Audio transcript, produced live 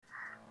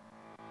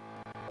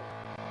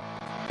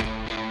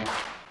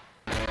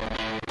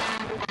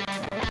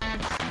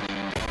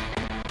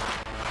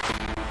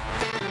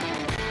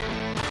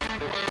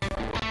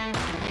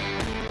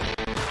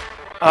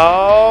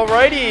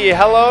Alrighty,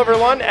 hello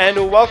everyone,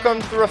 and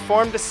welcome to the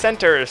Reformed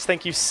Dissenters.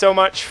 Thank you so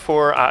much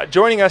for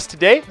joining us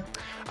today.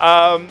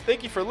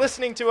 Thank you for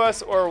listening to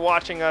us or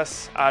watching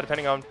us,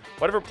 depending on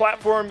whatever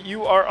platform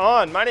you are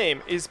on. My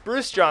name is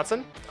Bruce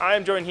Johnson. I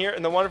am joined here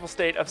in the wonderful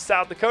state of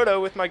South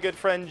Dakota with my good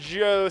friend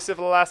Joseph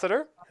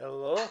Lassiter.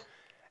 Hello.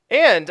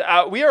 And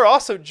we are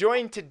also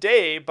joined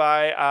today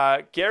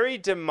by Gary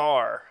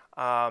DeMar.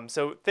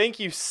 So thank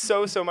you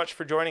so much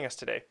for joining us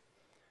today.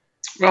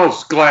 Well, I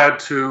was glad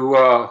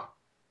to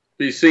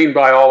be seen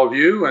by all of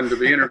you and to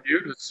be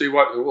interviewed and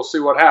we'll see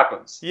what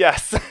happens.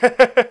 Yes.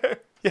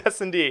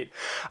 Yes, indeed.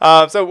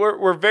 So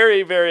we're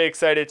very, very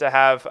excited to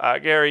have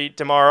Gary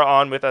DeMar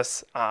on with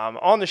us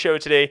on the show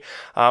today.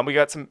 We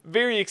got some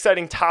very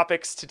exciting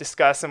topics to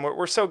discuss, and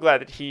we're so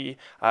glad that he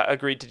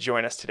agreed to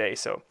join us today.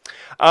 So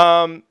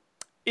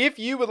if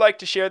you would like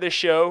to share this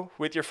show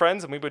with your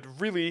friends, and we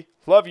would really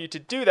love you to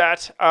do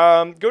that,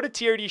 go to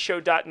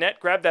trdshow.net,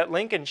 grab that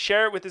link, and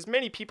share it with as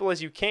many people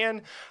as you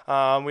can.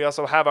 We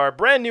also have our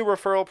brand new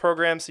referral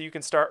program, so you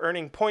can start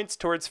earning points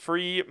towards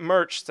free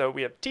merch. So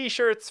we have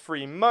t-shirts,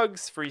 free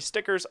mugs, free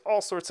stickers,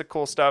 all sorts of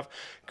cool stuff.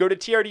 Go to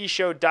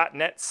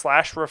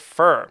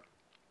trdshow.net/refer.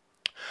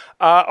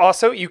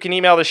 Also, you can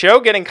email the show,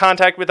 get in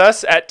contact with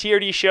us at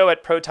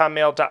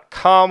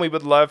trdshow@protonmail.com. We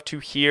would love to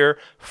hear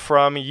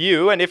from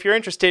you. And if you're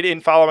interested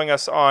in following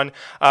us on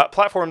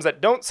platforms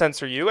that don't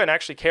censor you and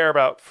actually care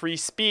about free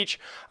speech,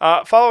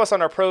 follow us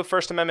on our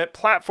pro-First Amendment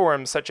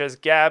platforms such as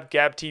Gab,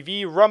 Gab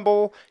TV,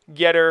 Rumble,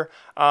 Getter,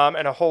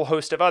 and a whole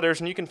host of others.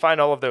 And you can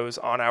find all of those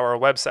on our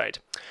website.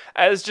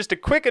 As just a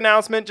quick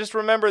announcement, just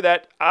remember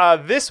that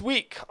this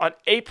week on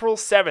April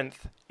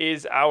 7th,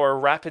 is our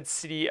Rapid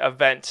City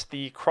event,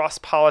 the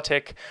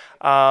cross-politic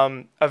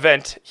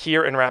event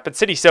here in Rapid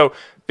City. So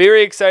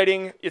very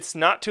exciting. It's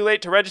not too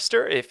late to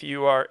register. If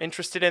you are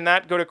interested in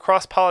that, go to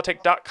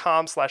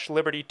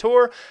crosspolitic.com/Liberty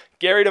Tour.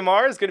 Gary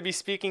DeMar is going to be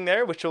speaking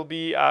there, which will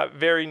be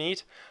very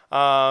neat.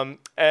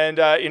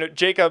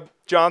 Jacob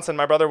Johnson,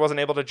 my brother, wasn't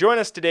able to join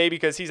us today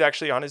because he's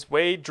actually on his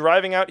way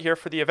driving out here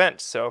for the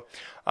event. So,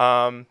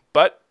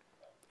 but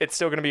it's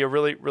still going to be a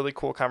really, really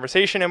cool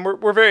conversation, and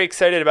we're very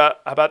excited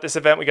about this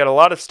event. We got a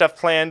lot of stuff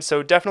planned,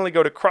 so definitely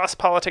go to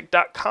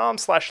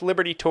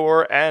crosspolitic.com/Liberty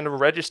Tour and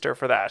register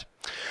for that.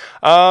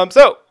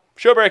 So,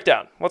 show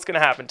breakdown. What's going to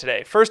happen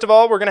today? First of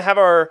all, we're going to have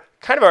our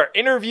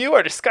interview,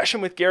 our discussion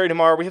with Gary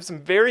DeMar. We have some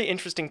very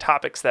interesting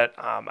topics that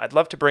I'd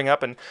love to bring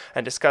up and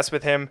discuss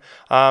with him,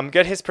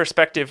 get his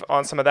perspective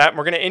on some of that. And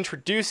we're going to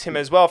introduce him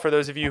as well. For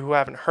those of you who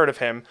haven't heard of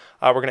him,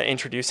 we're going to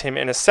introduce him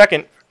in a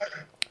second.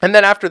 And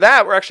then after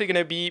that, we're actually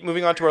going to be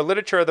moving on to our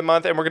Literature of the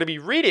Month, and we're going to be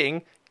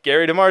reading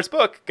Gary DeMar's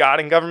book, God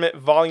and Government,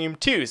 Volume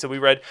 2. So we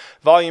read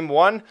Volume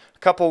 1 a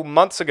couple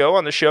months ago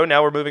on the show.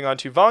 Now we're moving on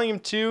to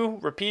Volume 2,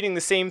 repeating the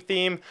same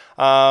theme.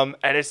 And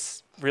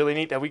it's really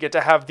neat that we get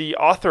to have the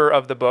author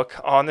of the book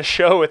on the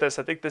show with us.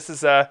 I think this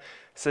is a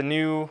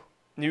new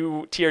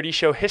TRD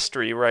show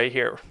history right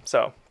here.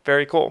 So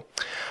very cool.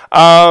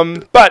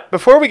 But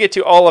before we get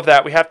to all of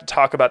that, we have to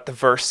talk about the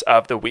verse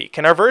of the week.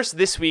 And our verse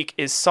this week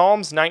is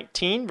Psalms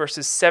 19,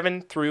 verses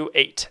 7 through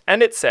 8.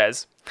 And it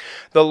says,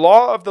 "The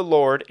law of the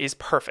Lord is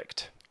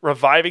perfect,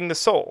 reviving the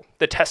soul.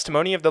 The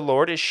testimony of the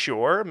Lord is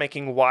sure,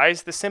 making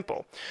wise the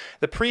simple.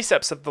 The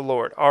precepts of the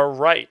Lord are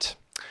right,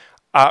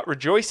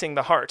 rejoicing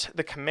the heart.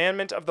 The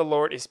commandment of the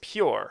Lord is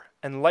pure,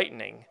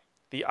 enlightening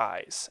the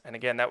eyes." And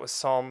again, that was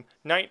Psalm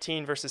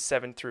 19, verses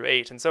 7 through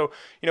 8. And so,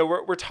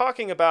 we're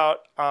talking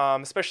about,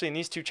 especially in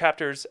these two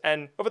chapters,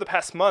 and over the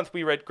past month,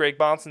 we read Greg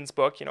Bonson's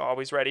book,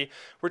 Always Ready.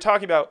 We're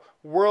talking about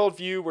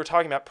worldview, we're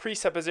talking about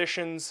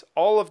presuppositions,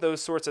 all of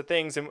those sorts of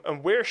things,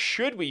 and where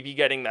should we be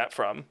getting that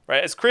from,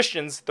 right? As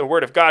Christians, the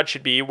Word of God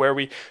should be where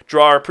we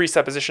draw our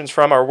presuppositions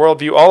from, our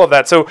worldview, all of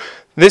that. So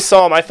this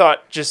psalm, I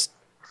thought, just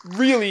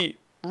really,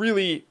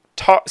 really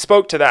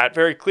spoke to that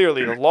very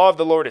clearly. The law of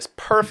the Lord is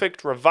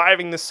perfect,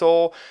 reviving the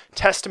soul.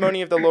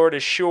 Testimony of the Lord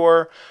is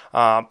sure.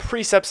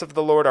 Precepts of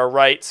the Lord are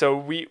right. So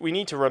we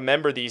need to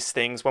remember these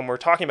things when we're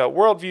talking about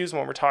worldviews,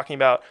 when we're talking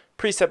about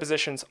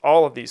presuppositions,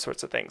 all of these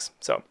sorts of things.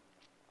 So,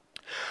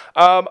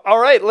 all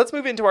right, let's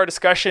move into our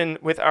discussion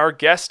with our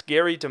guest,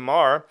 Gary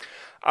DeMar.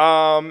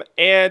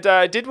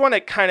 I did want to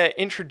kind of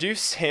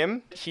introduce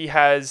him. He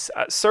has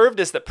served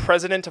as the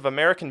president of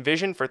American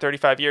Vision for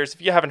 35 years.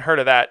 If you haven't heard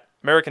of that,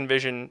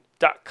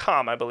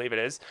 AmericanVision.com, I believe it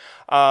is.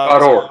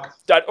 .org.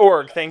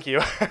 .org, thank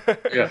you.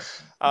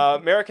 Yes.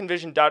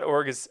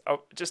 AmericanVision.org is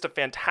just a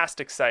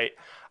fantastic site.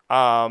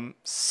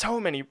 So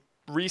many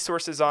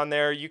resources on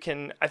there.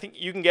 I think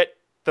you can get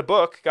the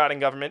book, God and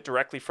Government,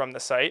 directly from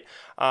the site,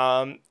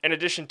 in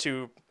addition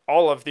to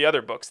all of the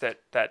other books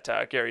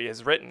that Gary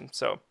has written.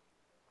 So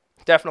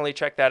definitely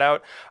check that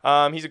out.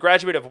 He's a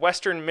graduate of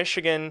Western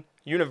Michigan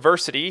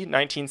University,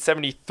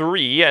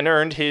 1973, and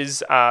earned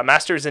his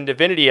master's in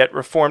divinity at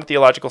Reformed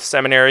Theological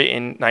Seminary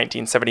in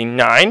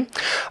 1979.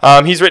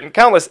 He's written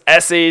countless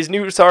essays,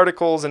 news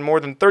articles, and more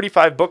than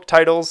 35 book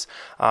titles.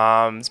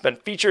 He's been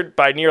featured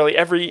by nearly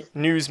every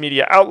news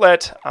media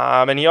outlet,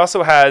 and he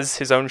also has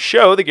his own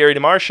show, The Gary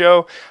DeMar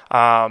Show,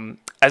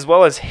 as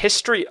well as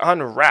History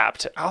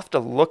Unwrapped. I'll have to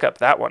look up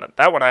that one.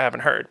 That one I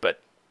haven't heard,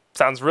 but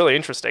sounds really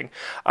interesting.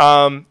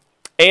 And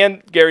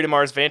Gary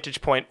DeMar's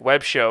Vantage Point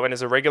web show, and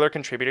is a regular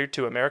contributor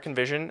to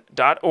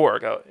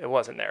AmericanVision.org. Oh, it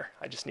wasn't there.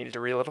 I just needed to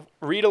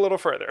read a little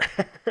further.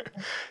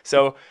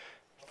 So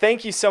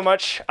thank you so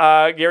much,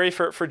 Gary,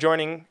 for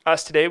joining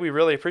us today. We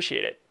really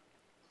appreciate it.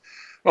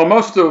 Well,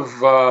 most of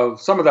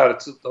some of that,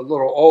 it's a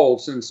little old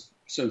since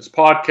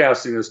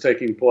podcasting is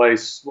taking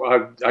place.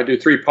 I do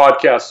 3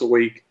 podcasts a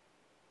week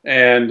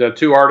and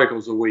 2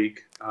 articles a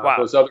week.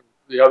 Wow.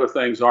 The other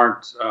things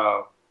aren't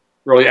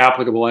really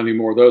applicable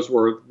anymore. Those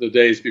were the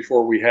days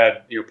before we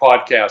had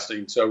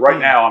podcasting. So right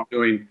now I'm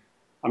doing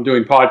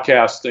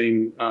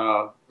podcasting,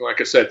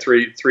 like I said,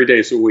 three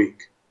days a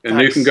week. And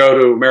Nice. You can go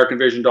to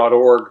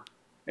AmericanVision.org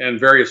and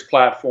various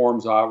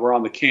platforms. We're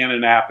on the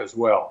Canon app as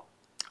well.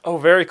 Oh,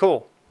 very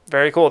cool.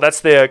 Very cool.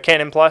 That's the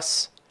Canon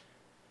Plus?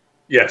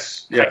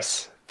 Yes.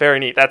 Nice. Very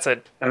neat. That's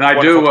a and I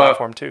wonderful do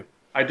platform too.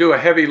 I do a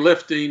heavy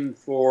lifting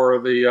for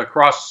the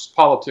cross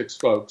politics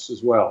folks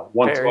as well.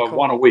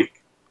 One a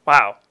week.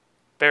 Wow.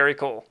 Very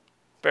cool.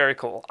 Very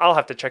cool. I'll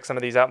have to check some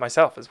of these out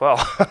myself as well.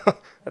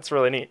 That's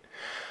really neat.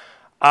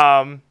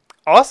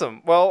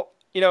 Awesome. Well,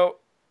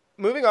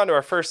 moving on to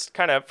our first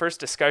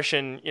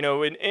discussion,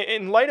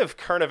 in light of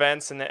current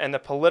events and the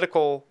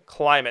political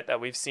climate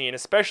that we've seen,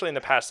 especially in the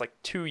past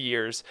 2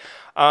 years,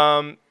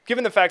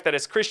 given the fact that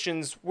as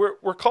Christians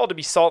we're called to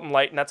be salt and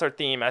light, and that's our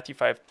theme. Matthew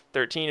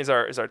 5:13 is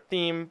our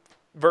theme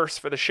verse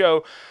for the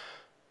show.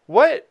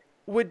 What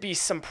would be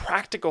some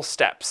practical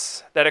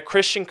steps that a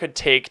Christian could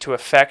take to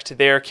affect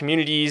their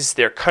communities,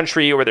 their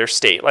country, or their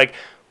state? Like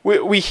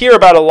we hear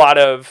about a lot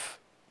of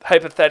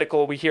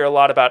hypothetical, we hear a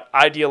lot about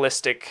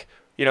idealistic,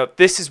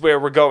 this is where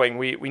we're going.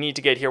 We need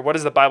to get here. What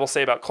does the Bible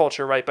say about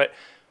culture, right? But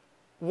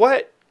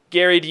what,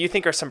 Gary, do you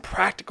think are some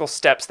practical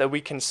steps that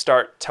we can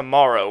start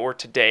tomorrow or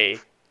today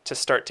to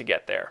start to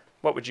get there?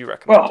 What would you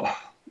recommend? Well,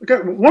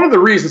 one of the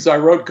reasons I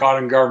wrote God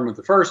and Government,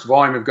 the first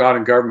volume of God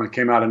and Government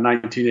came out in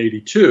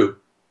 1982.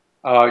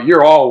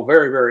 You're all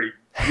very, very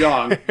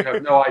young. You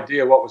have no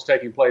idea what was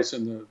taking place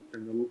in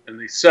the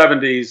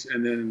 70s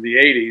and then in the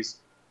 80s.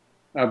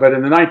 But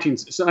in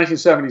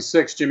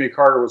 1976, Jimmy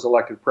Carter was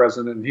elected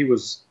president, and he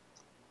was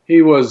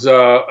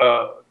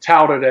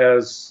touted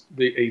as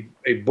a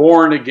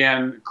born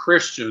again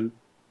Christian,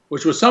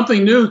 which was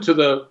something new to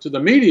the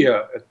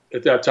media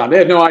at that time. They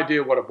had no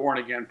idea what a born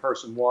again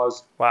person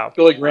was. Wow.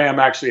 Billy Graham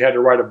actually had to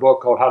write a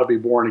book called How to Be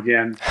Born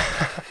Again,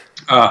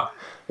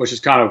 which is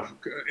kind of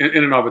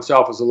in and of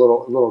itself is a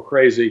little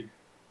crazy.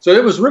 So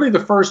it was really the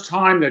first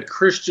time that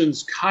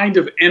Christians kind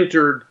of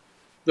entered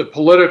the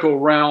political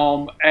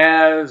realm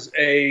as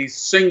a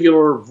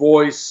singular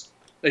voice,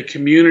 a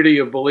community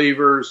of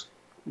believers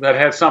that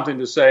had something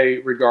to say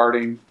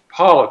regarding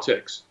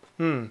politics.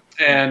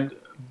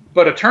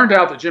 But it turned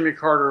out that Jimmy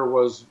Carter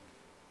was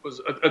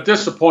a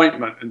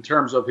disappointment in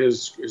terms of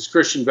his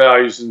Christian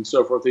values and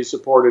so forth. He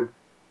supported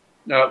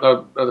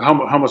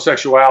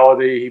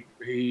homosexuality.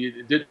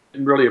 He didn't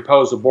really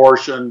oppose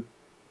abortion.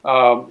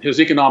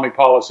 His economic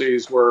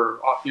policies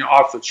were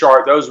off the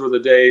chart. Those were the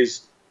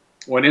days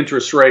when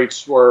interest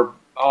rates were,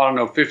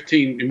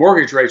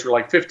 mortgage rates were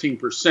like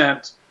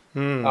 15%.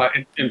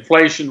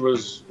 Inflation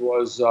was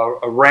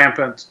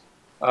rampant.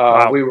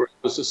 Wow. It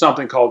was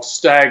something called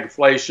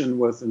stagflation,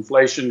 with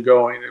inflation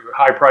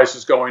high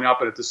prices going up,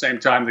 and at the same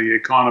time the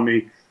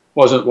economy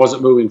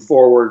wasn't moving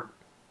forward.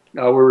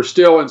 We were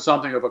still in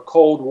something of a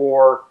Cold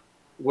War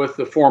with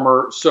the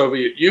former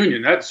Soviet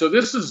Union.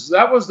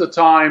 That was the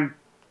time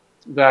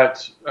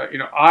that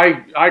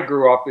I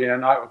grew up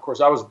in. Of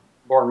course, I was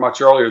born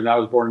much earlier than that. I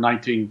was born in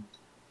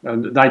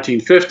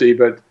 1950,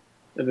 but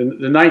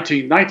in the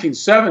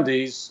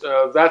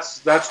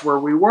 1970s, that's where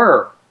we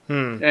were.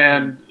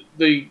 And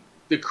the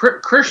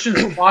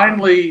Christians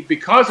finally,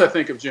 because I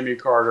think of Jimmy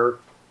Carter,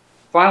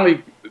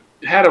 finally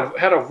had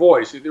a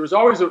voice. There was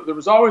always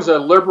a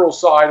liberal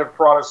side of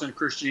Protestant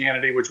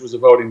Christianity, which was a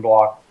voting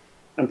bloc,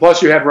 and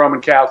plus you had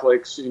Roman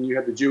Catholics and you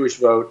had the Jewish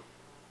vote.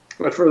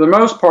 But for the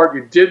most part,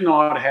 you did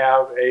not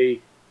have a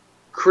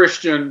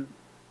Christian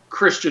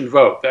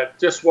vote. That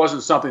just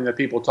wasn't something that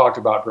people talked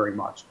about very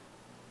much.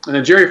 And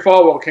then Jerry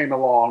Falwell came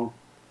along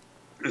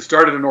and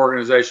started an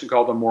organization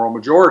called the Moral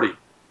Majority.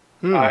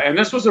 And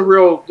this was a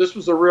real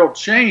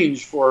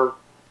change for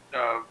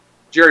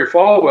Jerry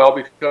Falwell,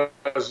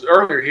 because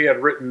earlier he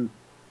had written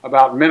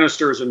about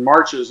ministers and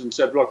marches and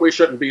said, look, we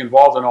shouldn't be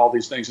involved in all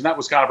these things. And that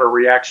was kind of a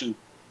reaction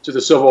to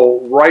the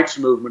civil rights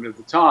movement at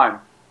the time.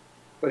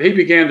 But he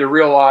began to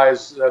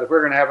realize that if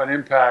we're going to have an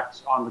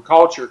impact on the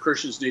culture,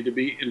 Christians need to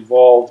be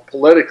involved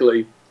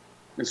politically.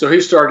 And so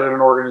he started an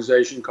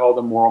organization called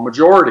the Moral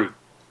Majority.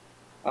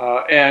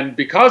 And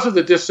because of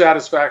the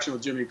dissatisfaction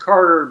with Jimmy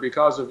Carter,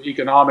 because of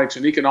economics,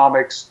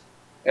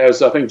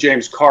 as I think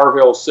James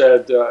Carville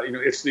said,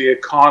 it's the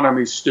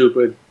economy,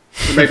 stupid.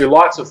 There may be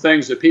lots of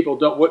things that people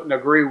wouldn't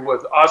agree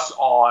with us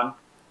on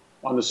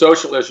the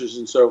social issues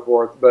and so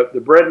forth, but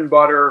the bread and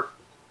butter,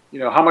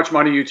 how much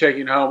money are you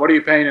taking home? What are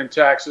you paying in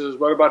taxes?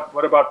 What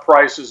about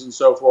prices and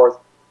so forth?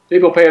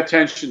 People pay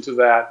attention to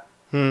that.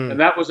 And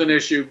that was an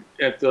issue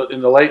in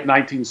the late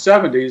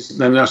 1970s.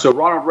 And so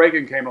Ronald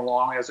Reagan came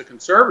along as a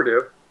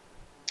conservative,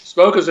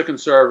 spoke as a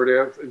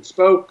conservative, and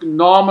spoke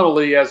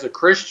nominally as a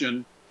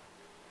Christian,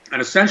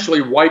 and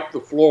essentially wiped the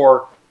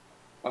floor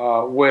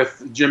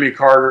with Jimmy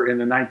Carter in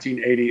the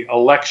 1980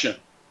 election.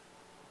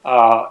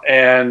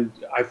 And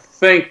I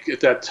think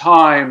at that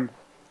time,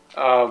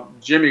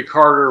 Jimmy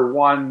Carter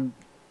won,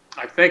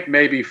 I think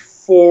maybe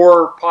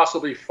 4,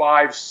 possibly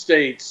 5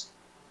 states,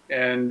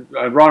 and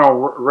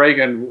Ronald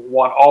Reagan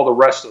won all the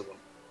rest of them.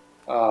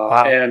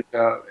 Wow.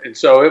 And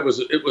so it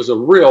was a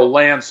real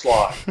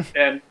landslide.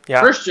 And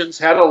Christians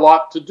had a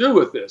lot to do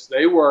with this.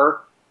 They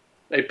were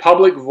a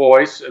public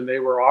voice, and they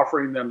were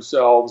offering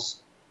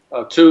themselves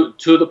to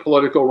the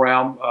political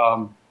realm.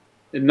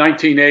 In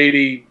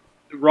 1980,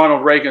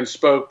 Ronald Reagan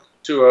spoke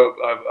to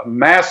a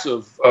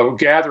massive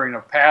gathering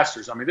of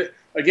pastors. I mean,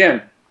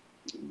 again,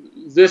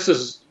 this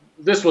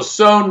was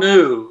so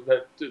new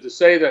that to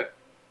say that,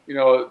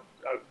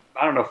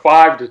 I don't know,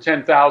 5,000 to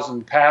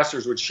 10,000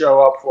 pastors would show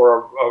up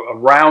for a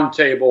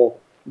roundtable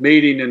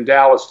meeting in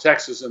Dallas,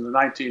 Texas in the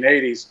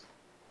 1980s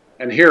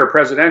and hear a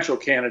presidential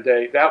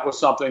candidate. That was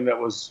something that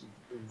was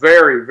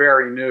very,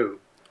 very new.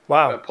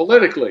 Wow.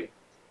 Politically.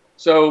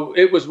 So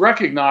it was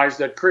recognized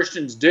that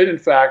Christians did, in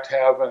fact,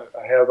 have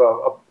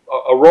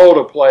a role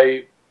to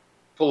play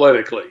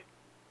politically.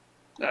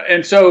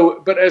 And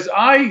so, but as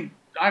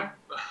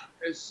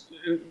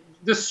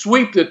this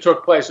sweep that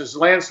took place, this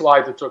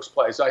landslide that took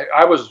place,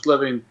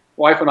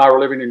 wife and I were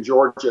living in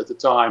Georgia at the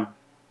time.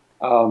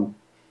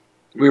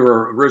 We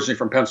were originally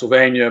from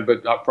Pennsylvania,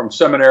 but from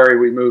seminary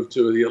we moved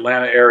to the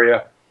Atlanta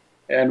area.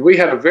 And we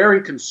had a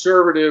very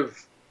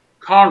conservative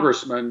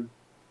congressman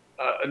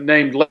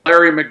named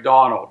Larry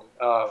McDonald,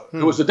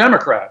 who was a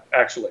Democrat,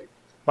 actually.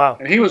 Wow.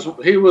 And he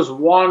was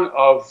one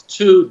of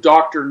 2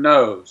 Dr.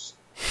 No's.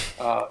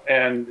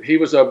 And he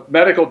was a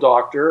medical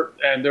doctor,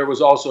 and there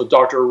was also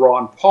Dr.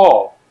 Ron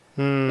Paul.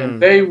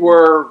 And they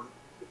were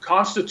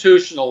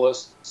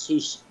constitutionalists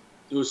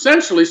who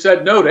essentially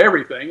said no to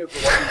everything if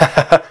it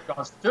wasn't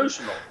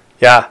constitutional.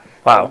 Yeah.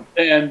 Wow.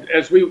 And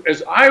as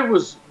I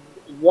was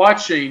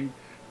watching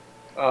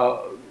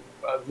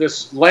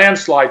this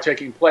landslide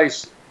taking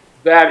place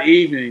that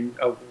evening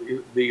of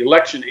the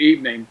election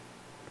evening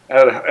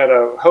at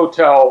a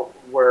hotel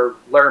where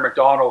Larry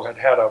McDonald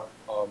had a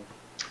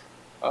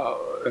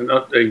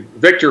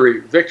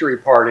victory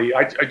party,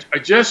 I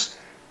just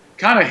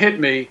kind of hit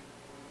me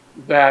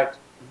that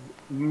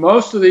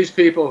most of these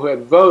people who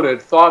had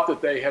voted thought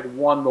that they had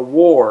won the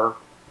war,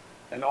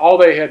 and all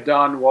they had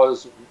done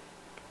was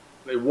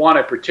they won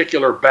a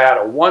particular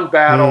battle. One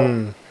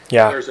battle.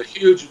 There's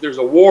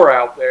a war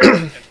out there,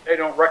 and they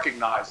don't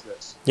recognize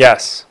this.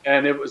 Yes.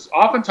 And it was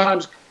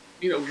oftentimes,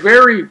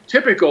 very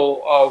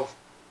typical of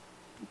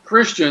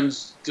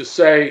Christians to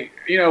say,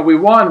 we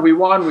won, we can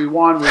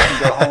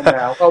go home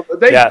now. Well,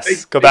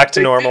 go back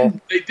to normal.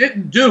 They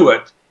didn't do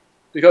it.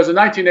 Because in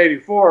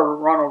 1984,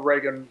 Ronald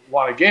Reagan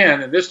won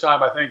again, and this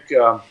time I think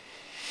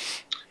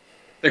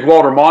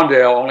Walter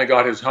Mondale only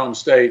got his home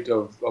state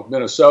of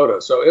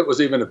Minnesota, so it was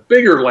even a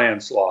bigger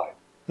landslide.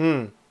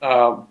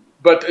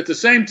 But at the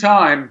same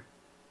time,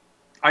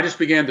 I just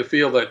began to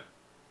feel that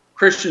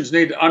Christians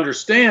need to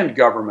understand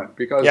government,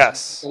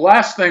 because the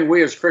last thing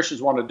we as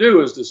Christians want to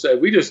do is to say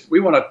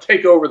we want to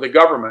take over the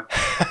government,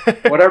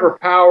 whatever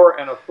power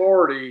and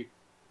authority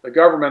the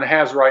government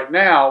has right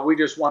now. We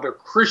just want to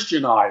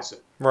Christianize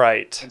it.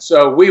 Right. And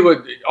so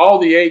all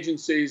the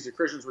agencies, the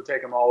Christians would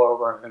take them all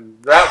over,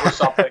 and that was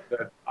something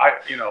that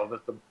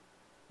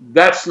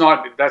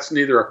that's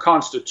neither a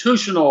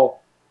constitutional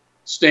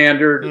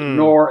standard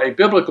nor a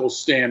biblical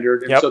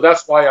standard, and so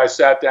that's why I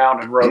sat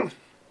down and wrote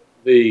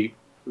the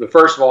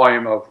first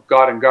volume of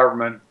God and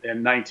Government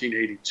in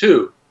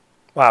 1982.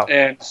 Wow.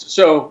 And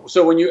so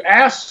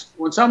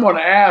when someone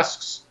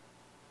asks,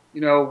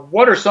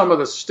 what are some of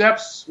the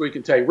steps we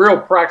can take, real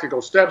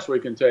practical steps we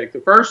can take,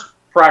 the first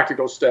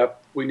practical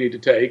step we need to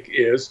take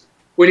is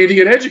we need to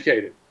get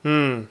educated.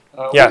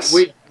 Yes.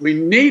 We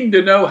need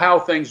to know how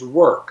things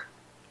work.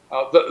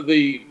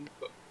 The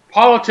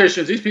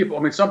politicians, these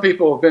people, some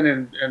people have been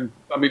in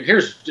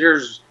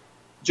here's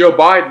Joe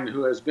Biden,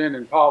 who has been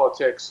in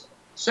politics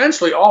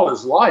essentially all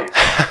his life.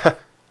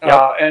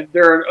 And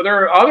there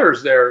are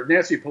others there,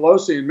 Nancy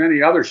Pelosi and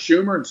many others,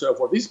 Schumer and so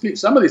forth.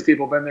 Some of these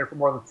people have been there for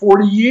more than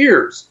 40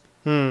 years.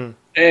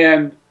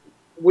 And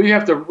we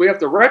have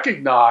to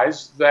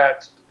recognize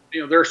that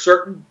there are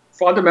certain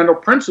fundamental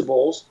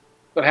principles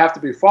that have to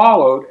be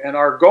followed, and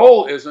our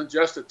goal isn't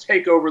just to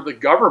take over the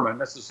government.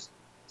 This is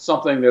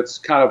something that's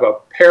kind of a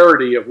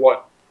parody of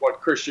what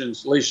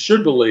Christians at least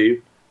should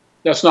believe.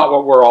 That's not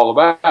what we're all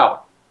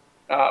about.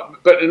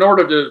 But in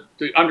order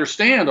to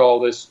understand all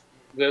this,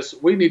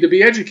 we need to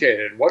be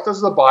educated. What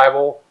does the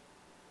Bible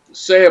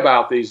say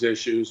about these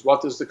issues?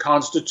 What does the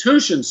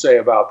Constitution say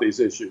about these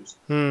issues?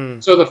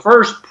 So the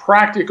first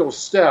practical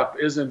step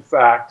is, in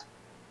fact,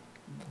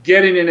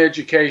 getting an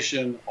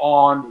education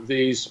on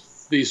these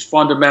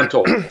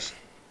fundamentals,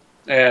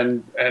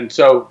 and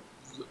so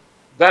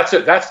that's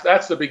it.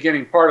 That's the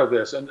beginning part of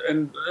this.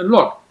 And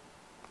look,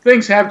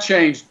 things have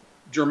changed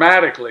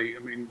dramatically. I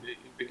mean,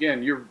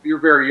 again, you're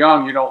very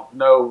young. You don't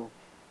know.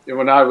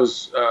 When I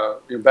was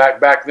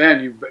back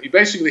then, you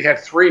basically had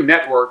three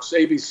networks: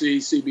 ABC,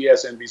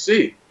 CBS,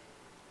 NBC.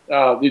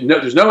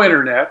 There's no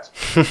internet.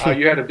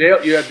 You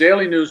had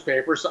daily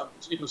newspapers.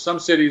 Some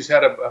cities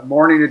had a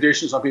morning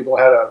edition. Some people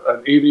had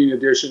an evening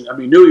edition. I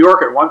mean, New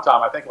York at one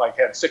time, I think,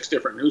 had 6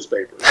 different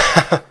newspapers.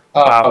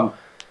 Wow.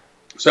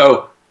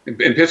 So in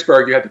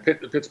Pittsburgh, you had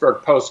the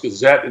Pittsburgh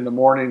Post-Gazette in the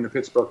morning, the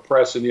Pittsburgh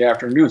Press in the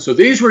afternoon. So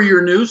these were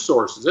your news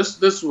sources.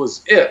 This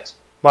was it.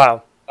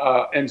 Wow.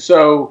 And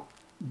so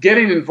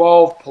getting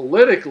involved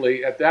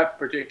politically at that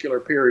particular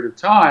period of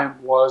time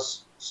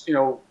was,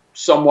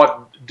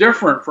 somewhat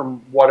different from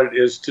what it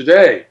is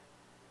today.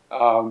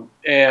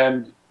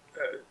 And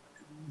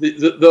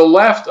the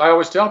left, I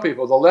always tell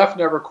people, the left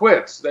never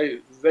quits.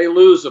 They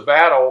lose a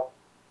battle,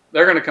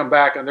 they're going to come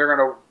back and they're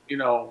going to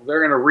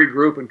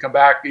regroup and come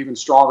back even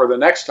stronger the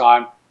next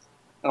time.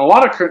 And a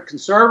lot of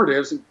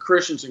conservatives, and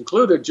Christians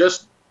included,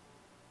 just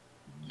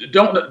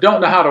don't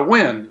know how to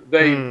win.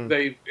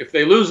 They if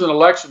they lose an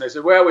election, they say,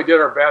 well, we did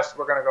our best,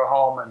 we're going to go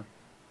home, and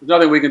there's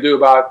nothing we can do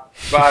about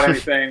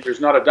anything. There's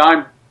not a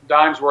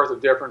dime's worth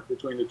of difference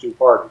between the two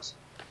parties.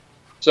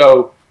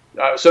 So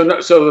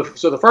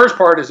the first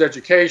part is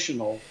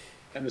educational,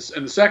 and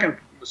the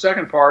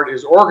second part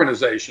is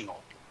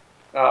organizational.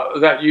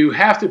 That you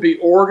have to be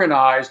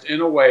organized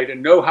in a way to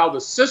know how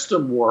the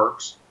system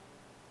works,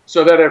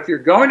 so that if you're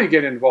going to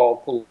get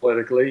involved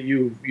politically,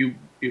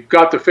 you've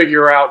got to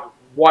figure out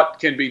what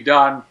can be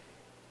done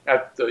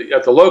at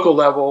the local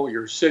level,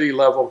 your city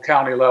level,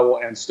 county level,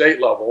 and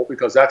state level,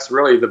 because that's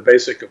really the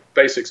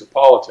basics of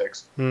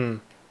politics.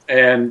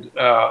 And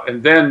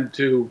then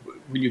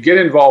when you get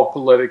involved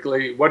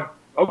politically,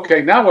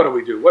 now what do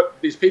we do? What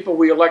these people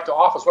we elect to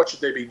office, what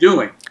should they be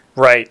doing?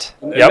 Right.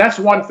 And that's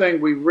one thing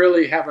we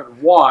really haven't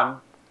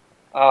won,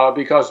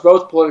 because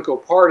both political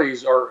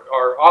parties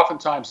are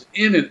oftentimes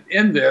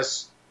in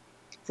this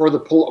for the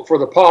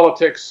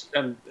politics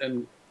and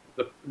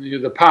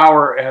the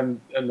power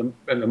and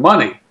the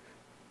money.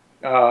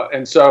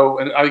 And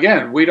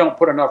again, we don't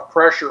put enough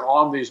pressure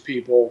on these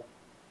people.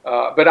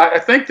 But I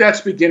think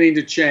that's beginning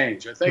to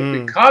change. I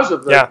think because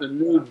of the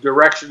new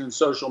direction in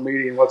social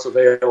media and what's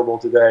available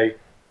today,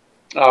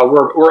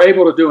 we're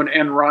able to do an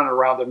end run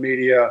around the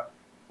media.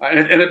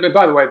 And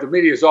by the way, the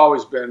media has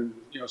always been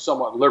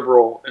somewhat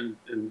liberal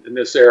in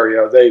this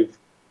area. They've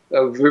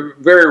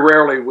very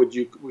rarely would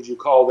you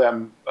call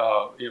them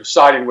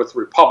siding with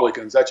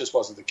Republicans. That just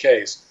wasn't the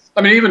case.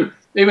 I mean,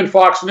 even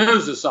Fox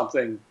News is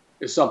something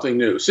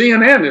new.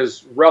 CNN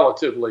is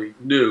relatively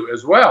new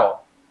as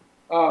well.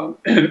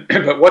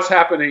 But what's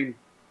happening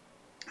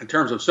in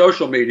terms of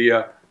social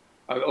media,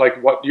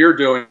 like what you're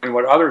doing and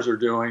what others are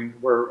doing,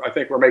 I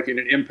think we're making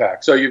an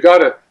impact. So you've got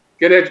to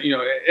get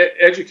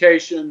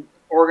education,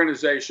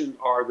 organization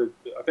are the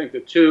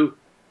two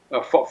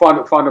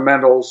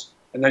fundamentals,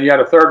 and then you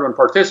had a third one,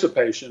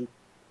 participation.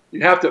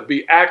 You have to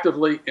be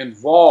actively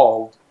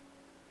involved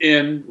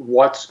in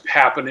what's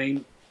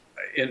happening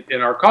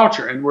in our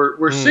culture, and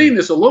we're seeing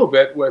this a little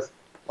bit with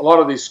a lot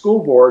of these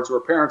school boards where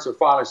parents have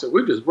finally said,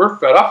 we're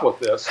fed up with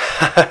this,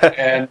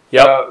 and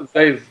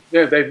they've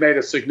made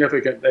a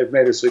significant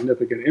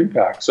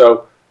impact.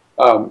 So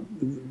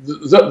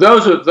those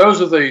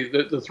are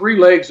the three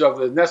legs of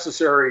the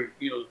necessary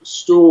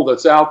stool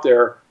that's out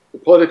there, the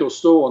political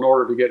stool, in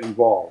order to get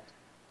involved.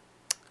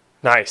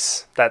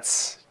 Nice.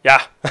 That's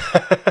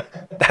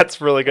that's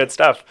really good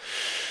stuff.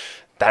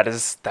 That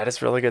is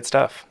really good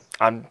stuff.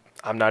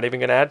 I'm not even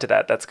going to add to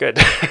that. That's good.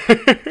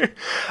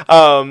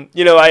 I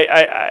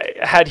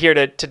had here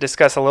to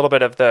discuss a little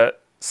bit of the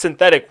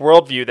synthetic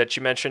worldview that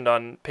you mentioned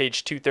on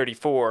page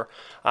 234,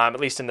 at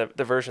least in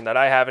the version that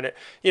I have. And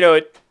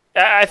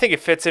I think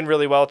it fits in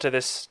really well to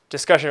this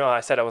discussion. Well,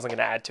 I said I wasn't going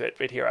to add to it,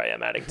 but here I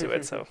am adding to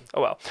it. So,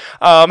 oh well.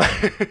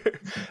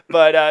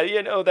 But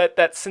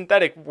that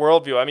synthetic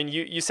worldview. I mean,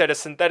 you said a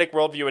synthetic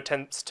worldview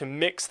attempts to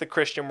mix the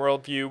Christian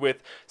worldview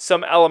with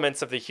some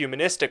elements of the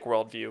humanistic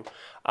worldview.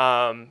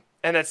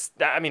 And that's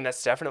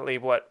definitely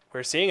what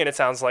we're seeing, and it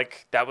sounds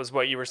like that was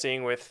what you were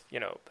seeing with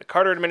the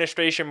Carter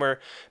administration, where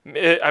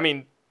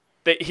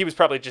he was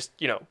probably just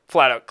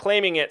flat out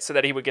claiming it so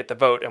that he would get the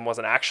vote and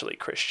wasn't actually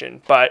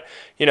Christian. But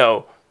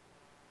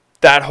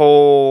that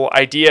whole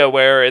idea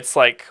where it's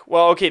like,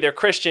 well, okay, they're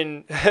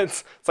Christian.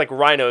 It's like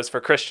rhinos for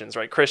Christians,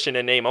 right? Christian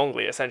in name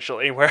only,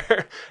 essentially,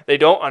 where they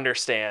don't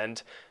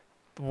understand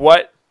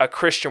what a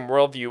Christian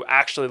worldview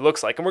actually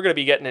looks like. And we're going to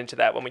be getting into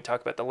that when we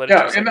talk about the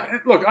literature. Yeah,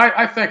 and look,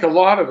 I think a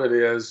lot of it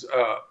is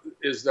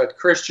that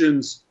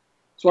Christians,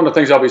 it's one of the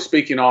things I'll be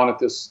speaking on at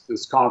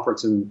this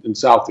conference in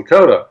South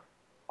Dakota.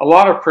 A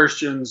lot of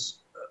Christians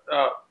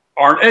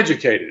aren't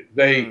educated.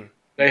 They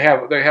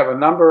have a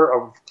number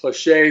of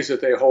cliches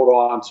that they hold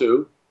on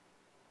to.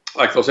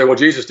 Like they'll say, well,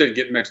 Jesus didn't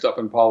get mixed up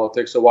in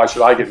politics, so why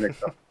should I get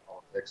mixed up in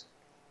politics?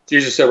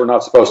 Jesus said we're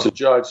not supposed to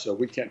judge, so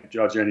we can't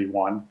judge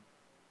anyone.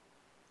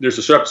 There's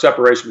a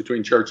separation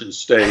between church and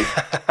state.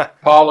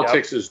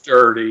 Politics is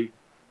dirty.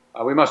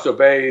 We must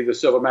obey the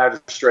civil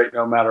magistrate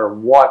no matter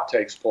what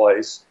takes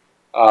place.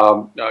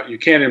 You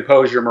can't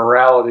impose your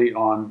morality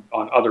on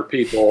other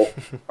people.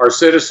 Our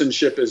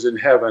citizenship is in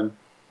heaven.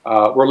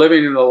 We're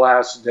living in the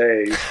last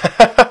days,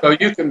 so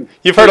you can.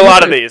 You've heard a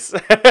lot of these.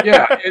 and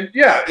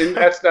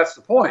that's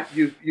the point.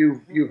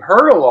 You've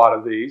heard a lot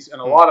of these,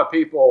 and a lot of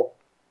people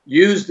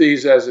use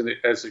these as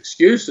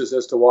excuses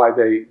as to why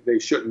they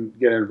shouldn't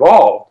get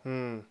involved,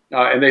 and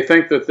they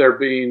think that they're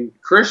being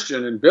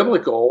Christian and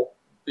biblical,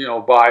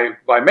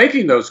 by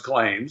making those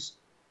claims,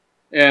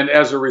 and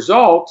as a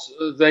result,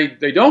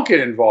 they don't get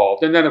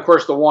involved. And then, of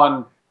course,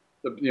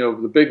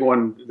 the big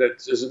one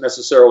that isn't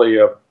necessarily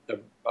a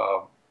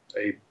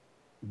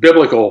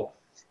biblical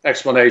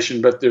explanation,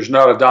 but there's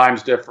not a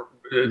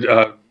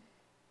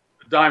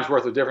dime's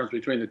worth of difference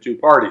between the two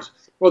parties.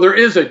 Well, there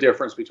is a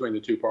difference between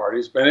the two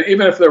parties, but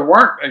even if there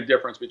weren't a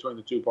difference between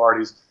the two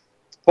parties,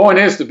 the point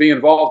is to be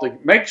involved to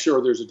make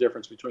sure there's a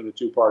difference between the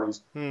two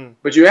parties.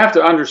 But you have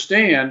to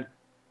understand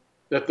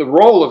that the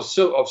role of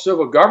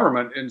civil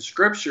government in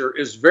Scripture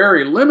is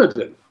very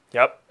limited.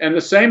 Yep. And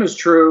the same is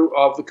true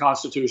of the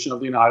Constitution of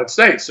the United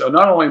States. So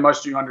not only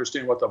must you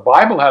understand what the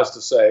Bible has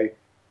to say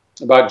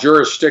about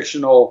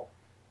jurisdictional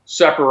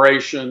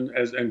separation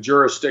and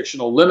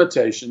jurisdictional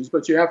limitations,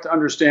 but you have to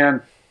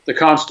understand the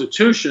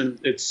Constitution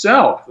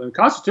itself. And the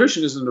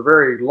Constitution isn't a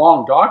very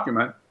long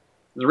document.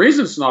 And the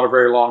reason it's not a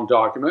very long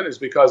document is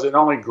because it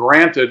only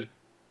granted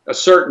a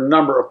certain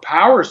number of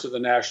powers to the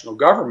national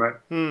government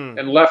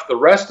and left the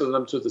rest of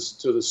them to the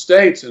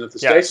states. And if the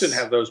states didn't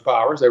have those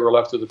powers, they were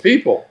left to the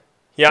people.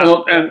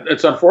 Yeah. And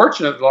it's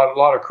unfortunate a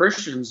lot of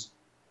Christians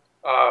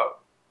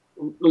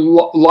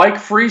like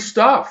free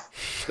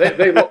stuff.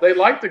 They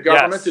like the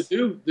government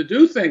to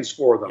do things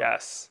for them.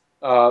 Yes.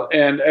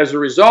 And as a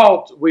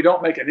result, we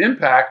don't make an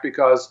impact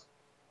because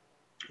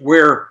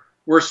we're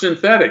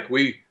synthetic.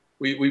 We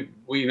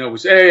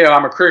say, hey,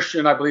 I'm a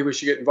Christian. I believe we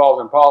should get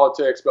involved in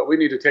politics, but we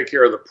need to take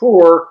care of the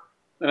poor.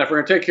 And if we're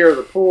going to take care of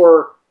the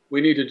poor,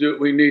 we need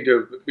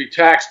to be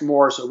taxed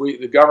more so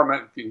the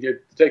government can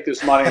take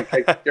this money and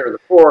take care of the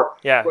poor.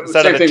 Yeah.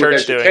 Same thing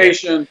with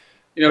education.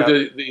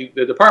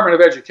 The Department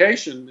of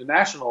Education, the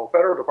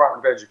Federal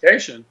Department of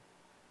Education,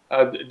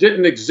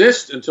 didn't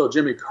exist until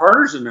Jimmy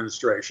Carter's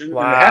administration, and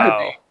it had to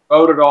be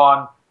voted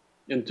on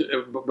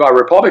by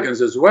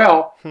Republicans as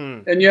well.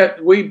 And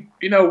yet we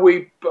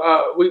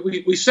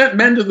sent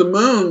men to the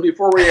moon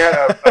before we had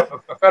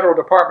a Federal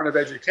Department of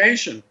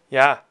Education.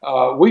 Yeah.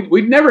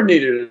 We never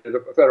needed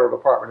a Federal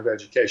Department of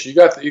Education.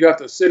 You got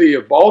the city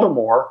of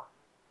Baltimore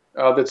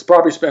that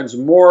probably spends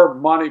more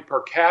money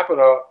per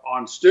capita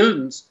on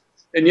students,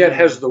 and yet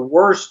has the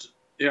worst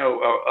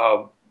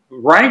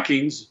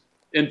rankings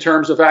in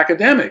terms of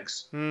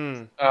academics.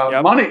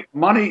 Money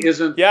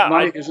isn't the issue.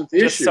 I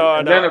just saw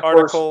an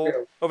article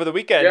over the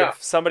weekend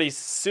of somebody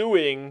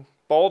suing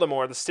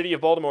Baltimore, the city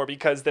of Baltimore,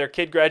 because their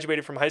kid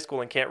graduated from high school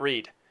and can't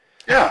read.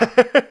 Yeah,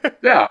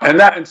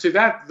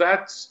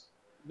 that's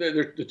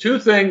the two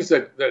things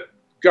that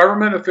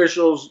government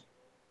officials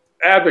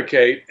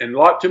advocate, and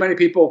too many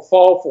people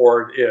fall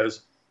for it,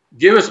 is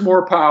give us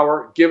more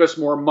power, give us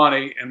more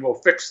money, and we'll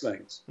fix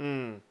things.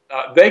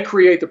 They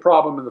create the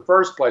problem in the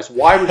first place.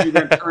 Why would you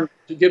then turn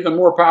to give them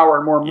more power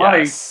and more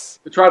money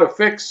to try to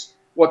fix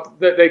what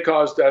they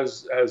caused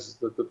as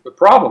the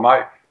problem?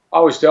 I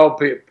always tell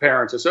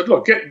parents, I said,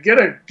 look,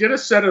 get a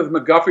set of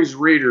McGuffey's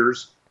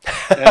readers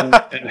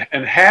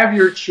and have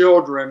your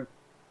children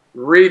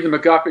read the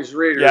McGuffey's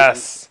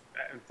readers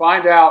and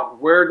find out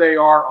where they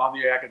are on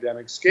the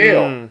academic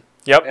scale.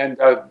 Yep. And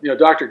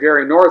Dr.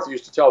 Gary North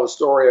used to tell the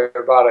story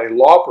about a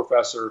law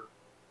professor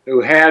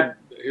who had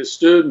his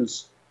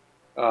students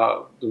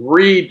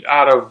read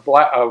out of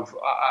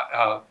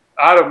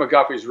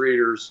McGuffey's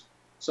readers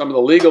some of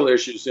the legal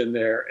issues in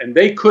there, and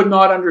they could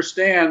not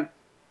understand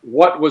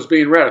what was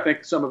being read. I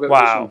think some of it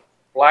was from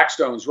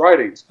Blackstone's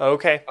writings.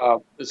 Okay.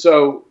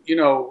 So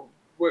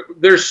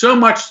there's so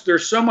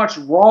much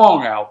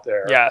wrong out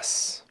there.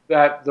 Yes.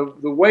 That the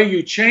way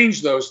you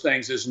change those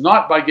things is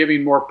not by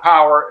giving more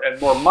power and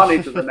more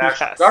money to the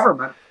national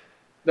government.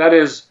 That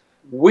is,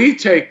 we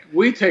take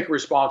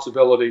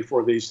responsibility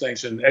for these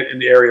things in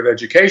the area of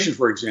education,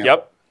 for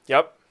example.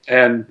 Yep.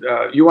 And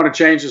you want to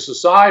change the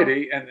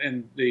society,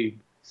 and the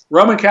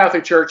Roman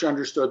Catholic Church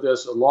understood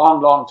this a long,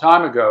 long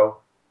time ago,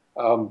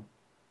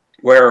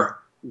 where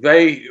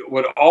they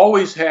would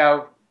always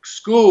have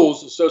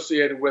schools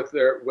associated with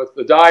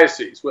the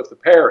diocese, with the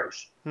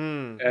parish.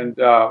 And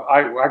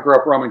I grew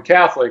up Roman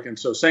Catholic, and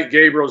so St.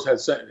 Gabriel's had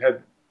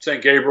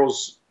St.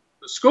 Gabriel's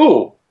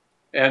School,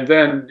 and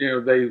then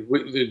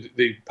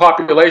the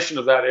population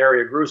of that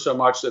area grew so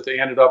much that they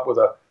ended up with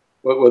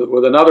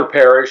another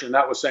parish, and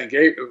that was St.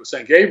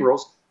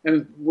 Gabriel's,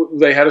 and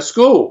they had a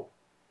school.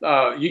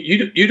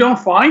 You don't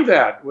find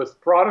that with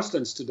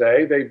Protestants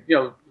today.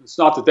 It's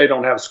not that they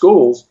don't have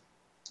schools.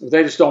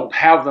 They just don't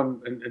have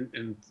them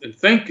and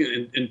think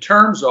in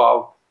terms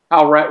of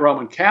how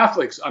Roman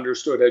Catholics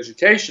understood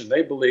education.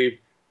 They believed,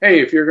 hey,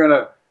 if you're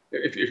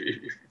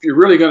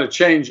really going to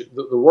change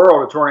the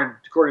world according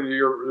to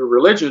your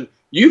religion,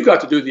 you've got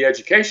to do the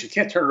education. You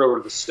can't turn it over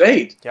to the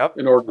state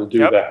in order to do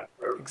that.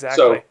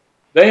 Exactly.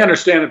 they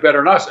understand it better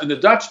than us. And the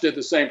Dutch did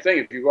the same thing.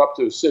 If you go up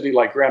to a city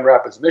like Grand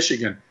Rapids,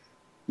 Michigan,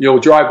 you'll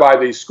drive by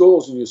these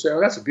schools and you say, "Oh,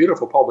 that's a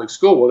beautiful public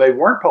school." Well, they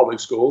weren't public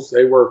schools;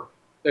 they were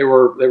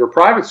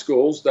private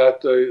schools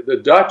that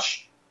the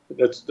Dutch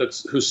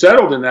who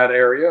settled in that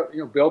area,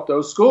 built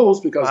those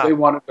schools because Wow. they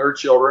wanted their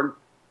children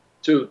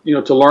to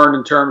learn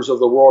in terms of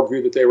the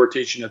worldview that they were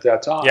teaching at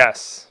that time.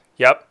 Yes.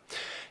 Yep.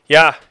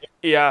 Yeah.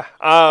 Yeah.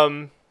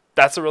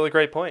 That's a really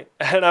great point.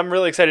 And I'm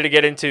really excited to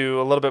get into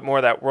a little bit more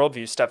of that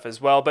worldview stuff as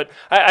well. But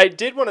I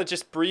did want to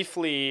just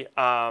briefly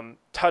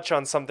touch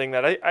on something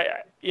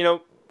that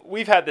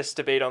we've had this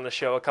debate on the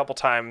show a couple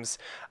times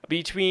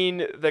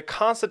between the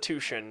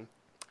Constitution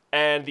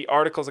and the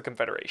Articles of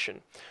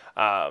Confederation.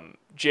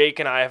 Jake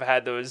and I have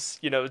had those,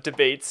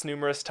 debates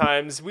numerous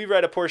times. We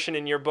read a portion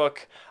in your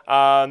book,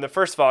 in the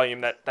first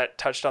volume that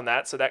touched on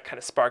that, so that kind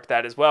of sparked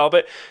that as well.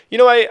 But,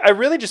 I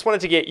really just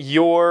wanted to get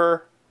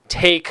your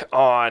take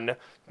on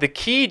the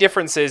key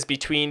differences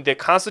between the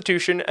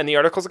Constitution and the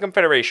Articles of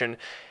Confederation,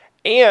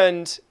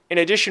 and in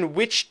addition,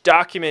 which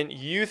document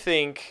you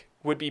think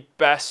would be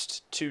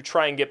best to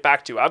try and get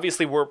back to.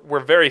 Obviously,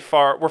 we're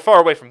far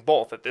away from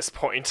both at this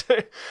point,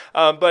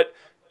 but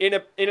in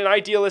an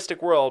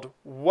idealistic world,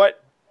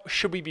 what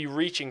should we be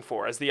reaching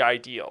for as the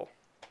ideal?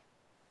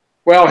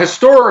 Well,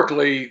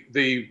 historically,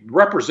 the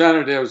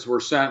representatives were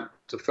sent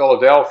to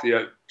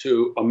Philadelphia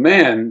to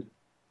amend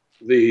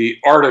the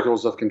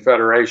Articles of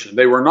Confederation.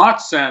 They were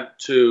not sent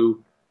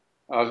to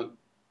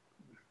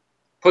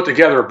put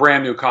together a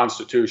brand new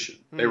constitution.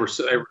 They were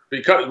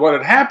because what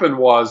had happened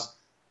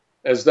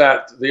is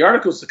that the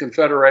Articles of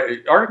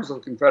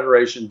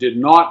Confederation did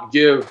not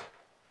give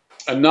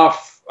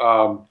enough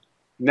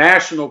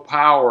national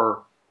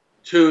power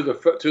to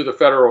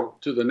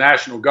the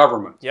national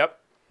government. Yep.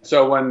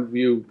 So when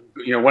you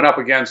went up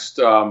against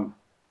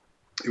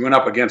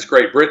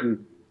Great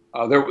Britain,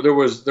 there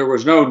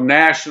was no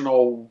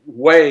national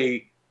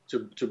way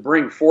to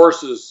bring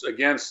forces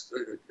against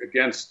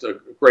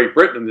Great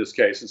Britain in this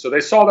case, and so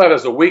they saw that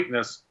as a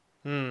weakness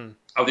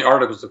of the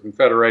Articles of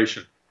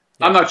Confederation.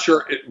 Yeah. I'm not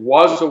sure it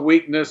was a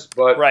weakness,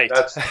 but right.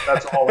 that's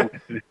all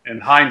in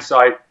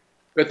hindsight.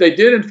 But they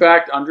did in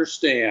fact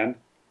understand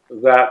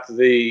that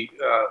the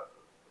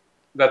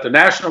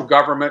national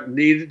government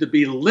needed to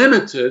be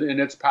limited in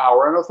its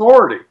power and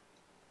authority.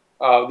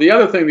 The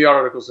other thing the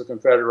Articles of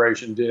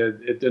Confederation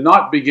did, it did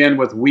not begin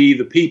with "we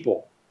the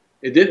people."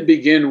 It didn't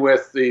begin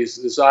with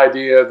this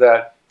idea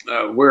that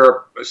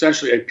we're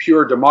essentially a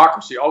pure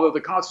democracy, although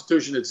the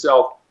Constitution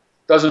itself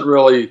doesn't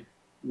really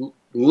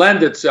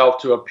lend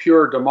itself to a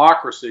pure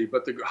democracy.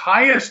 But the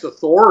highest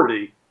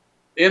authority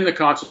in the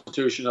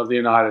Constitution of the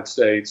United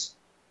States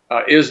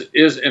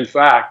is in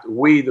fact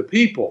 "we the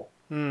people,"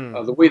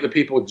 the "we the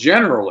people"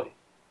 generally.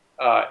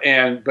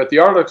 But the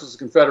Articles of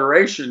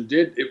Confederation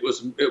it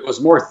was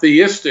more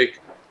theistic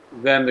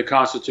than the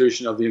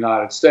Constitution of the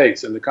United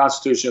States. And the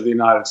Constitution of the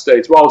United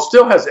States, while it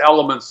still has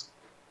elements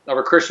of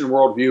a Christian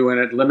worldview in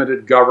it,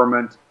 limited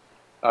government,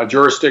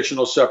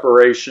 jurisdictional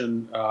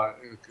separation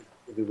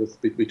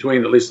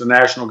between at least the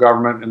national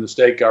government and the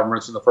state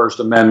governments in the First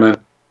Amendment,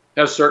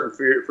 has certain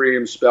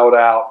freedoms spelled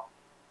out,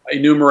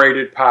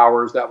 enumerated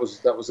powers. That was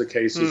the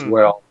case as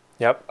well.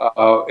 Yep.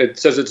 It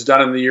says it's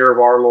done in the year of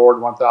our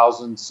Lord,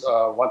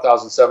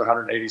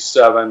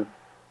 1787.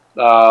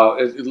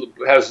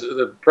 It has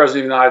the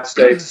President of the United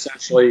States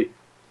essentially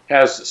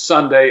has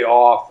Sunday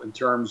off in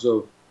terms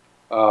of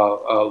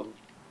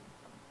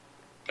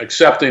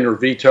accepting or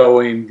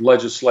vetoing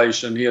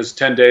legislation. He has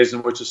 10 days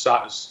in which to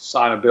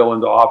sign a bill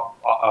into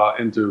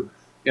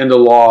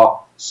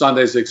law.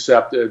 Sunday's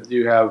accepted.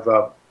 You have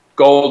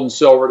gold and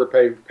silver to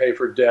pay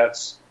for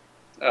debts.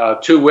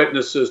 2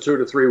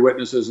 to 3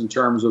 witnesses in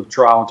terms of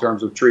trial, in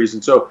terms of treason.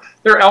 So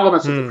there are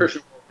elements of the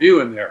Christian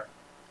worldview in there.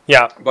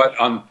 Yeah. But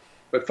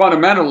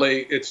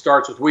fundamentally, it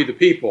starts with "we the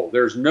people."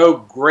 There's no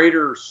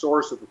greater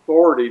source of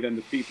authority than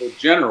the people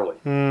generally.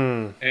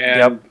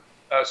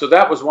 So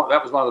that was one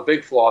of the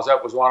big flaws.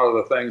 That was one of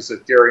the things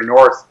that Gary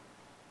North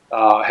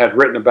had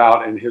written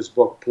about in his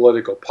book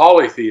Political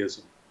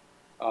Polytheism.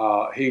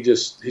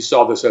 He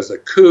saw this as a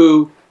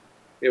coup.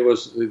 It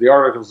was the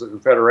Articles of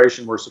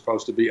Confederation were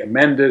supposed to be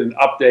amended and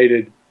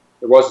updated.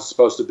 There wasn't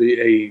supposed to be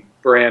a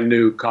brand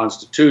new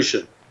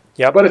constitution.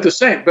 Yeah. But at the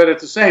same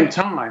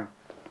time,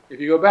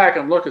 if you go back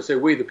and look and say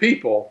 "we the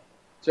people,"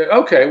 say,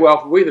 okay, well,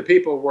 if "we the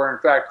people" were in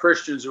fact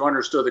Christians who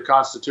understood the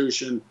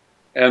Constitution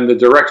and the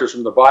directives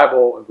from the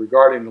Bible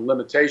regarding the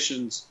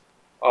limitations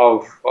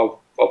of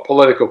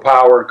political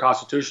power and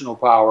constitutional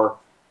power,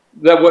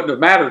 that wouldn't have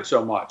mattered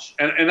so much.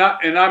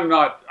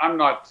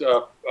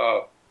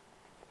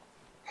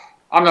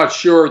 I'm not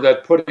sure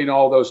that putting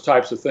all those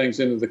types of things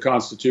into the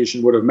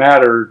Constitution would have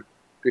mattered,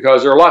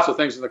 because there are lots of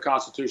things in the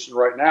Constitution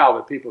right now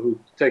that people who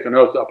take an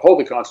oath to uphold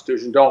the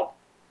Constitution don't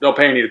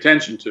pay any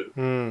attention to.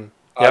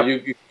 Yep.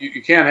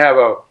 You can't have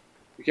a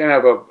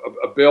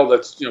bill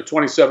that's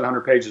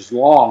 2,700 pages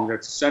long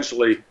that's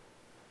essentially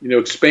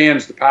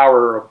expands the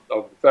power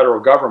of the federal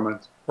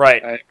government.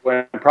 Right.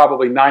 When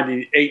probably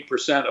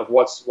 98% of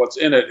what's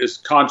in it is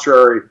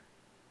contrary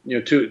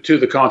to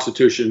the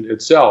Constitution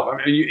itself.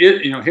 I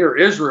mean, here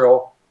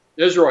Israel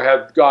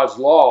had God's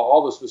law,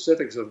 all the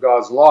specifics of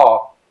God's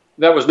law.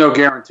 That was no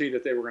guarantee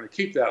that they were going to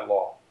keep that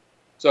law.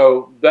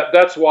 So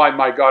that's why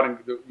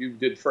you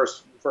did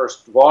first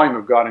volume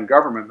of God and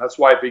Government. That's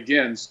why it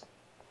begins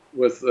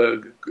with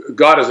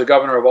God as a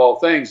governor of all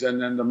things,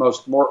 and then the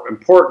more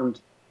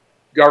important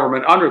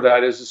government under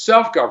that is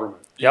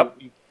self-government. Yep.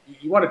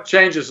 You want to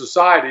change a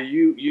society,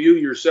 you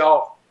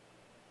yourself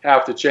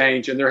have to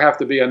change, and there have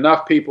to be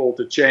enough people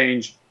to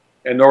change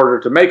in order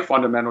to make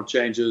fundamental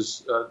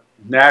changes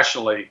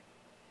nationally.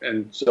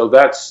 And so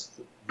those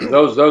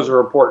are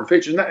important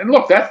features. And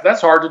look,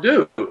 that's hard to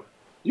do.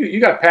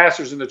 You got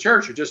pastors in the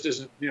church who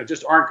just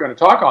aren't going to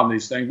talk on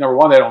these things. Number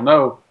one, they don't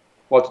know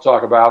what to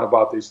talk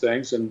about these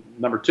things, and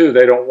number two,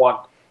 they don't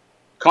want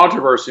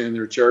controversy in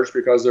their church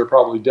because there are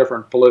probably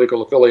different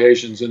political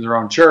affiliations in their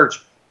own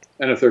church.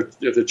 And if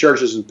the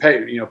church isn't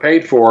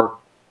paid for,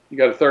 you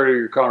got a third of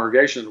your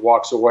congregation that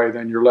walks away,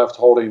 then you're left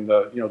holding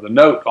the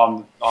note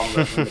on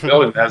the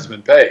building that has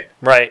been paid.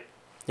 Right.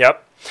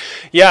 Yep.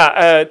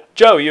 Yeah.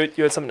 Joe, you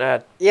had something to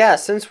add. Yeah.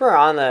 Since we're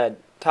on the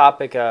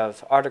topic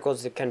of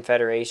Articles of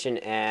Confederation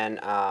and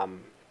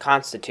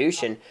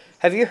Constitution,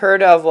 have you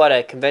heard of what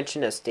a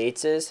Convention of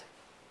States is?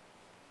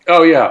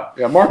 Oh yeah.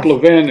 Mark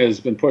Levin has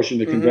been pushing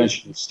the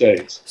Convention of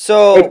States.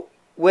 So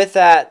with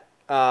that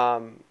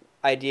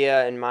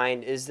idea in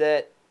mind,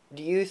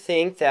 do you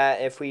think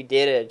that if we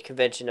did a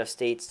Convention of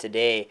States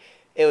today,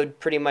 it would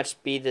pretty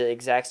much be the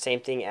exact same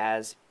thing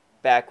as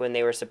back when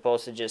they were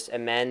supposed to just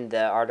amend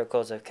the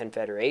Articles of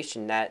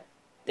Confederation, that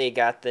they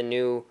got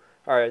the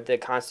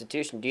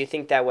Constitution? Do you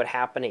think that would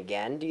happen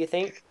again, do you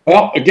think?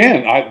 Well,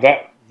 again,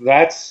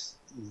 that's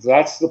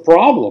the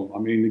problem. I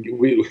mean,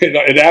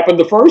 it happened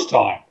the first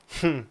time.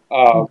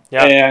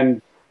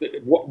 And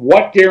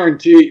what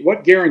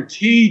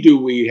guarantee do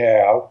we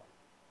have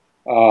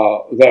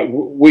that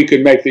we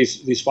could make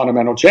these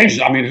fundamental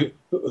changes? I mean,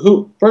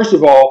 first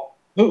of all,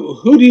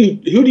 who do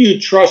you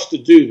trust to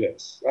do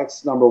this?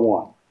 That's number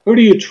one. Who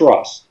do you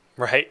trust?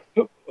 Right.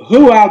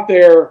 Who out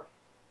there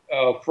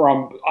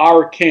from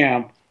our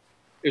camp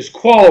is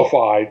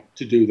qualified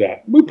to do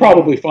that? We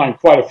probably find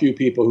quite a few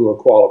people who are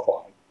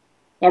qualified.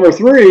 Number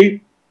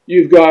three,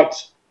 you've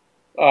got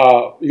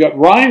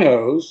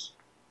rhinos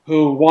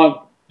who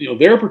want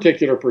their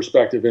particular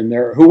perspective in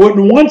there, who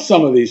wouldn't want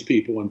some of these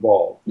people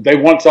involved. They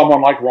want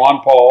someone like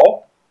Ron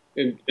Paul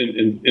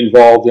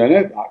involved in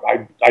it.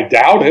 I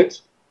doubt it.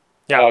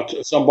 Yeah.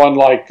 Someone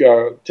like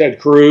Ted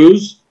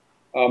Cruz,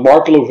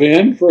 Mark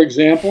Levin, for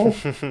example.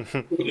 Who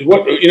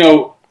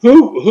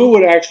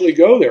would actually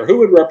go there? Who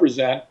would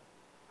represent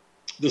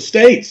the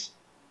states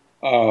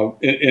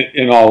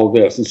in all of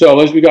this? And so,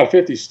 as we got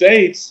 50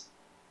 states.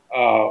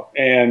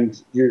 And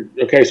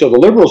so the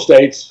liberal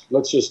states,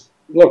 let's just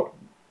look,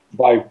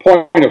 by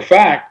point of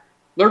fact,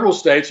 liberal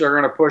states are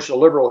going to push a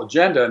liberal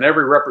agenda, and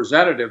every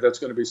representative that's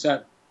going to be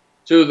sent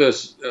to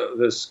this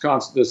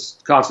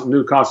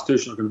new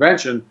constitutional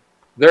convention,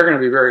 they're going to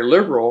be very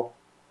liberal.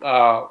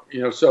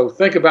 So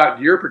think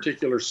about your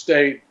particular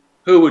state.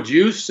 Who would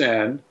you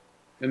send?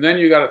 And then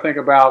you got to think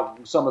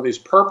about some of these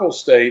purple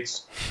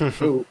states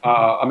who,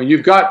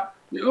 you've got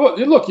the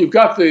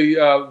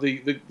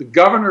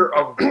governor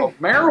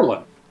of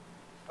Maryland.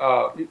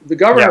 The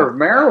governor of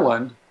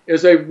Maryland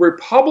is a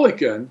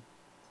Republican,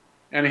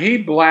 and he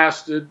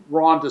blasted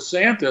Ron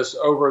DeSantis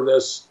over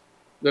this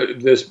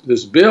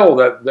bill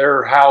that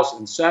their House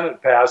and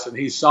Senate passed, and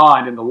he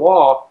signed into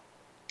law,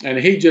 and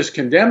he just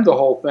condemned the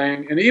whole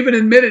thing, and even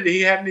admitted he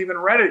hadn't even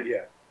read it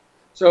yet.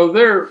 So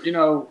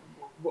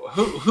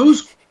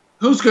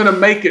who's going to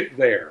make it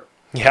there?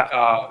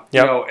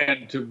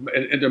 And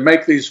to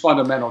make these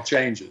fundamental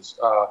changes.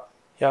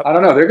 I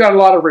don't know. They've got a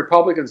lot of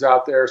Republicans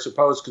out there,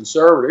 supposed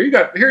conservative. You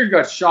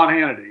got Sean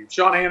Hannity.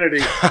 Sean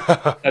Hannity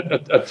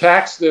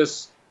attacks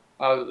this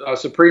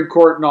Supreme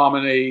Court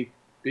nominee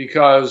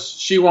because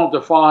she won't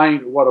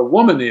define what a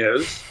woman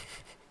is,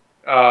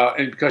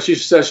 and because she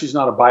says she's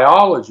not a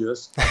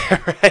biologist,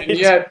 right. And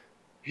yet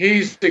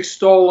he's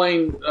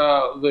extolling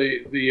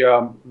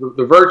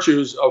the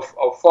virtues of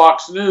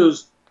Fox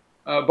News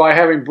by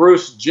having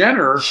Bruce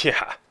Jenner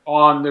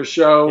on the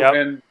show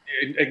and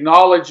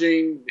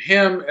acknowledging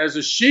him as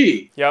a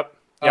she. Yep.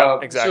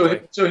 Exactly.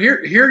 So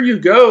here you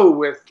go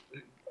with,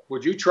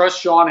 would you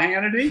trust Sean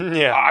Hannity?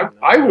 Yeah.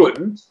 I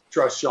wouldn't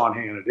trust Sean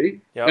Hannity.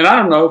 Yep. And I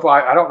don't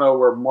know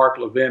where Mark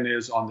Levin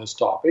is on this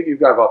topic. You've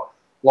got a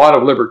lot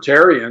of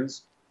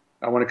libertarians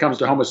when it comes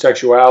to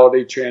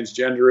homosexuality,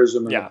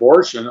 transgenderism, and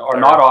abortion are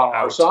not on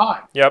our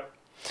side. Yep.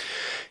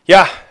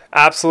 Yeah,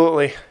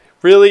 absolutely.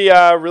 Really,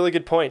 really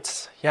good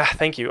points. Yeah,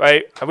 thank you.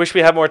 I wish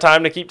we had more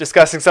time to keep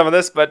discussing some of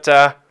this, but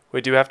we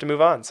do have to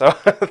move on. So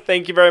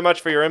thank you very much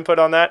for your input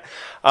on that.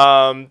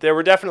 There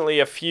were definitely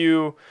a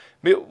few.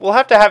 We'll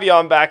have to have you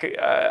on back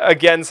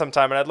again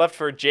sometime, and I'd love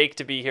for Jake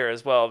to be here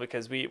as well,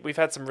 because we've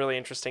had some really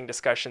interesting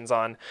discussions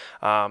on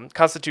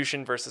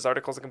Constitution versus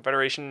Articles of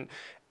Confederation.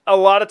 A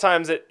lot of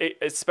times it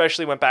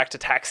especially went back to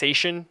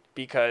taxation,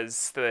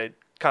 because the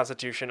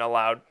Constitution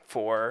allowed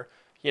for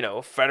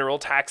federal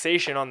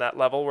taxation on that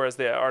level, whereas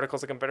the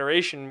Articles of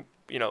Confederation,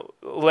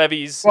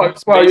 levies.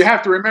 Well, you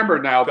have to remember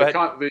now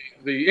the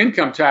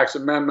income tax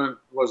amendment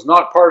was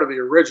not part of the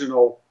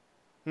original,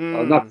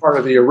 not part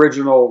of the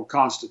original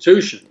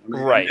Constitution. I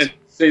mean, right. And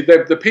see,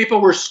 the people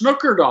were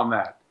snookered on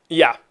that.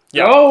 Yeah.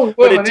 Yeah. Oh,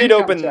 but it did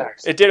open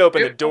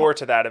the door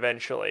to that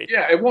eventually.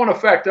 Yeah, it won't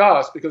affect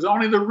us because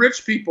only the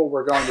rich people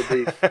were going to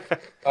be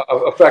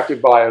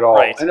affected by it all,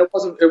 right. And it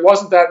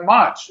wasn't that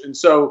much. And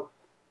so,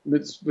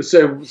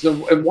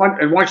 and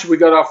once we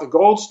got off the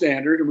gold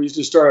standard and we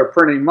just started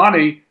printing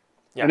money,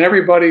 and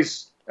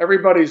everybody's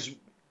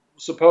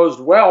supposed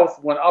wealth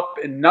went up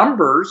in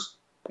numbers,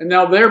 and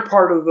now they're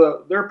part of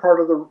the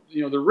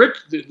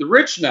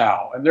rich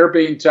now, and they're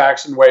being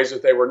taxed in ways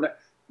that they were.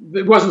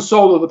 It wasn't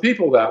sold to the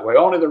people that way.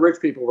 Only the rich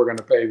people were going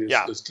to pay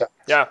this tax.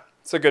 Yeah,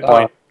 that's a good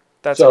point.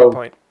 That's a good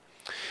point.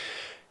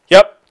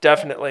 Yep,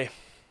 definitely.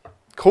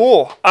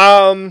 Cool.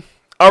 All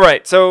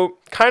right, so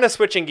kind of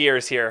switching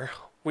gears here.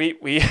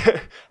 We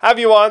have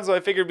you on, so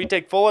I figured we'd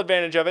take full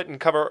advantage of it and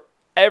cover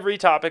every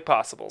topic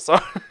possible. So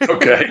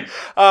okay.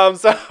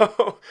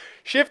 So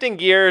shifting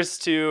gears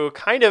to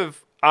kind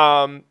of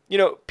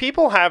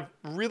people have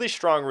really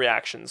strong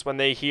reactions when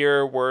they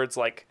hear words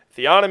like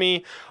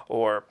theonomy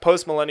or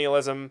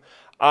postmillennialism.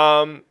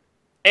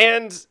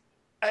 And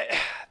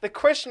the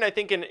question I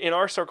think in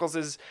our circles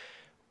is,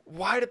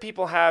 why do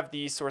people have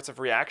these sorts of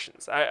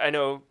reactions? I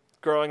know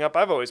growing up,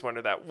 I've always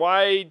wondered that.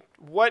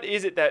 What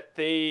is it that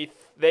they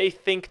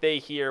think they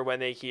hear when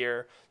they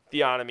hear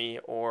theonomy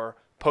or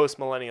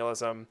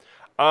postmillennialism?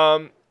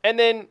 And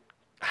then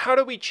how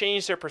do we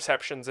change their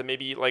perceptions and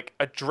maybe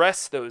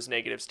address those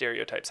negative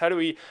stereotypes? How do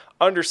we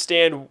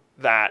understand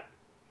that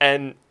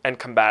and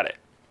combat it?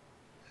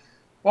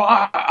 Well,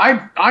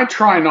 I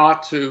try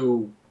not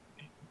to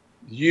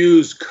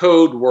use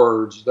code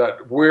words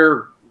that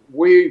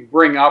we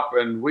bring up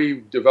and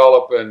we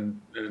develop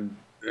and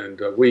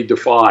we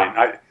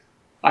define.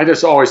 I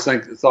just always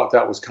thought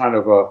that was kind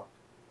of a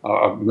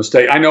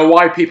mistake. I know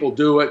why people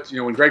do it.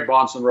 When Greg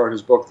Bahnsen wrote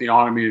his book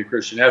Theonomy and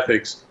Christian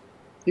Ethics,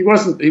 his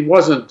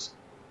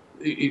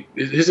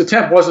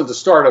attempt wasn't to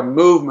start a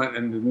movement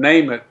and to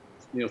name it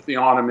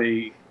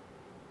theonomy,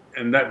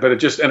 but it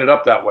just ended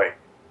up that way.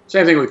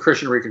 Same thing with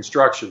Christian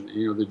Reconstruction.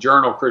 The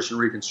journal Christian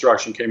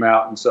Reconstruction came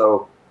out, and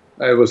so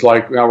it was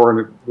like, now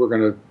we're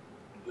going to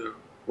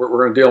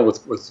deal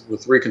with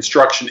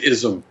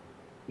Reconstructionism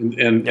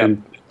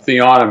and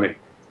theonomy.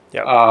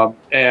 Yep.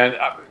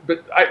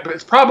 But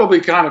it's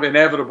probably kind of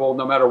inevitable.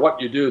 No matter what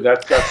you do,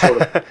 that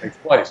sort of takes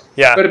place.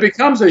 Yeah. But it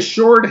becomes a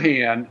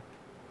shorthand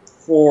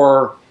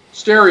for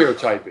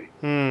stereotyping.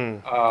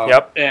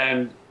 Yep.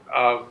 And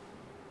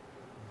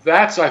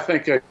that's, I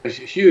think, a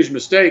huge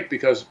mistake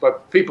because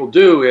what people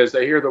do is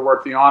they hear the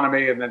word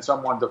theonomy and then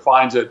someone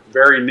defines it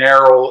very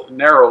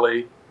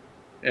narrowly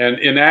and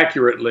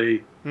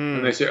inaccurately,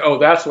 and they say, oh,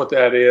 that's what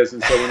that is.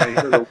 And so when they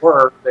hear the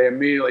word, they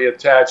immediately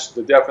attach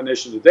the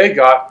definition that they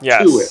got to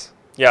it.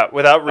 Yeah,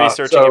 without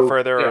researching it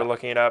further or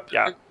looking it up.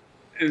 Yeah.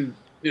 And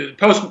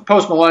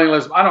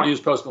post-millennialism, I don't use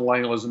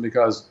post-millennialism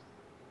because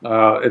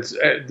all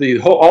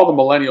the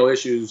millennial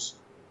issues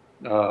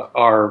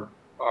are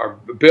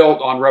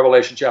built on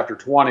Revelation chapter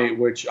 20,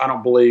 which I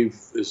don't believe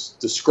is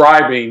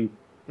describing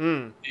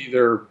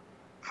either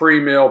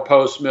pre-mill,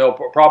 post-mill.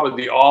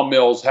 Probably the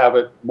all-mills have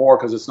it more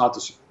because it's not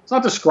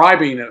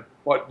describing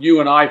what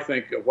you and I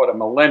think of what a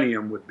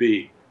millennium would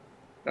be.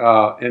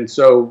 And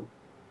so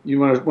you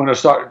want to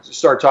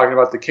start talking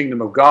about the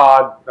kingdom of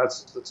God.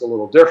 That's a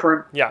little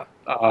different. Yeah.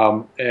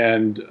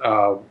 And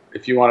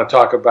if you want to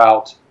talk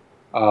about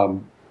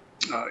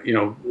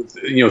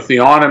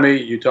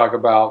theonomy, you talk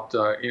about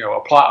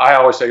I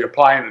always say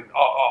applying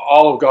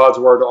all of God's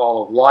word to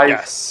all of life.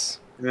 Yes.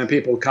 And then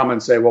people come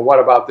and say, well, what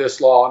about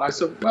this law? And I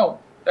said, well,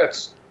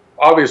 that's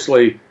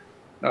obviously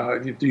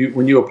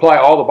when you apply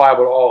all the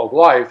Bible to all of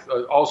life,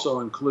 also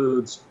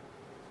includes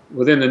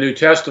within the New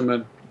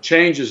Testament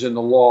changes in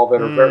the law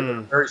that are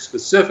very, very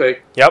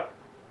specific. Yep.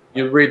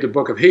 You read the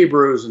book of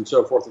Hebrews and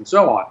so forth and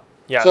so on.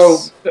 Yes. So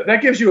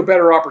that gives you a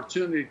better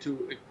opportunity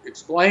to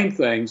explain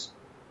things.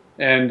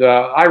 And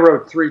I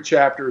wrote 3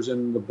 chapters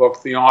in the book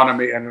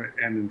Theonomy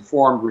and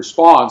Informed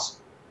Response,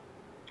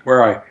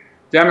 where I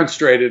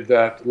demonstrated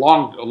that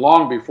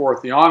long before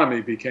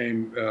theonomy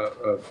became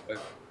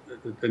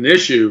an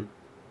issue,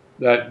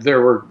 that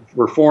there were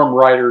Reformed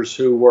writers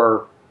who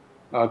were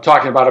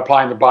talking about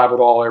applying the Bible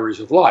to all areas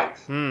of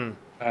life. And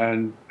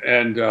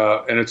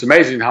it's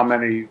amazing how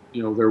many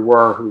there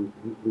were who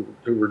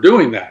were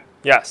doing that.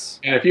 Yes.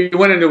 And if you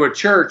went into a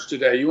church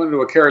today, you went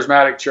into a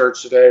charismatic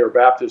church today or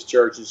Baptist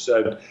church and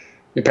said,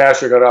 the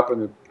pastor got up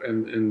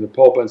in the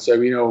pulpit and said,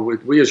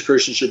 we as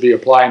Christians should be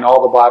applying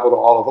all the Bible to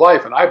all of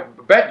life. And I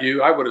bet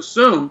you, I would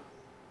assume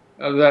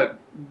that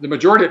the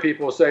majority of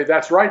people will say,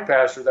 that's right,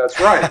 Pastor, that's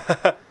right.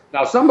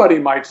 Now, somebody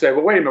might say,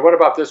 well, wait a minute, what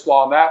about this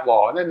law and that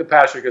law? And then the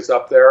pastor gets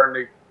up there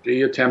and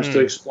he attempts to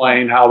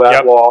explain how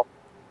that law,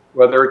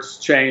 whether it's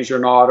changed or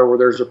not, or where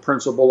there's a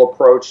principle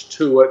approach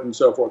to it and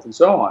so forth and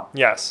so on.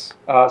 Yes.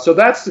 So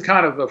that's the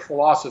kind of the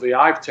philosophy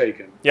I've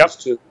taken. Yep. Is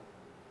to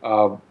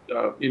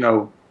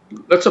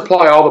let's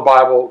apply all the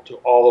Bible to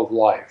all of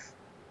life.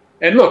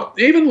 And look,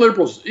 even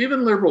liberals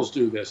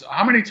do this.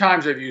 How many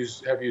times have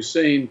you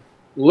seen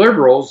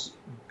liberals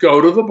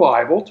go to the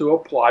Bible to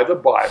apply the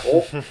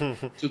Bible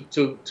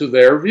to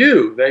their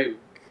view?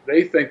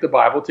 They think the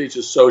Bible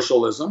teaches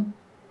socialism.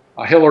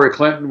 Hillary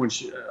Clinton, when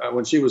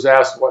she was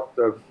asked what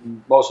the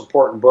most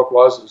important book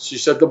was, she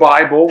said the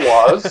Bible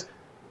was.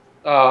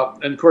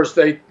 And of course,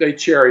 they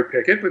cherry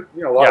pick it, but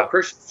a lot of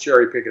Christians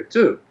cherry pick it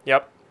too.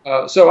 Yep.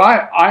 So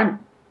I'm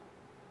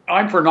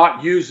for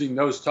not using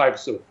those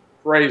types of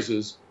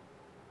phrases.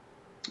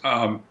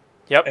 And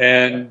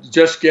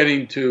just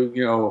getting to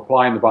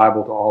applying the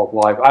Bible to all of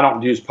life. I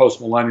don't use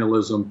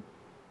postmillennialism.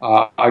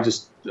 I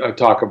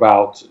talk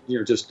about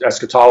just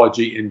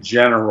eschatology in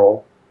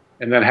general,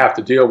 and then have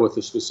to deal with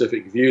the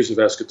specific views of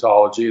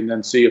eschatology, and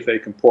then see if they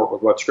comport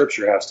with what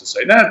Scripture has to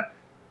say.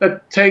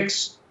 That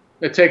takes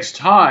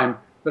time.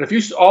 But if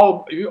you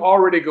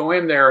already go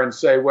in there and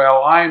say,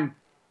 well, I'm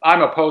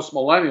a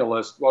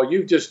postmillennialist, well,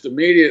 you've just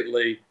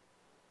immediately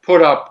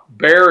put up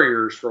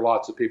barriers for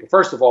lots of people.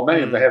 First of all,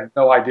 many of them have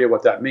no idea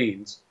what that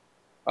means.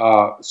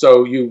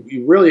 So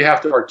you really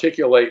have to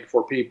articulate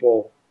for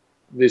people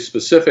the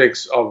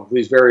specifics of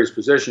these various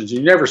positions.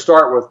 You never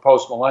start with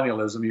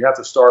postmillennialism. You have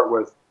to start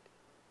with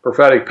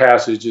prophetic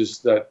passages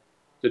that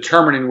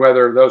determining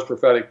whether those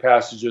prophetic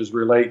passages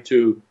relate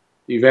to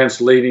events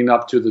leading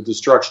up to the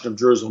destruction of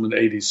Jerusalem in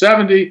AD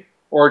 70,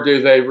 or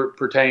do they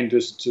pertain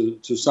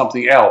to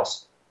something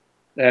else?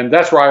 And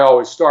that's where I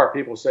always start.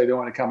 People say they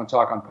want to come and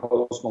talk on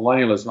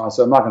postmillennialism. I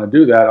said, I'm not going to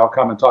do that. I'll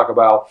come and talk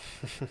about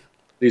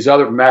these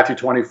other, Matthew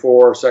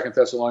 24, 2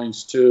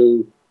 Thessalonians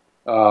 2,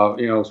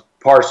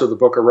 parts of the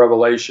book of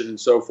Revelation and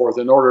so forth,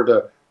 in order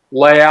to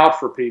lay out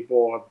for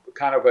people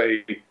kind of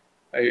a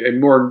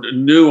more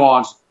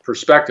nuanced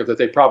perspective that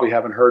they probably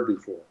haven't heard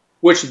before.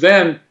 I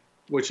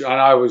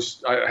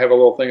have a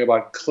little thing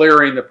about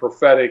clearing the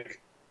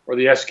prophetic or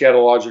the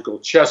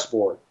eschatological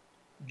chessboard.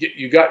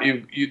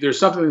 There's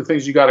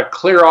things you got to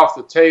clear off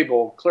the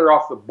table, clear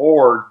off the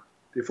board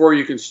before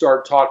you can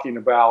start talking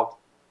about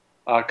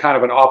kind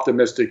of an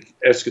optimistic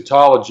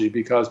eschatology,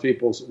 because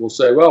people will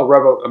say, well,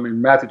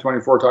 Matthew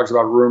 24 talks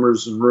about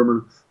wars and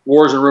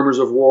rumors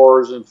of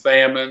wars and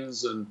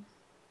famines and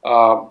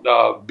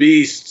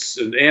beasts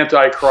and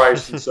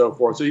antichrist and so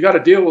forth. So you got to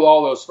deal with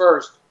all those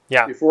first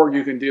before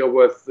you can deal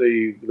with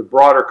the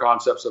broader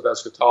concepts of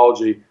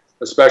eschatology,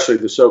 especially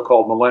the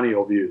so-called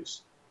millennial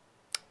views.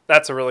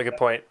 That's a really good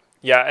point.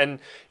 Yeah, and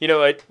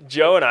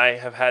Joe and I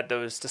have had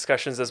those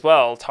discussions as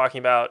well, talking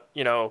about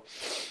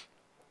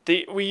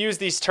we use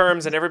these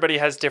terms and everybody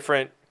has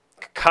different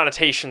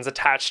connotations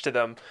attached to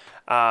them,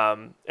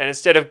 and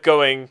instead of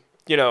going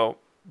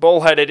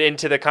bullheaded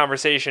into the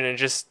conversation and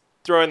just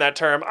throwing that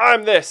term,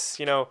 I'm this,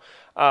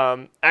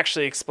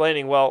 actually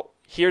explaining, well,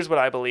 here's what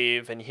I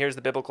believe, and here's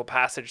the biblical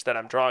passage that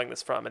I'm drawing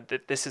this from, and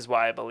this is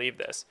why I believe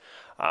this.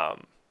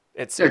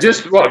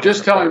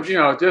 Just telling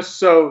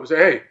say,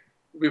 hey,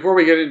 before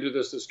we get into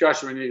this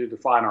discussion, we need to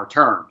define our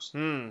terms.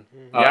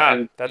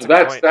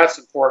 That's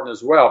important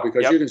as well,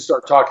 because you can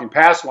start talking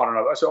past one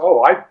another. I say,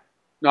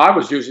 I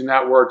was using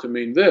that word to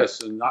mean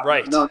this, and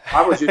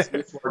I was using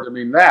this word to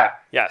mean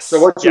that. Yes. So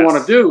what you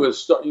want to do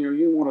is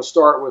you want to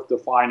start with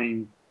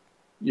defining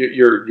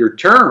your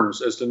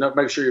terms, as to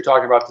make sure you're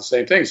talking about the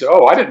same thing.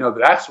 So, I didn't know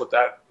that's what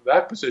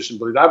that position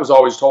believed. I was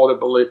always told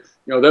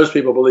those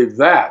people believe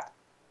that.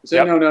 You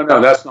say,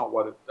 no, that's not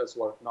what it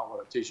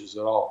teaches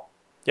at all.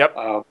 Yep.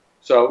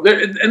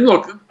 And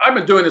look, I've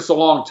been doing this a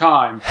long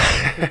time,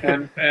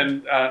 and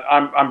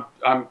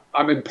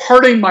I'm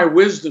imparting my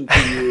wisdom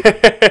to you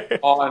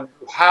on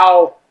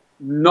how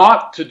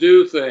not to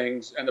do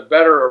things and a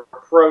better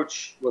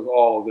approach with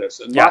all of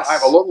this. And I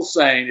have a little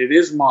saying. It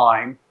is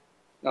mine.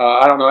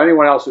 I don't know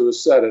anyone else who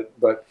has said it,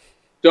 but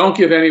don't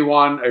give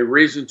anyone a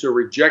reason to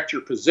reject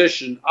your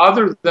position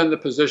other than the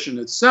position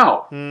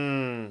itself.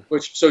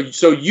 So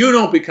you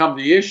don't become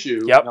the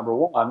issue. Number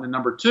one, and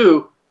number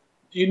two,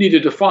 you need to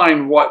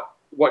define what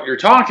you're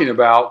talking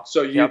about,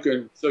 so you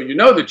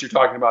know that you're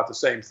talking about the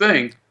same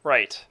thing.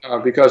 Right.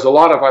 Because a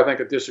lot of, I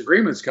think,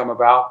 disagreements come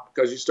about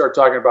because you start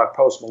talking about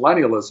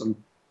postmillennialism,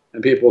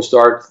 and people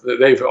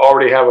they've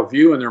already have a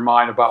view in their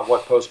mind about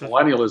what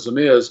postmillennialism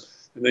is,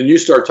 and then you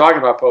start talking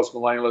about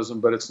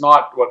postmillennialism, but it's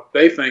not what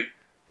they think.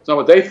 It's not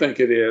what they think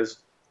it is.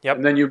 Yep.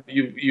 And then you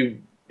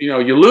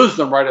lose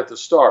them right at the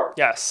start.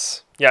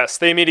 Yes.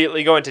 They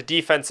immediately go into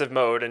defensive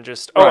mode and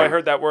just I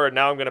heard that word.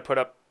 Now I'm going to put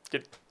up.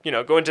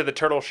 Go into the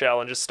turtle shell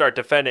and just start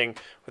defending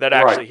without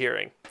actually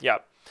hearing.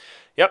 Yep,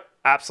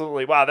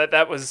 absolutely. Wow,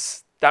 that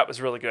was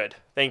really good.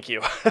 Thank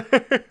you.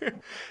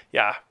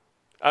 Yeah.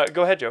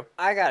 Go ahead, Joe.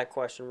 I got a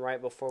question right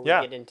before we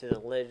get into the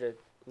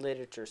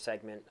literature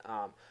segment.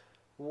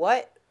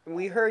 What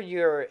we heard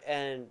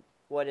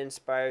what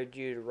inspired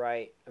you to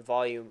write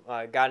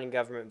God and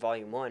Government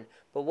Volume 1,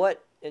 but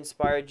what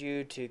inspired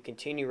you to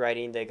continue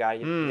writing the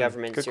God and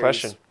Government good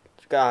series,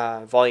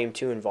 Volume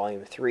 2 and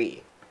Volume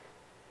 3?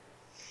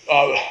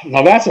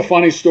 Now that's a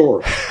funny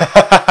story.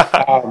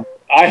 I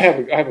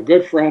have a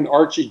good friend,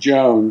 Archie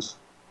Jones,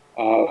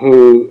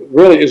 who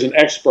really is an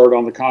expert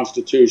on the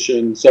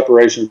Constitution,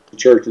 separation of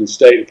church and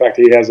state. In fact,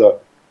 he has a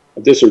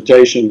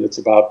dissertation that's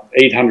about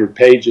 800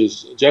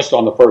 pages just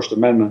on the First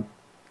Amendment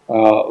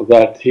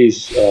that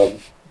he's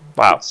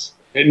wow.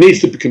 It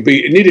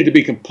needed to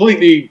be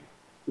completely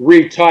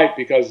retyped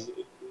because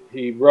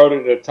he wrote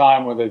it at a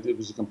time when it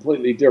was a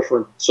completely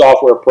different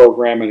software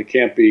program and it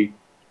couldn't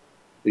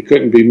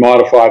be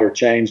modified or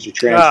changed or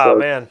transferred. Oh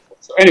man.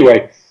 So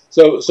anyway,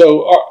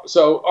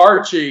 so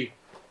Archie,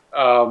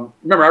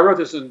 remember I wrote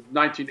this in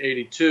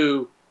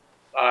 1982.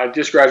 I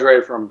just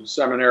graduated from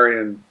seminary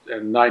in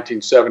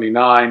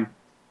 1979,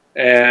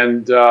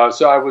 and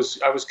so I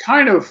was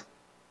kind of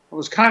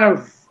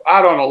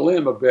out on a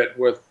limb a bit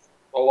with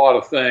a lot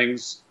of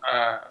things,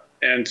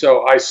 and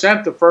so I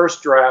sent the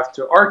first draft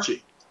to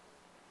Archie,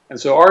 and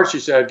so Archie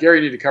said, "Gary,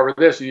 you need to cover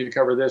this. You need to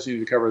cover this. You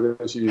need to cover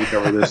this. You need to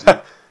cover this. You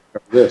need to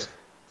cover this."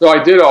 So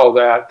I did all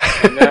that,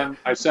 and then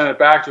I sent it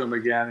back to him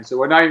again. He said,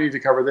 "Well, now you need to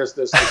cover this,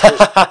 this, this, this."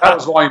 That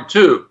was volume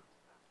 2.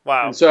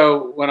 Wow. And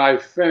so when I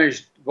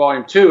finished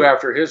volume 2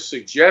 after his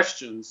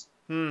suggestions,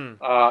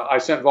 I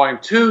sent volume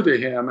 2 to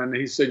him, and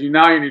he said,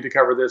 "Now you need to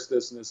cover this,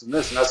 this, and this, and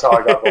this," and that's how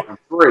I got volume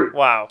 3.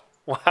 Wow.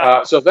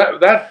 Wow. So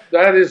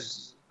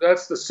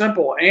that's the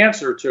simple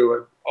answer to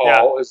it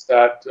all, is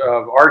that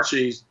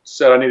Archie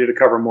said I needed to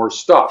cover more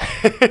stuff,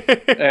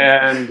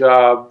 and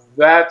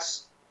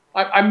that's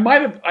I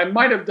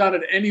might have done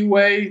it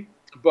anyway,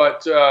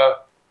 but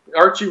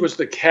Archie was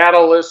the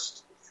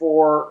catalyst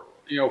for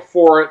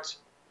it.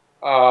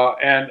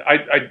 And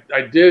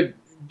I did.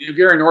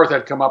 Gary North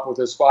had come up with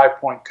this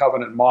 5-point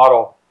covenant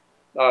model,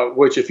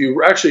 which, if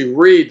you actually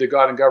read the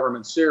God and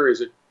Government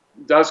series, it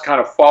does kind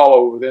of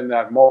follow within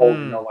that mold.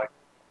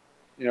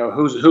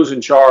 Who's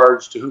in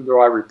charge, to whom do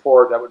I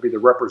report? That would be the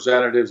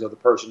representatives of the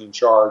person in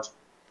charge.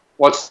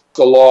 What's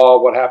the law?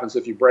 What happens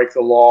if you break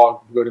the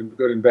law? Good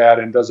and bad.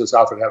 And does this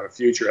outfit have a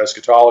future?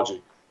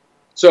 Eschatology.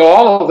 So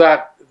all of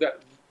that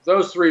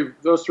those three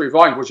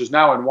volumes, which is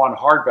now in one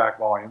hardback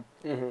volume.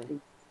 Mm-hmm.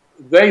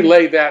 They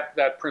lay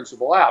that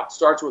principle out. It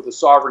starts with the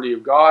sovereignty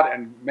of God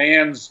and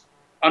man's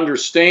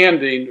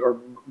understanding or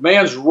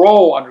man's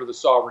role under the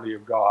sovereignty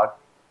of God.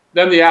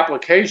 Then the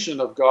application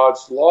of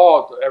God's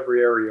law to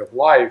every area of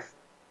life,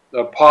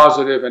 the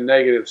positive and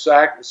negative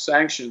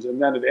sanctions,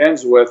 and then it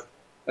ends with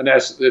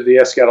the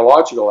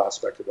eschatological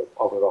aspect of it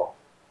all.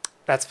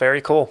 That's very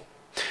cool.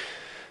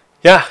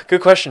 Yeah, good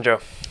question,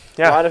 Joe.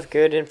 Yeah, a lot of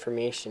good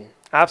information.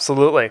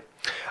 Absolutely.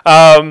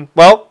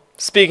 Well,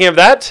 speaking of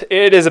that,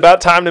 it is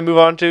about time to move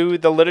on to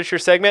the literature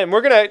segment. And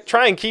we're going to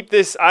try and keep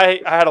this.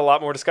 I had a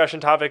lot more discussion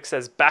topics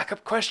as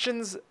backup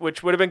questions,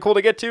 which would have been cool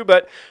to get to,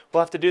 but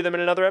we'll have to do them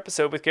in another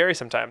episode with Gary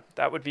sometime.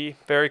 That would be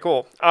very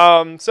cool.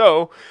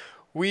 So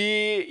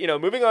we,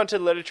 moving on to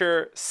the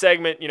literature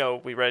segment,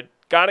 we read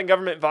God and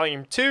Government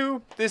Volume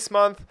 2 this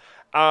month.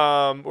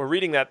 We're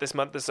reading that this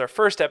month. This is our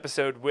first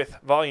episode with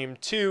Volume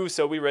 2,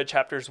 so we read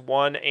chapters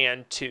 1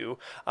 and 2.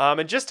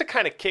 And just to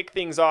kind of kick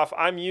things off,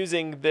 I'm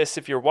using this,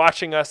 if you're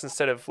watching us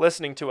instead of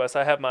listening to us,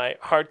 I have my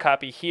hard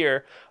copy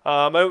here.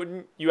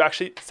 You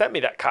actually sent me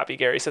that copy,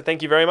 Gary, so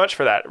thank you very much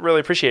for that. Really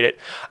appreciate it.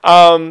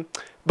 So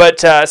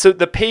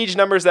the page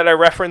numbers that I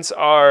reference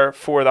are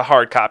for the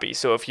hard copy.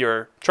 So if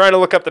you're trying to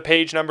look up the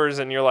page numbers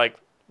and you're like,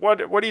 what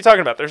are you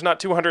talking about? There's not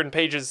 200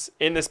 pages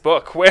in this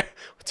book. Where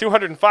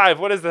 205?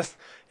 What is this?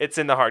 It's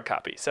in the hard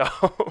copy. So,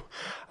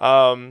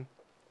 and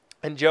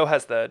Joe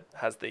has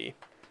the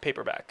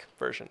paperback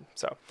version.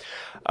 So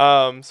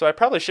I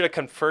probably should have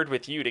conferred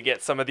with you to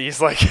get some of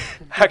these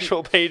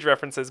actual page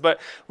references.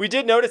 But we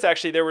did notice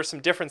actually there were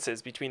some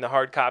differences between the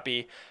hard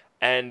copy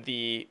and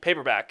the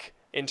paperback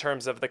in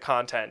terms of the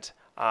content,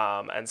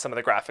 and some of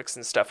the graphics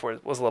and stuff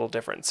was a little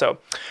different. So,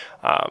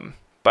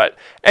 but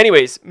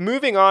anyways,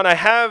 moving on, I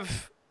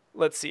have.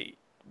 Let's see,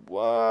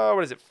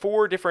 what is it?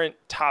 4 different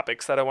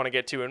topics that I want to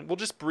get to, and we'll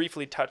just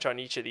briefly touch on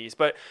each of these.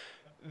 But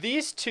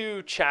these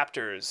 2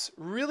 chapters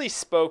really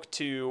spoke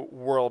to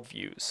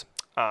worldviews.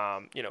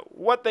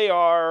 What they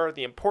are,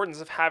 the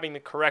importance of having the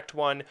correct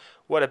one,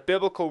 what a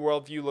biblical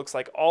worldview looks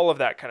like, all of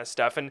that kind of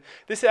stuff. And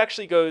this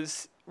actually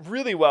goes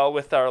really well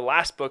with our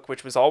last book,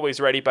 which was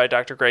Always Ready by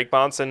Dr. Greg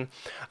Bahnsen,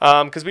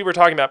 because we were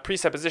talking about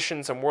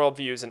presuppositions and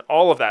worldviews and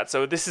all of that.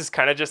 So this is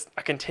kind of just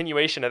a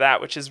continuation of that,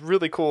 which is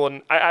really cool.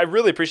 And I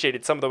really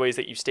appreciated some of the ways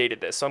that you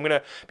stated this. So I'm going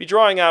to be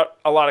drawing out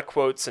a lot of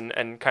quotes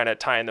and kind of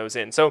tying those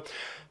in. So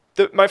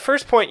my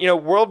first point,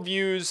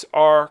 worldviews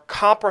are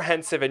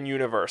comprehensive and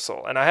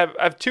universal. And I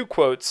have 2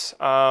 quotes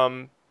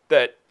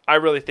that I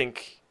really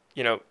think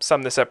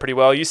sum this up pretty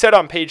well. You said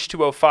on page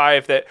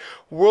 205 that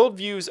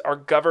worldviews are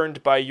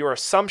governed by your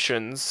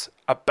assumptions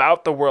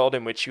about the world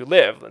in which you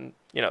live. And,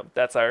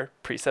 that's our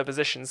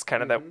presuppositions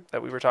kind of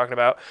that we were talking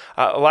about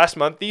last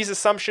month. These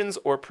assumptions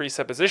or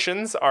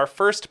presuppositions are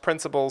first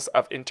principles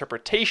of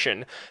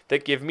interpretation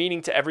that give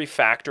meaning to every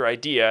fact or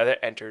idea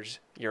that enters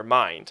your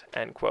mind,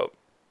 end quote.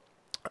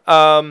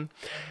 And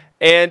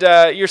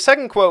your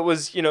second quote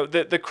was,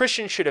 the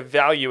Christian should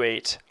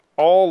evaluate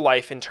all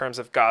life in terms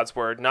of God's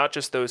word, not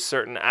just those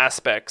certain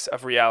aspects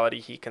of reality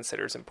he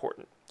considers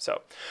important.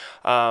 So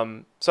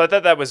I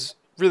thought that was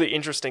really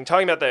interesting,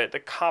 talking about the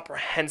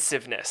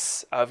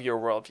comprehensiveness of your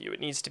worldview. It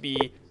needs to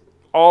be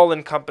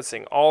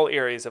all-encompassing, all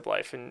areas of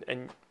life.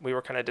 And we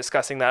were kind of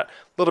discussing that a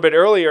little bit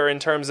earlier in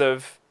terms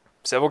of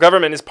civil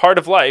government is part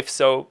of life,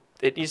 so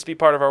it needs to be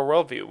part of our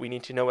worldview. We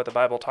need to know what the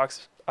Bible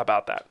talks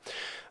about that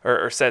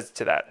or says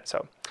to that.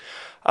 So,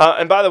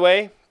 and by the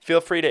way, feel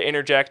free to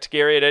interject,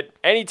 Gary, at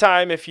any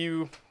time. If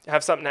you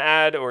have something to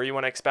add or you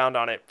want to expound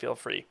on it, feel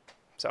free.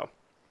 So.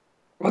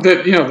 Well,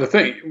 the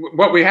thing,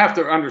 what we have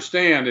to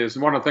understand is,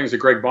 one of the things that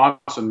Greg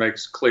Bahnsen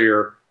makes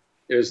clear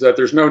is that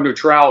there's no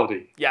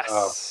neutrality.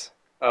 Yes.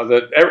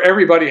 That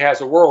everybody has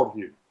a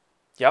worldview.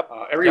 Yep.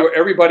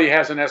 Everybody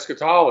has an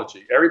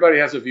eschatology. Everybody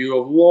has a view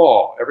of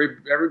law.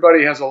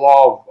 Everybody has a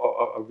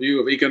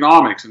view of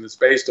economics, and it's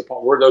based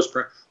upon where do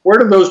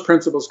those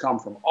principles come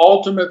from?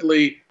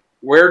 Ultimately,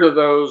 where do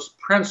those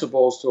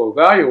principles to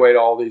evaluate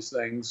all these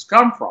things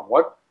come from?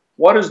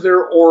 What is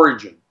their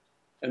origin?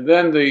 And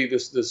then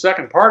the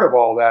second part of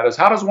all that is,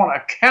 how does one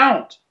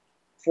account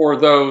for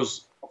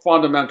those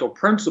fundamental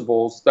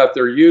principles that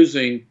they're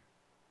using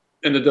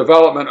in the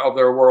development of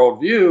their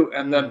worldview?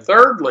 And then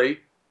thirdly,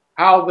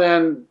 how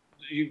then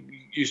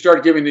you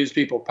start giving these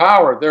people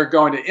power, they're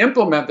going to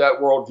implement that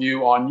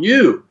worldview on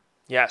you.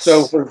 Yes.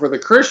 So for the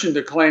Christian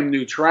to claim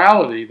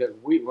neutrality, that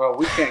we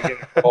can't get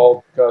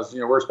involved because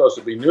we're supposed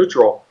to be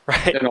neutral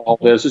in all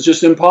this, it's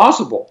just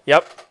impossible.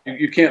 Yep.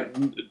 You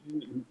can't.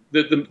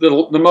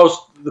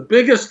 The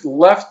biggest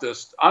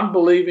leftist,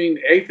 unbelieving,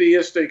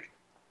 atheistic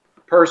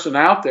person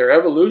out there,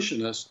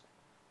 evolutionist,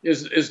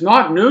 is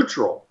not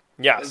neutral.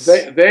 Yes.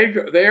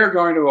 They are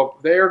going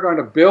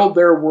to build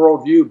their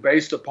worldview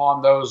based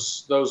upon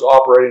those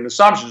operating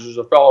assumptions. There's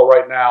a fellow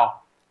right now,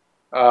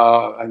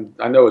 and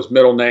I know his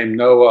middle name,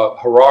 Noah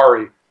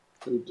Harari,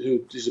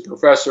 who's a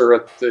professor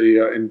at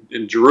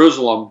in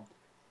Jerusalem,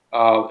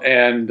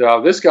 and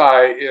this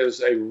guy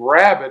is a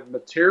rabid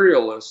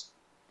materialist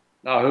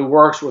who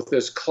works with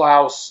this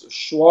Klaus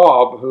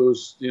Schwab,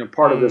 who's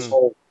part of this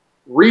whole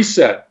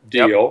reset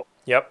deal.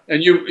 Yep.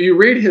 And you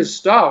read his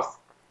stuff.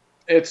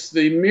 It's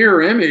the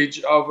mirror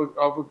image of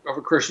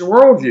a Christian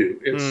worldview.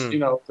 It's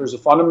there's a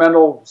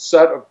fundamental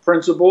set of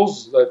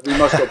principles that we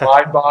must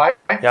abide by.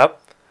 Yep.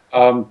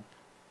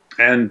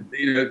 And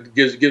it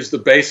gives the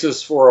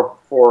basis for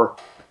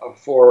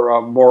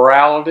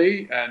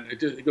morality, and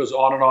it goes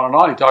on and on and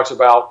on. He talks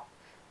about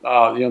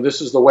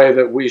this is the way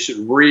that we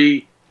should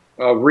read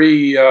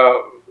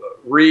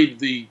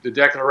the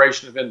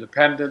Declaration of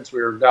Independence. We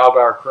are endowed by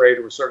our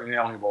Creator with certain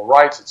inalienable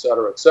rights, et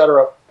cetera, et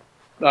cetera.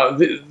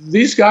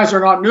 These guys are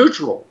not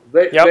neutral.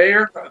 They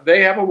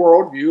have a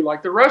worldview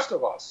like the rest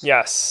of us.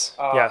 Yes.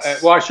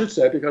 Yes. Well, I should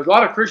say, because a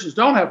lot of Christians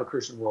don't have a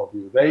Christian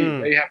worldview.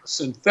 They have a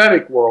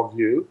synthetic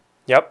worldview.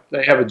 Yep.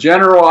 They have a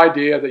general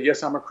idea that,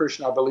 yes, I'm a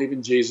Christian. I believe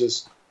in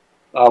Jesus.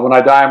 When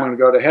I die, I'm going to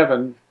go to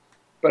heaven.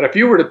 But if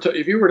you were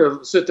to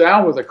sit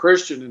down with a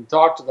Christian and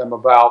talk to them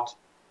about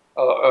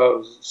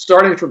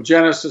starting from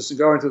Genesis and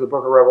going to the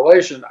Book of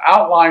Revelation,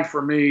 outline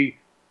for me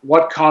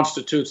what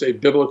constitutes a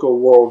biblical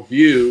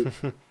worldview,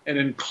 and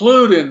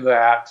include in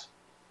that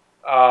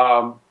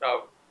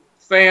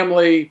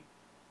family,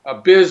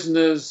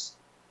 business,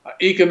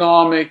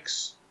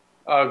 economics,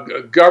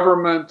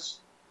 government.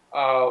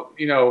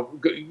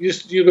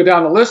 You go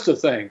down the list of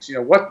things.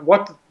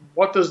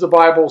 What does the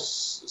Bible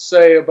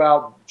say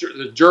about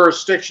the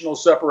jurisdictional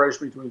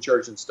separation between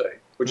church and state,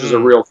 which is a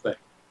real thing?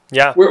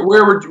 Yeah.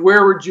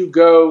 Where would you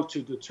go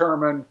to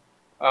determine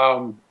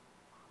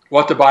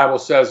what the Bible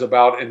says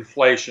about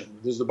inflation?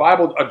 Does the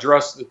Bible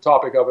address the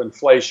topic of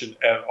inflation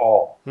at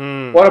all?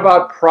 What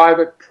about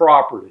private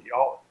property?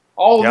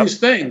 All of these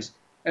things.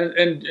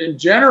 And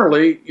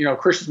generally,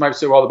 Christians might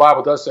say, well, the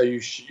Bible does say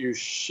you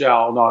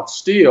shall not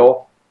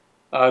steal.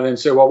 Then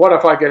say, well, what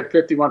if I get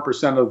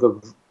 51%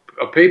 of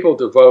people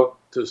to vote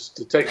to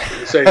say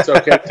it's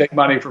okay to take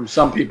money from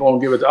some people and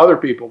give it to other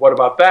people? What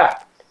about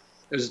that?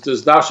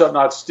 Does thou shalt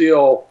not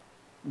steal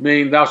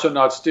mean thou shalt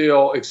not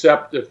steal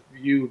except if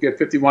you get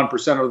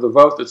 51% of the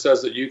vote that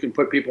says that you can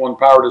put people in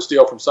power to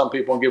steal from some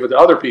people and give it to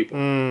other people?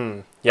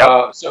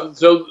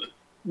 So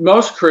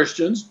most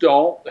Christians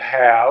don't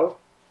have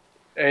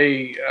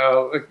a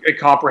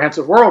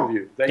comprehensive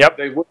worldview.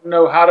 They wouldn't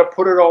know how to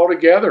put it all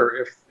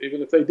together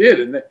even if they did.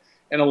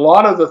 And a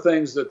lot of the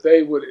things that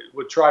they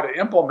would try to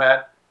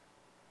implement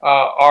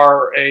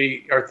are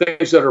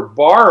things that are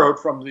borrowed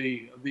from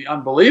the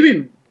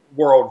unbelieving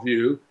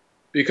worldview,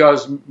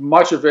 because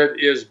much of it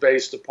is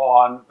based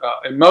upon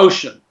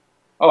emotion.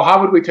 Oh,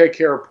 how would we take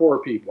care of poor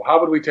people? How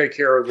would we take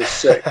care of the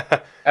sick?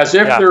 As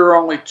if there are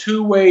only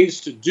two ways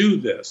to do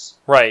this,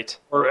 right?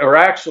 Or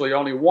actually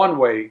only one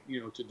way,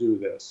 to do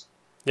this.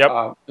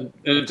 Yep.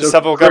 If the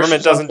civil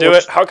government doesn't do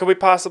it, how could we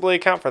possibly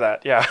account for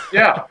that? Yeah.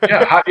 Yeah.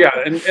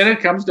 And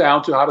it comes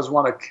down to, how does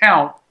one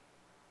account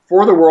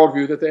for the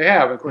worldview that they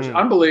have? And of course,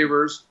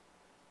 unbelievers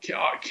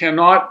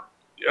cannot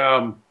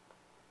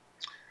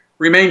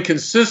remain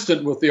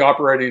consistent with the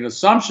operating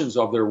assumptions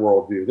of their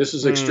worldview. This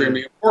is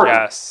extremely important.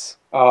 Yes.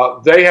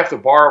 They have to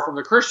borrow from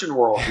the Christian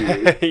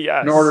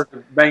worldview in order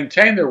to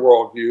maintain their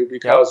worldview,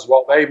 because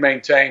they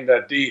maintain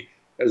that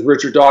as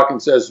Richard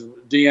Dawkins says,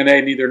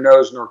 DNA neither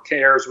knows nor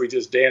cares. We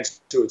just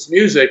dance to its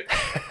music.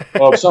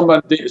 Well, if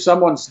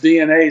someone's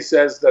DNA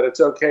says that it's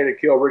okay to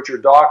kill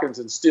Richard Dawkins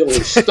and steal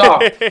his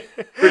stuff,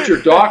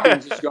 Richard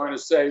Dawkins is going to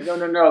say, no,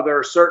 there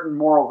are certain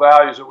moral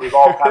values that we've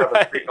all kind of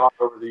agreed on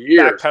over the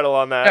years. Backpedal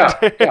on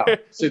that. Yeah.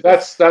 See,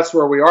 that's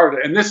where we are.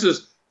 And this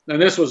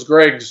was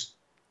Greg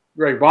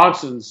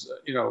Bonson's,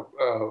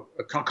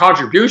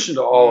 contribution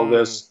to all of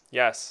this.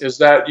 Yes. Is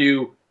that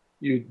you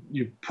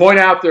point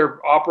out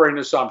their operating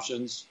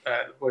assumptions,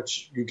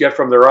 which you get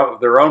from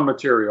their own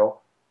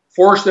material,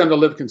 force them to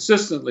live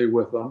consistently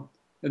with them,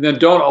 and then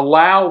don't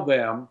allow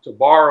them to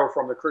borrow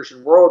from the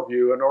Christian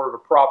worldview in order to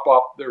prop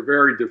up their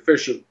very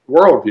deficient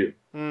worldview.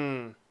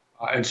 And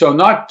so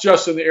not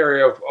just in the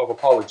area of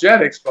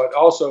apologetics, but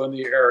also in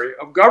the area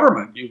of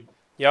government.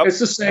 It's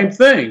the same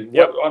thing.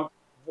 Yep.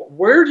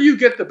 Where do you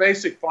get the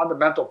basic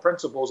fundamental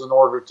principles in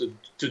order to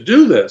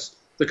do this,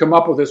 to come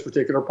up with this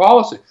particular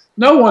policy?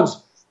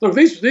 Look,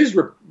 these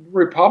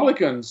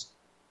Republicans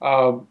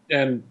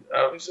and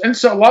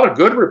so a lot of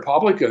good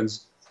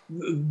Republicans,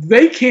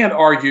 they can't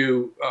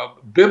argue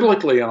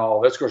biblically in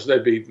all this. Of course,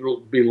 they'd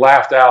be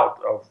laughed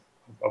out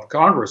of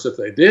Congress if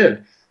they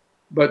did.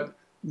 But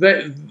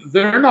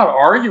they're not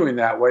arguing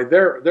that way.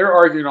 They're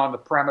arguing on the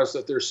premise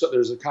that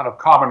there's a kind of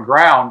common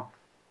ground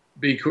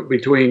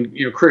between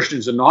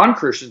Christians and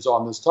non-Christians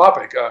on this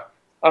topic. I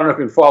don't know if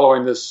you've been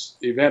following this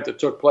event that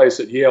took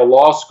place at Yale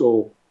Law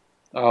School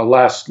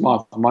last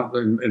month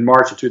in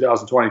March of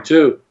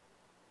 2022,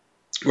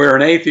 where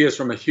an atheist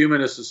from a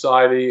humanist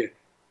society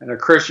and a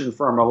Christian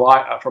from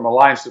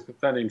Alliance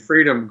Defending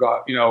Freedom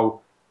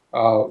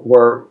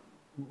were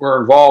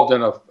involved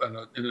in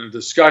a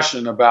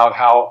discussion about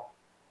how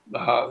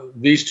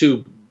these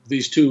two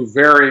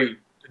very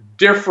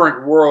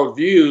different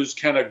worldviews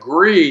can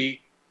agree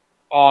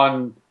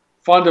on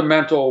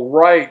fundamental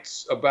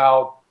rights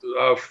about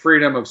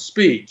freedom of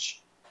speech.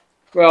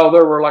 Well,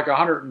 there were like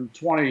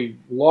 120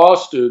 law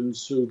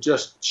students who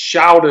just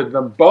shouted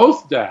them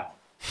both down.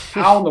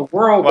 How in the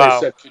world, Wow.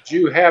 They said, could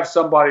you have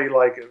somebody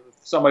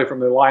from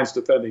the Alliance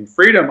Defending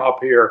Freedom up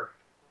here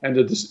and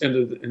to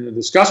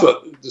discuss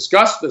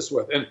this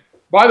with? And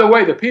by the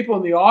way, the people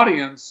in the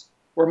audience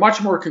were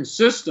much more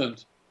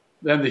consistent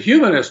than the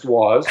humanist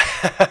was,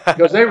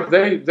 because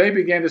they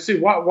began to see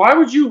why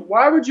would you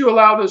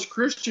allow this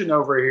Christian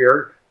over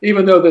here,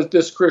 even though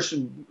this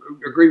Christian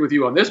agreed with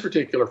you on this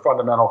particular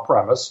fundamental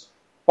premise?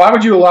 Why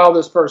would you allow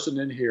this person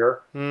in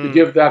here to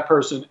give that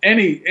person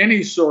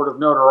any sort of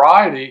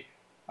notoriety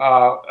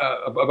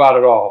about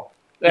it all?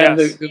 And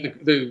Yes.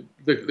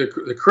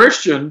 the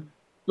Christian,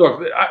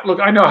 look,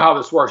 I know how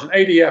this works, and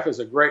ADF is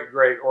a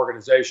great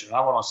organization. I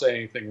don't want to say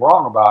anything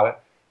wrong about it,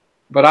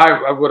 but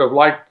I would have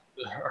liked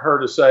her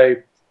to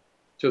say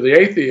to the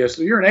atheist,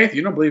 "You're an atheist.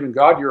 You don't believe in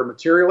God. You're a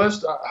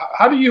materialist.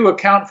 How do you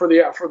account for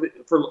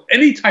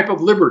any type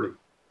of liberty?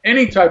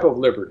 Any type of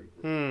liberty?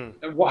 And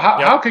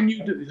how can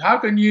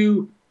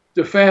you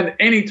defend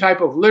any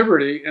type of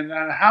liberty? And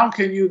then how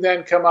can you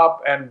then come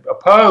up and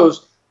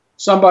oppose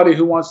somebody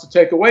who wants to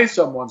take away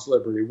someone's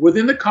liberty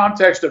within the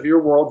context of your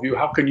worldview?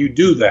 How can you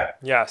do that?"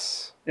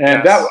 Yes.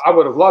 And that I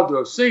would have loved to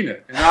have seen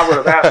it, and I would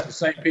have asked the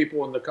same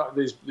people in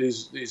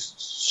these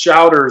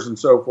shouters and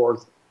so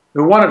forth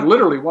who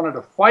literally wanted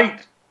to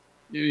fight,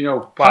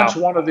 punch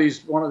one of these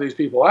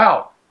people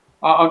out.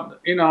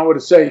 I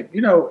would say,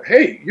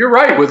 hey, you're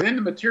right. Within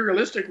the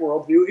materialistic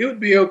worldview, it would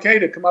be okay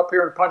to come up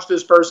here and punch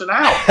this person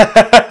out.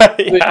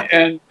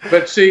 Yeah.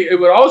 But see, it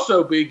would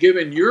also be,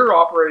 given your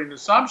operating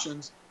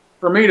assumptions,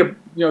 for me to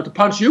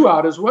punch you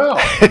out as well.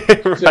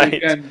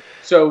 Right. And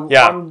so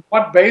on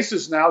what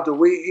basis now do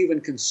we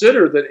even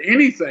consider that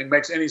anything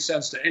makes any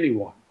sense to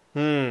anyone?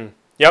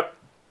 Yep.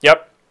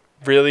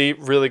 Really,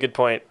 really good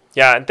point.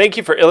 Yeah, and thank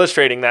you for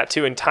illustrating that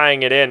too and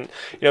tying it in.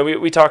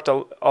 We talked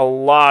a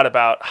lot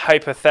about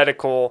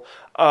hypothetical,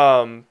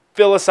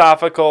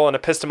 philosophical and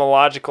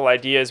epistemological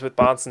ideas with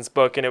Bonson's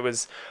book, and it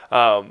was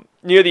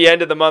near the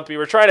end of the month we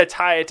were trying to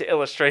tie it to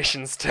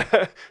illustrations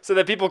so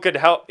that people could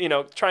help,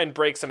 try and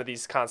break some of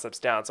these concepts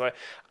down. So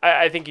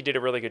I think you did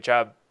a really good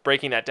job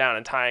breaking that down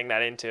and tying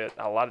that into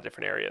a lot of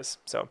different areas.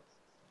 So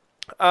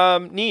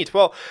neat.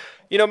 Well,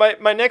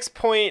 my next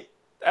point,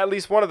 at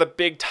least one of the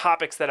big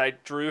topics that I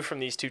drew from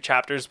these two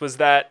chapters, was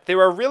that there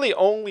are really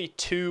only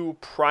two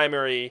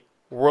primary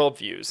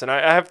worldviews. And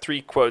I have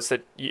three quotes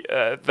that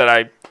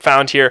I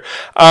found here.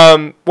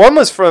 One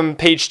was from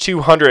page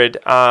 200,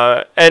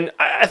 and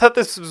I thought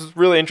this was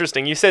really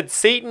interesting. You said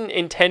Satan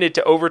intended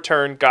to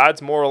overturn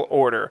God's moral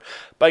order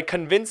by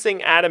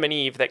convincing Adam and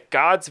Eve that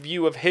God's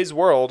view of his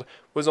world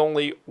was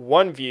only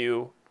one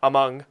view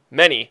among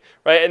many,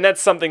 right? And that's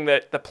something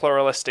that the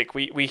pluralistic,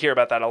 we hear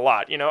about that a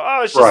lot.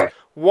 It's just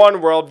one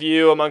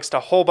worldview amongst a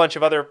whole bunch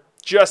of other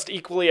just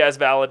equally as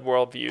valid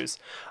worldviews.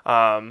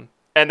 And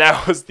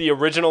that was the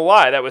original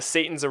lie. That was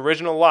Satan's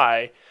original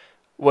lie,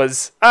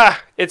 was,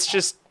 it's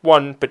just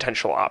one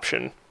potential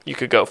option you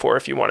could go for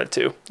if you wanted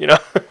to,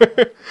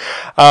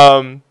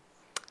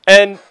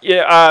 And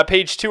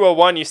page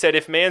 201, you said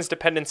if man's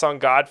dependence on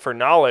God for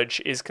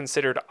knowledge is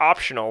considered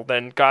optional,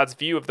 then God's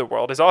view of the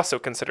world is also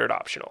considered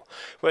optional.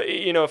 But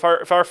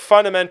if our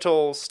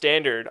fundamental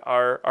standard,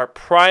 our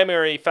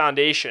primary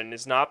foundation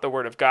is not the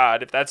Word of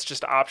God, if that's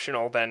just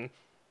optional, then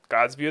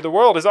God's view of the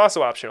world is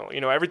also optional.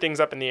 Everything's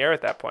up in the air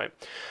at that point.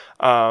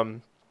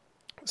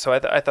 So I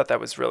thought that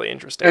was really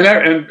interesting.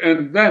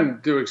 And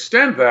then to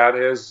extend that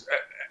is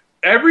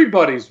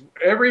everybody's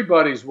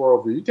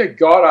worldview. You take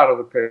God out of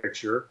the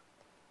picture.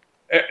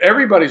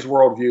 Everybody's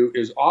worldview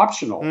is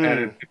optional,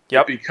 and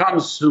it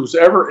becomes who's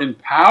ever in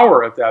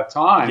power at that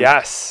time.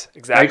 Yes,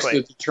 exactly.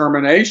 Makes the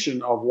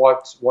determination of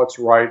what's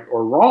right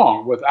or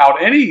wrong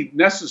without any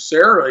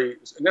necessary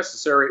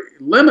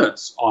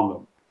limits on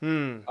them.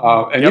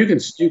 And you can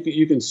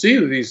see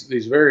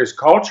these various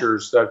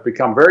cultures that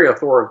become very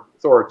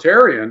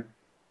authoritarian.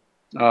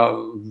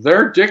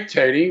 They're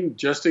dictating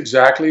just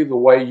exactly the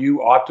way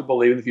you ought to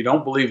believe. And if you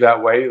don't believe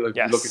that way, look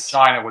at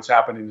China, what's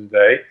happening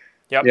today.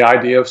 Yep. The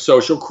idea of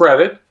social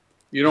credit.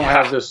 You don't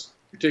have this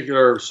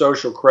particular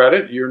social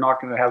credit, you're not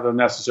going to have the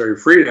necessary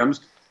freedoms.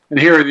 And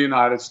here in the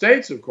United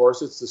States, of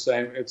course, it's the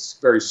same. It's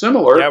very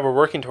similar. Yeah, we're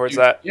working towards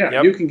that.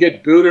 Yeah, you can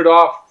get booted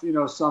off,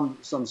 some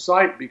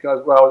site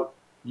because, well,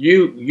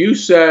 you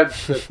said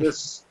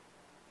that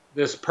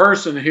this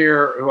person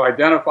here who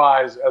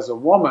identifies as a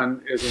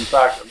woman is in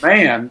fact a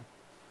man,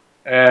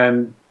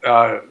 and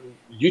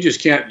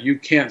you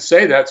can't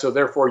say that, so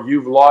therefore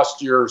you've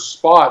lost your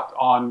spot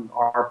on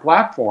our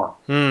platform.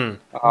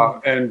 So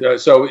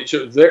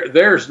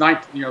there's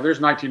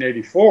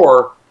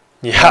 1984.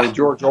 Yeah,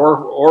 George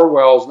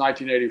Orwell's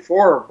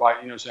 1984.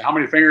 So how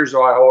many fingers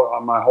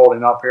am I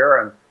holding up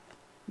here?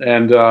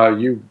 And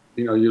you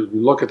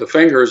look at the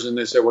fingers and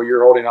they say, well,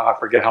 you're holding up. I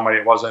forget how many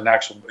it was in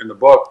the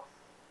book.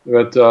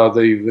 But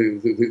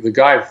the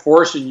guy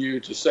forcing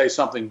you to say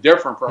something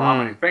different from how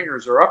many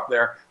fingers are up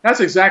there, that's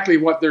exactly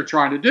what they're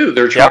trying to do.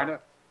 They're trying to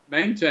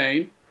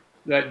maintain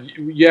that,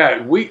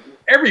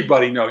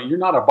 everybody knows. You're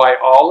not a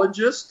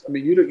biologist. I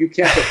mean, you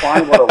can't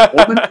define what a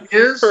woman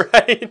is.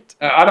 Right.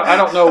 I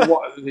don't know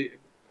what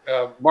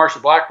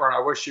Marsha Blackburn, I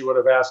wish she would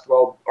have asked,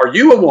 well, are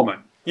you a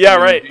woman? Yeah,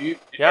 right.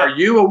 Are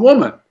you a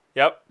woman?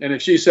 Yep. And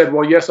if she said,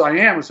 well, yes, I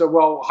am. I said,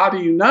 well, how do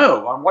you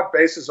know? On what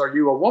basis are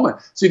you a woman?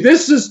 See,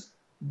 this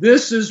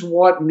is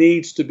what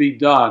needs to be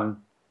done,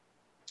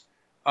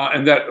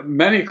 and that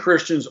many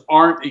Christians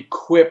aren't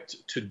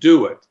equipped to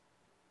do it.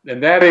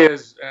 And that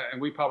is,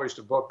 and we published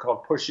a book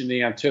called Pushing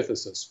the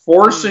Antithesis,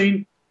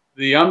 forcing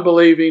the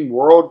unbelieving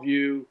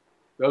worldview,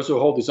 those who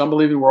hold this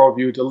unbelieving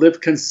worldview, to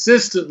live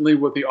consistently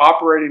with the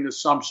operating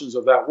assumptions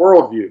of that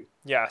worldview.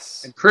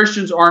 Yes. And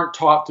Christians aren't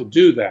taught to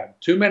do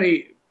that. Too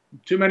many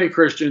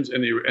Christians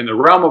in the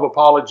realm of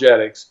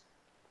apologetics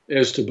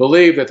is to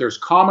believe that there's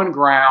common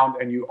ground,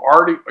 and you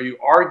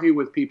argue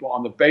with people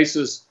on the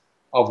basis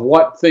of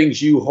what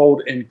things you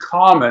hold in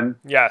common.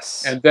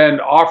 Yes. And then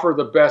offer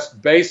the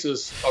best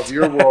basis of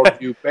your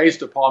worldview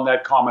based upon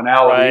that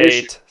commonality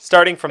issue.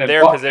 Starting from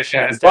their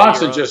position. And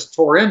Bonson just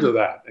tore into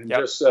that and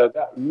just said,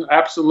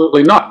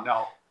 absolutely not.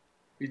 Now,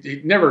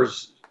 he never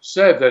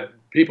said that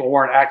people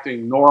weren't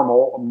acting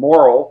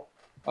moral,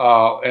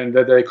 and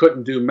that they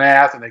couldn't do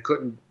math and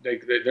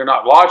they're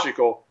not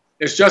logical.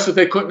 It's just that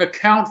they couldn't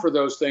account for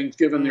those things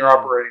given their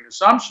operating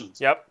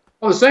assumptions. Yep.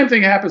 Well, the same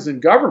thing happens in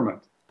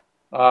government.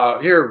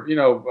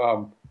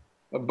 Biden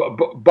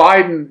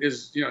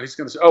is, he's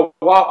going to say, oh,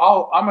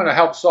 well, I'm going to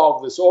help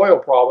solve this oil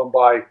problem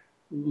by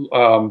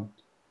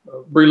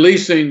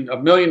releasing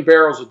 1 million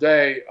barrels a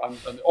day on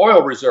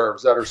oil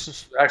reserves that are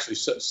actually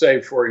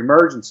saved for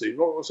emergency.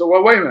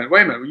 So, wait a minute.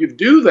 When you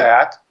do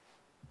that,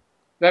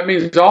 that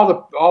means all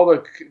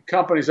the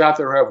companies out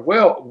there have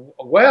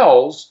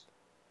wells.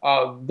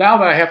 Now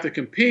that I have to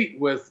compete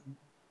with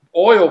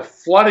oil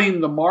flooding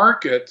the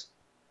market,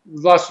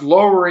 thus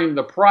lowering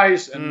the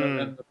price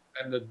and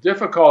the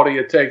difficulty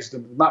it takes,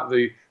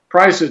 the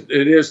price it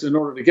is in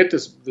order to get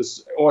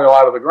this oil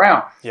out of the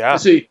ground. Yeah. You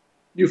see,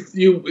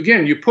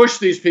 you push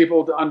these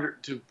people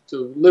to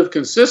live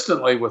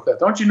consistently with that.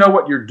 Don't you know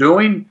what you're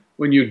doing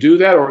when you do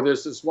that? Or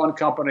there's this one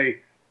company,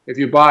 if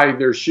you buy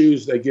their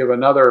shoes, they give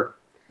another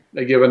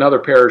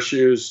pair of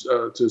shoes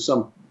to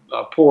some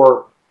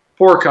poor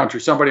country,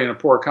 somebody in a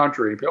poor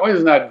country. Oh,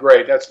 isn't that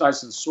great? That's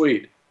nice and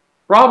sweet.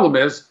 Problem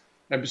is,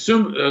 a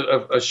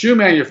shoe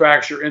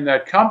manufacturer in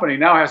that company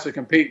now has to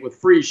compete with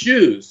free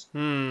shoes.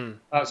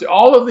 So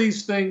all of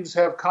these things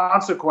have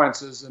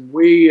consequences, and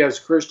we as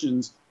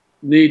Christians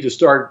need to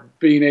start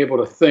being able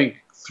to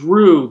think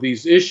through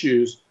these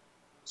issues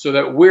so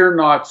that we're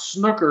not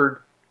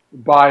snookered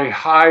by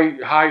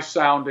high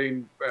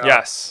sounding.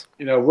 Yes.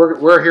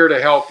 We're here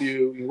to help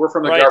you. We're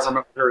from the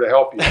government. We're here to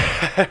help you.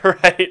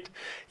 Right.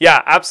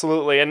 Yeah,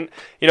 absolutely. And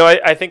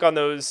I think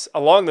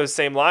along those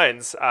same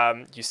lines,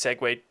 you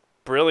segued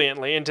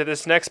brilliantly into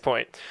this next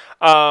point.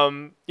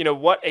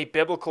 What a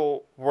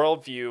biblical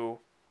worldview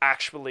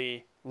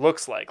actually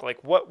looks like.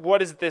 Like what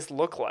does this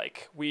look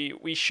like?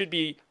 We should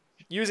be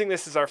using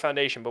this as our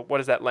foundation, but what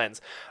is that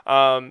lens?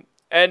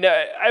 And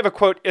I have a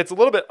quote. It's a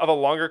little bit of a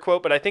longer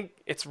quote, but I think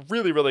it's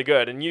really, really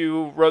good. And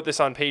you wrote this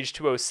on page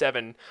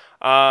 207.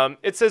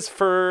 It says,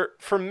 for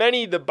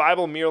many, the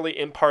Bible merely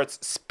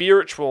imparts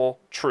spiritual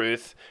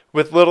truth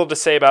with little to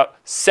say about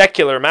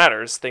secular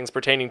matters, things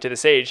pertaining to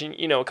this age. And,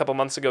 a couple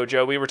months ago,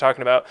 Joe, we were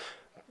talking about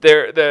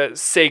the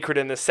sacred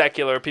and the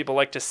secular. People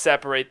like to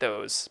separate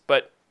those,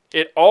 but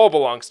it all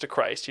belongs to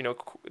Christ.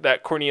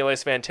 That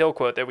Cornelius Van Til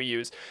quote that we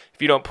use.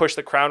 If you don't push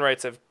the crown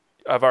rights of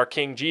our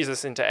King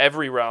Jesus into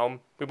every realm,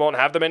 we won't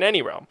have them in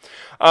any realm.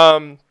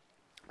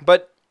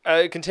 But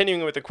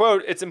continuing with the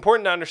quote, it's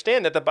important to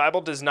understand that the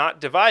Bible does not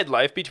divide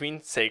life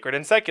between sacred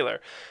and secular.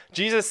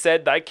 Jesus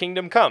said, "Thy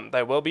kingdom come,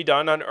 thy will be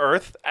done on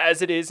earth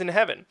as it is in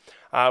heaven,"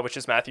 which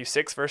is Matthew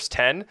 6, verse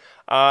 10.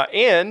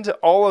 And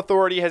all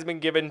authority has been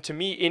given to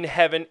me in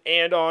heaven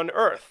and on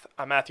earth,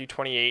 Matthew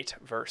 28,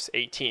 verse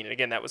 18. And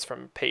again, that was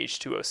from page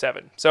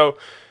 207. So,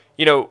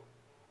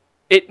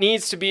 it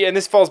needs to be, and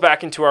this falls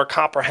back into our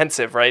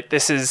comprehensive, right?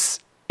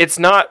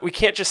 We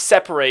can't just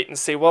separate and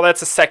say, well,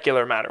 that's a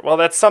secular matter. Well,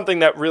 that's something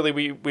that really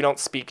we don't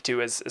speak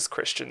to as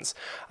Christians.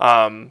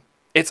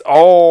 It's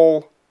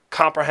all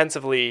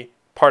comprehensively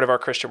part of our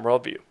Christian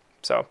worldview.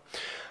 So,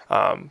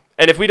 and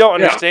if we don't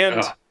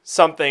understand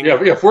something.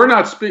 Yeah, if we're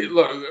not speaking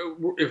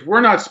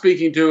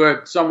to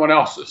it, someone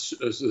else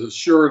is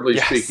assuredly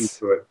speaking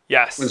to it.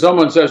 Yes. When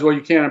someone says, well,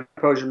 you can't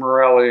impose your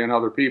morality on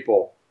other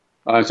people,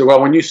 I said,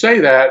 well, when you say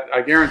that,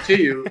 I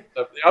guarantee you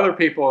that the other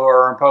people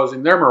are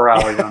imposing their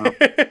morality on them.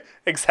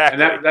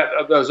 Exactly. And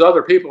that those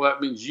other people,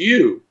 that means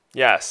you.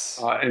 Yes.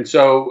 And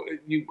so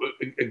you've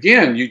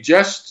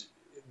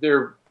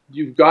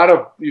got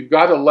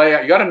to lay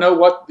out. You got to know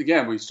what.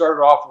 Again, we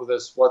started off with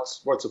this.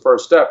 What's the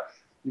first step?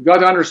 You've got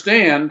to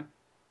understand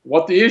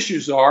what the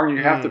issues are, and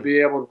you have to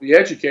be able to be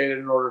educated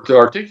in order to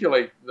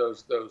articulate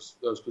those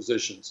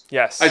positions.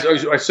 Yes.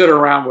 I sit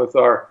around with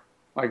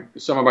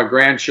some of my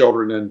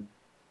grandchildren and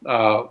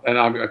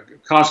I'm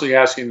constantly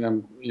asking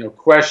them,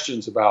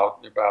 questions about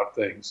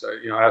things.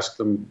 Ask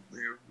them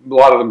a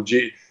lot of them,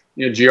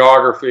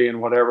 geography and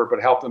whatever,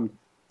 but help them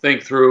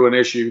think through an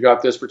issue. You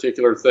got this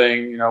particular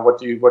thing. What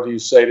do you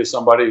say to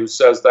somebody who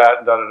says that?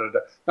 And da da da da.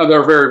 Now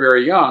they're very,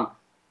 very young,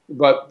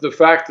 but the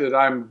fact that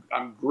I'm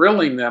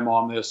grilling them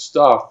on this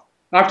stuff,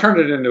 I've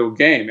turned it into a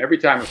game. Every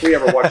time, if we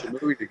ever watch a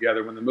movie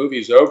together, when the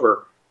movie's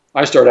over,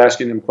 I start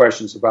asking them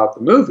questions about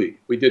the movie.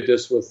 We did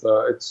this with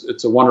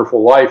It's a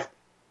Wonderful Life.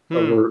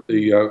 Over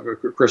the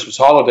Christmas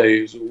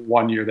holidays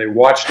one year, they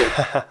watched it,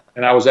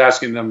 and I was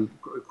asking them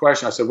a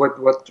question. I said,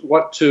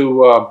 "What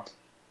two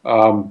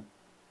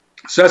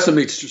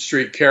Sesame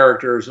Street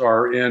characters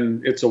are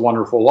in It's a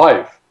Wonderful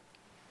Life?"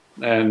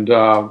 And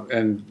of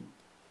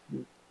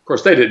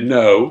course, they didn't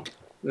know.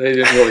 They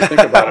didn't really think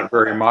about it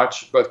very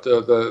much. But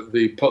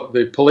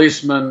the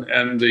policeman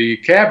and the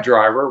cab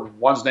driver,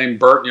 one's named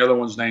Bert and the other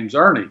one's named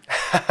Ernie.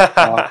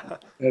 And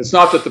it's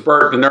not that the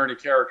Bert and Ernie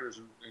characters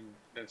in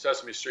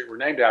Sesame Street were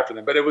named after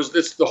them, but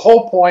it's the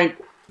whole point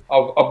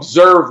of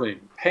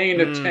observing,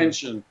 paying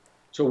attention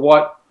to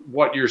what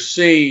you're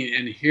seeing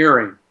and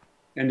hearing,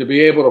 and to be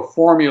able to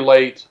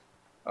formulate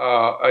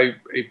a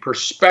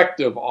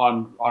perspective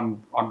on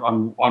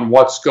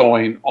what's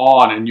going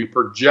on, and you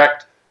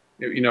project,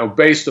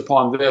 based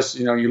upon this,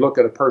 you look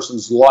at a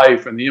person's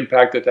life and the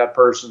impact that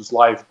person's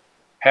life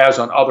has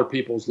on other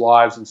people's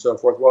lives and so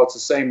forth. Well, it's the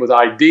same with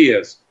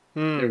ideas.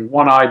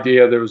 One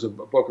idea, there was a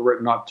book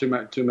written not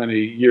too many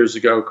years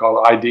ago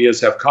called "Ideas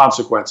Have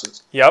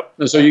Consequences." Yep.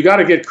 And so you got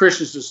to get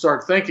Christians to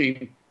start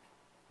thinking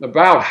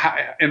about how,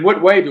 in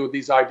what way do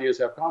these ideas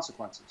have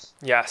consequences.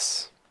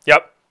 Yes.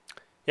 Yep.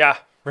 Yeah.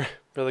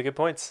 Really good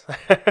points.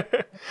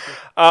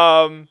 Do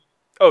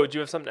you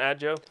have something to add,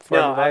 Joe?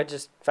 No, I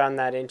just found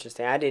that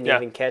interesting. I didn't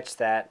even catch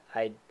that.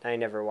 I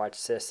never watched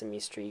Sesame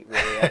Street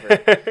really ever.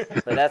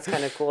 But that's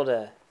kind of cool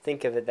to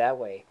think of it that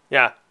way.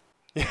 Yeah.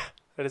 Yeah.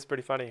 That is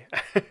pretty funny.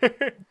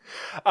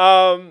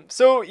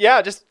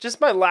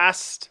 Just my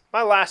last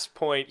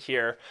point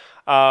here.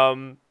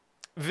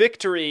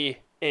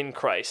 Victory in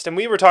Christ. And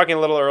we were talking a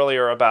little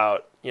earlier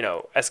about,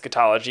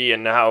 eschatology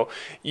and how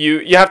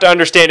you have to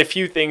understand a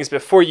few things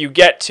before you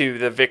get to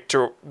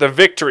the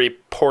victory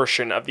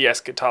portion of the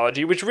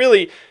eschatology, which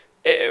really,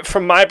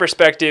 from my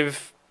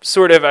perspective,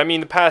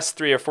 the past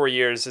 3 or 4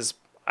 years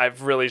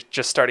I've really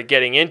just started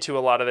getting into a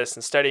lot of this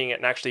and studying it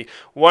and actually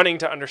wanting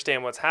to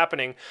understand what's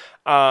happening,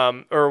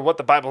 or what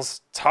the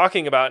Bible's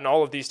talking about in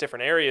all of these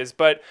different areas.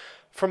 But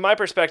from my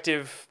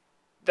perspective,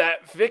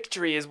 that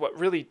victory is what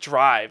really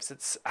drives.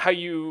 It's how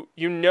you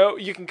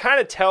can kind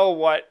of tell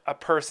what a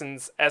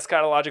person's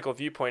eschatological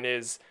viewpoint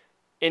is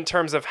in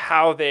terms of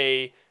how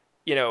they,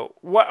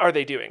 what are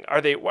they doing?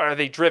 Are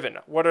they driven?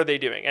 What are they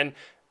doing? And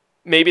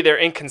maybe they're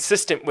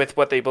inconsistent with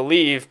what they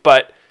believe,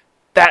 but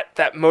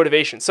that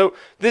motivation. So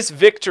this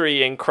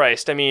victory in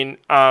Christ, 2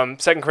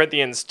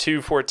 Corinthians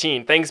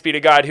 2:14, thanks be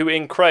to God who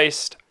in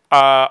Christ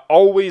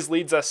always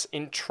leads us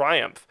in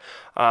triumph.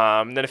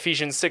 Then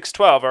Ephesians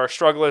 6:12, our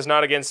struggle is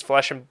not against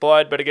flesh and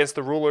blood, but against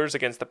the rulers,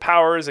 against the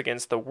powers,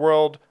 against the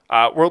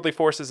worldly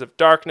forces of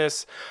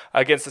darkness,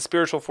 against the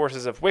spiritual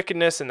forces of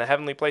wickedness in the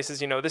heavenly places.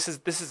 This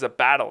is a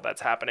battle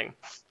that's happening.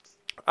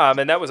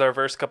 And that was our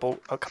verse a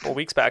couple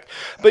weeks back.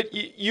 But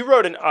you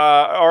wrote an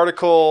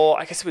article,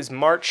 I guess it was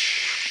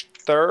March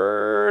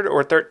 3rd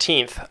or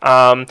 13th,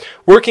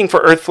 working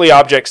for earthly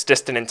objects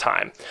distant in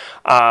time.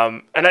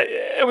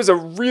 It was a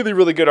really,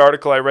 really good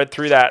article. I read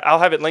through that. I'll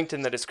have it linked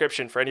in the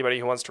description for anybody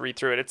who wants to read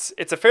through it.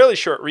 It's a fairly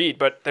short read,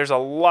 but there's a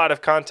lot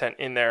of content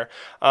in there.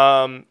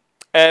 And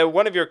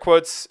one of your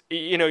quotes,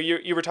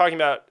 you were talking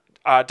about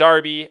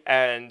Darby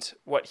and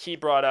what he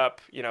brought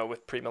up,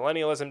 with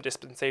premillennialism,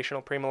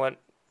 dispensational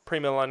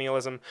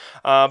premillennialism.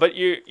 But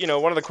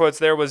one of the quotes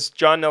there was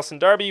John Nelson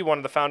Darby, one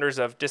of the founders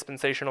of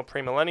dispensational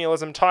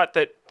premillennialism, taught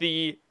that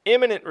the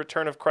imminent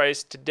return of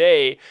Christ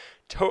today,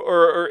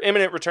 or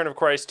imminent return of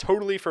Christ,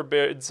 totally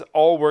forbids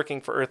all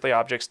working for earthly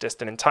objects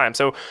distant in time.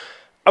 So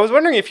I was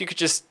wondering if you could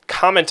just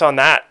comment on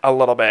that a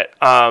little bit,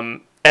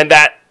 and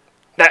that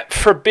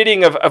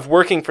forbidding of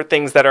working for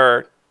things that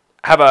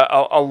have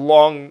a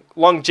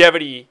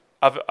longevity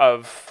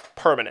of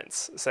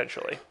permanence,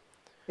 essentially.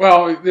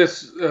 Well,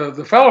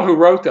 the fellow who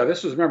wrote that,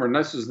 this is in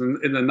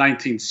the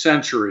 19th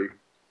century,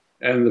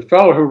 and the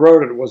fellow who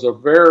wrote it was a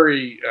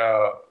very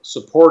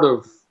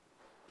supportive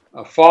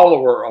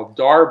follower of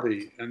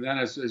Darby. And then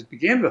as he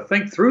began to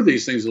think through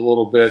these things a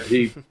little bit,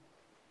 he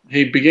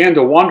began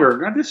to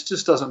wonder, this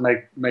just doesn't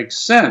make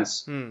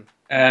sense.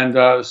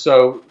 And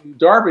so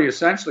Darby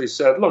essentially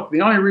said, look, the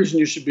only reason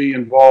you should be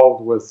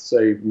involved with,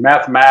 say,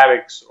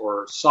 mathematics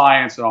or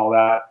science and all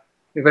that,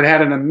 if it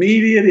had an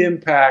immediate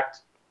impact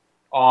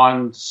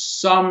on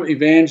some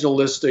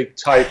evangelistic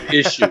type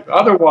issue.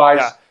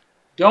 Otherwise,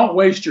 don't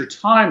waste your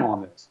time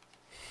on this.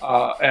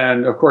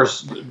 And of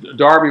course,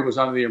 Darby was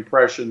under the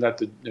impression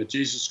that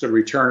Jesus could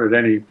return at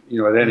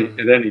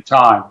any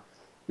time.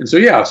 And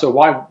so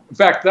why? In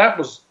fact, that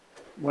was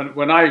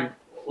when I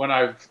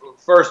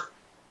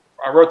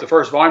wrote the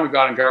first volume of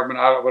God and Government.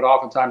 I would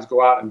oftentimes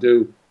go out and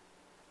do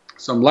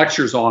some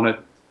lectures on it.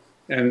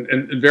 And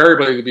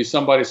invariably, there'd be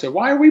somebody say,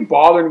 "Why are we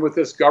bothering with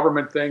this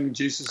government thing?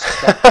 Jesus is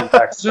coming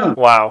back soon."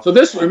 Wow. So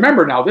this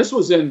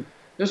was in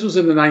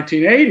the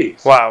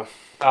 1980s. Wow.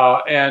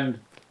 And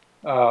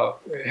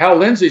Hal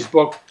Lindsey's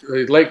book,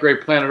 The Late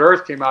Great Planet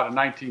Earth, came out in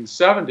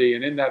 1970,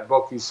 and in that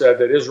book he said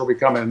that Israel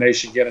becoming a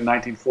nation again in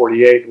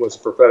 1948 was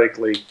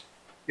prophetically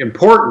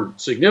important,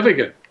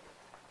 significant.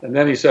 And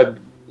then he said,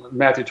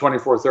 Matthew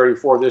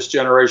 24:34, this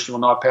generation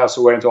will not pass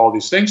away until all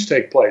these things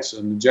take place.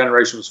 And the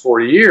generation was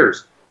 40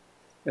 years.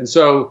 And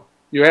so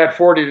you add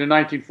 40 to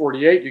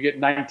 1948, you get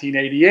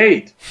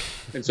 1988.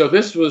 And so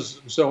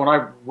when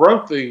I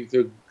wrote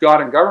the God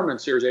and Government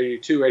series,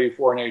 82,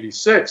 84, and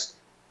 86,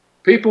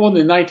 people in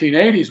the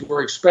 1980s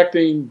were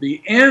expecting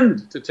the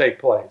end to take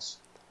place.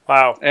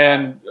 Wow.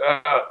 And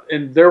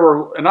there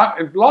were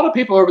a lot of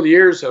people over the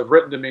years have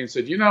written to me and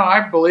said,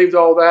 I believed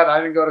all that. I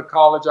didn't go to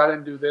college. I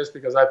didn't do this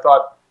because I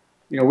thought,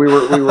 we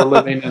were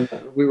living in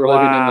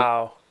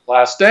the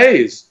last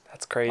days.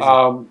 That's crazy.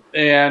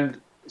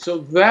 And so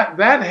that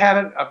had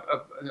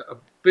a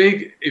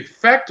big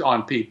effect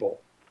on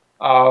people.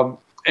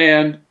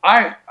 And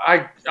I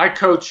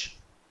coach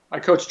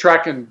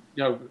track and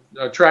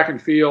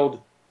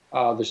field,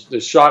 the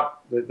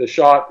shot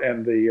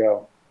and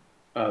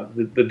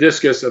the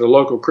discus at a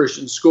local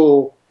Christian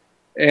school,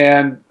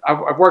 and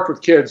I've worked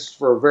with kids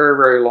for a very,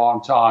 very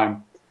long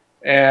time,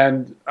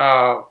 and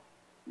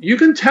you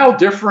can tell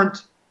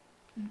different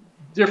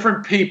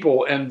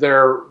people and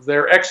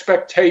their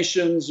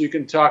expectations. You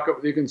can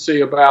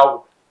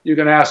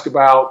ask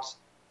about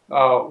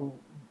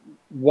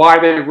why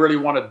they really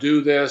want to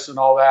do this and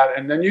all that,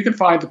 and then you can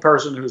find the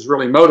person who's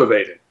really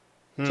motivated.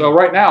 So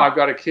right now I've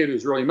got a kid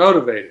who's really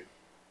motivated.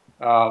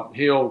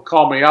 He'll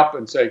call me up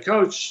and say,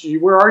 "Coach,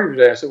 where are you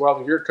today?" I said,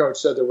 "Well, your coach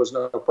said there was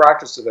no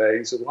practice today."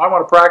 He said, "Well, I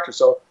want to practice,"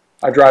 so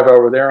I drive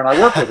over there and I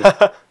work with him.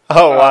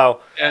 Oh, wow!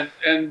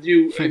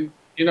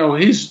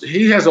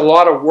 He has a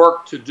lot of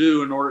work to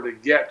do in order to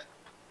get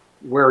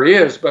where he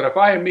is. But if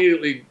I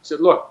immediately said,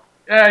 "Look,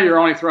 you're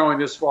only throwing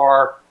this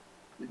far,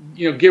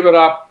 give it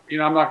up.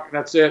 I'm not.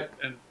 That's it,"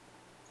 and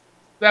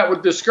that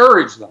would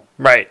discourage them.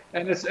 Right.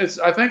 And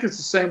I think it's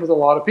the same with a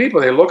lot of people.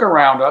 They look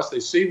around us, they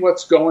see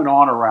what's going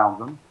on around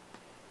them,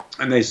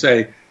 and they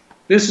say,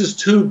 "This is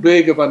too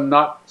big of a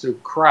nut to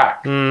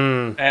crack."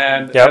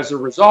 As a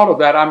result of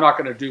that, I'm not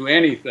going to do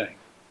anything.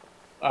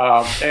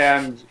 Back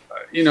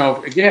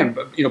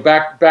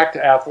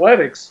to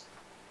athletics.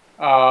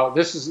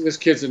 This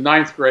kid's in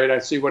ninth grade. I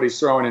see what he's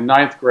throwing in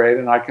ninth grade,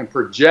 and I can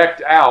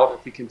project out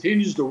if he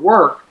continues to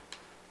work.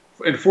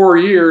 In 4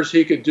 years,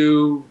 he could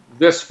do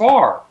this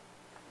far.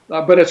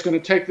 But it's going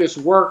to take this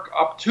work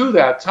up to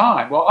that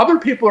time. Well, other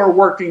people are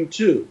working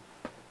too.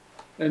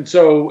 And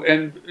so,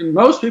 and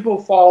most people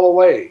fall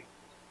away.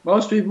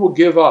 Most people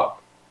give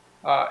up.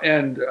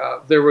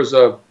 There was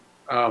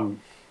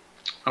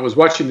I was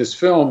watching this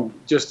film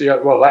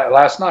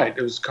last night.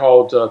 It was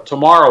called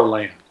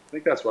Tomorrowland.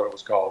 think that's what it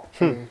was called.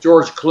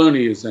 George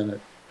Clooney is in it.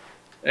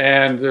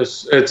 And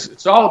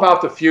it's all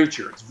about the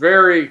future. It's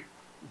very,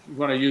 if you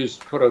want to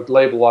put a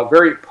label on,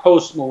 very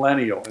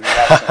post-millennial in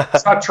that sense.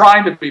 It's not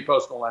trying to be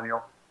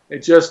post-millennial.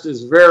 It just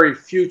is very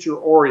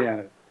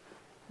future-oriented.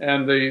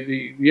 And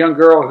the young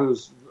girl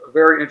who's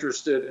very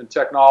interested in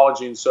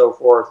technology and so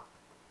forth,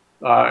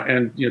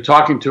 and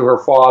talking to her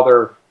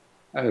father,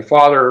 and her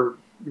father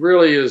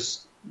really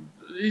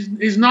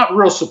he's not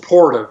real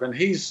supportive, and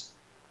he's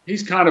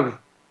kind of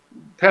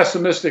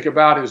pessimistic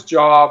about his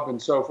job and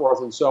so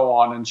forth and so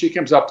on. And she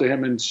comes up to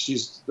him, and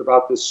she's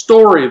about this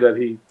story that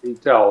he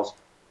tells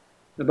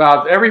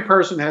about every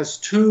person has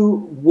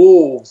two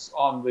wolves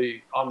on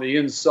the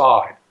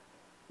inside.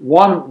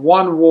 One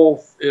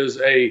wolf is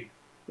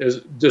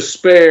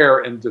despair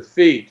and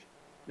defeat,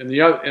 and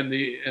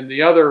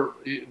the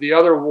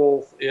other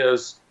wolf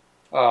is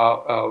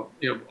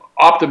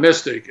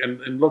optimistic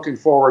and looking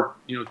forward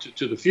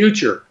to the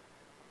future.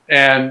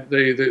 And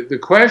the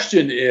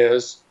question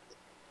is,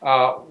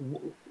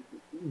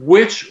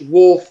 which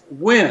wolf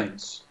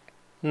wins?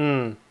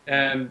 And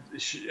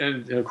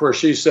of course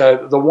she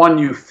said, the one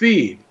you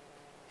feed.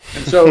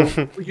 And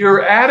so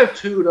your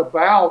attitude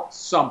about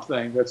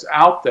something that's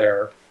out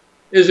there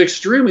is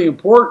extremely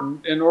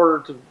important in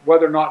order to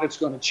whether or not it's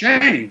going to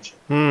change.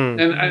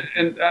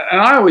 And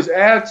I always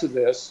add to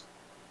this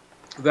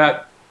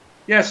that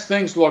yes,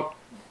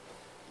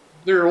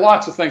 there are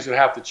lots of things that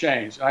have to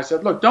change. And I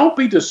said, look, don't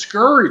be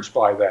discouraged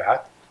by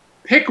that.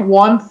 Pick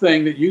one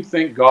thing that you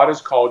think God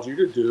has called you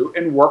to do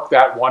and work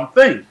that one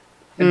thing.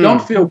 And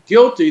don't feel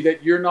guilty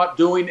that you're not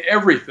doing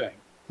everything.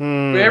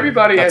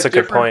 Everybody has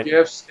different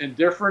gifts and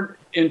different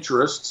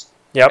interests.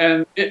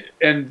 Yep.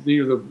 And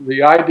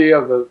the idea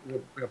of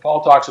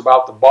Paul talks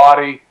about the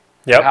body,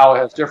 and how it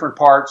has different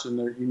parts, and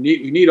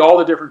you need all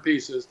the different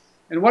pieces.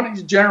 And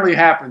what generally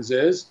happens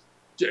is,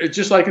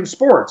 just like in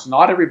sports,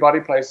 not everybody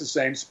plays the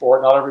same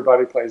sport, not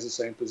everybody plays the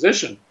same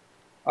position.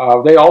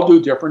 They all do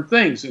different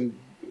things, and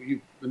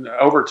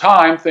over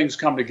time things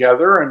come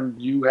together, and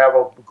you have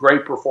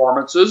great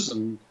performances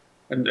and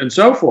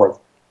so forth.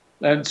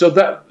 And so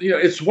that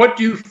it's what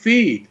you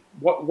feed.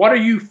 What are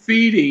you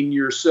feeding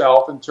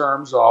yourself in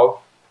terms of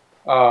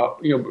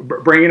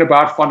bringing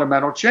about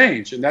fundamental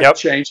change? And that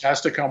change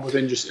has to come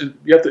within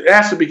it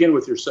has to begin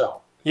with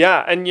yourself.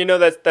 Yeah, and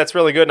that's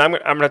really good. And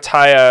I'm going to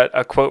tie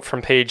a quote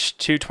from page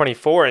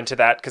 224 into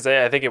that because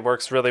I think it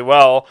works really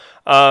well.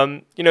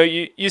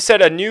 You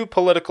said a new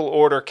political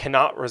order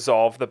cannot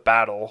resolve the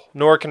battle,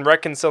 nor can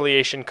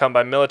reconciliation come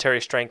by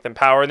military strength and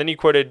power. And then you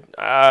quoted,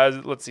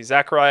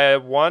 Zechariah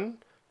 1.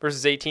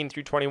 Verses 18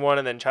 through 21,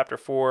 and then chapter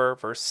 4,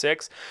 verse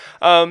 6.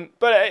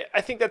 But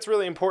I think that's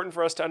really important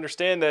for us to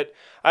understand that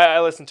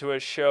I listened to a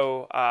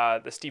show,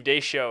 the Steve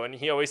Day show, and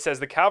he always says,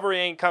 the cavalry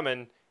ain't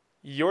coming.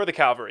 You're the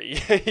cavalry.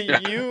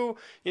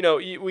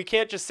 We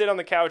can't just sit on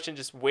the couch and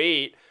just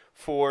wait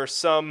for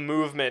some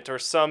movement or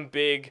some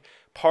big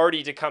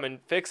party to come and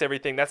fix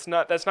everything. That's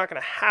not going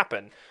to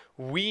happen.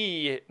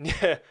 I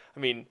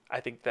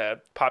think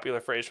the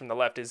popular phrase from the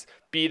left is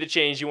be the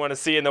change you want to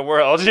see in the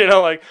world.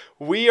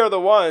 We are the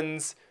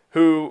ones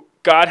who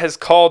God has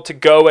called to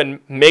go and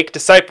make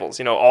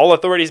disciples. All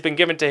authority has been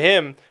given to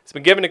him. It's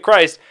been given to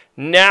Christ.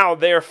 Now,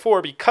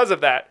 therefore, because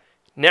of that,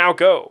 now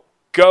go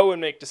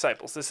and make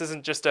disciples. This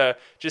isn't just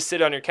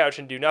sit on your couch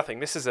and do nothing.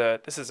 This is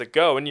a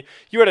go. And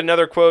you had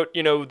another quote,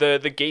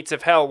 the gates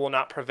of hell will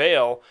not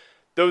prevail.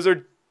 Those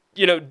are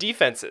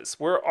defenses.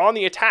 We're on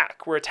the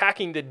attack. We're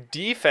attacking the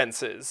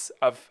defenses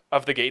of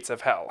the gates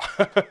of hell.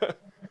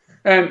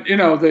 And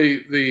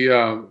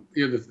the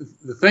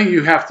thing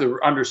you have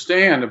to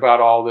understand about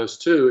all this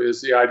too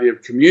is the idea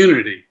of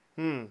community.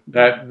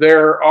 That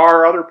there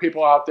are other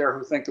people out there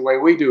who think the way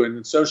we do, and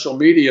in social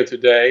media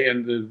today,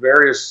 and the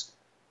various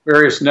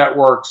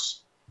networks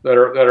that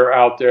are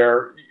out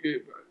there,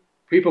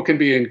 people can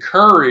be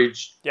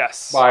encouraged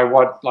by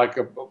what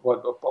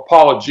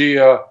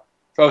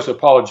folks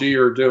Apologia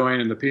are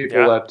doing, and the people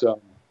that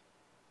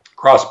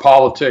Cross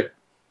Politic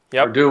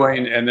are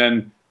doing, and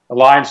then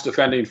Alliance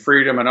Defending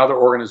Freedom and other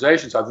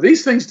organizations.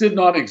 These things did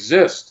not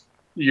exist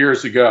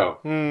years ago.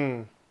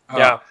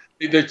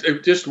 They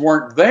just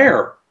weren't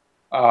there.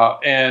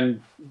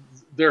 And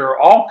there are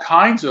all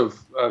kinds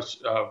of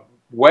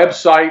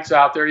websites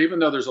out there. Even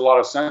though there's a lot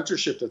of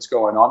censorship that's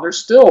going on, there's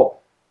still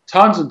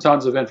tons and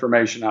tons of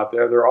information out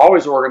there. There are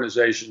always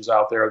organizations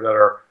out there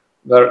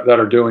that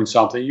are doing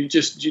something. You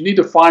need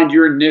to find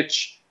your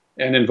niche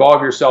and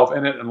involve yourself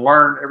in it and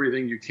learn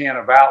everything you can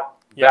about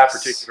that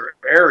particular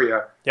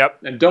area.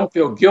 And don't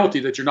feel guilty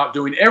that you're not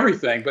doing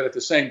everything, but at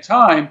the same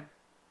time,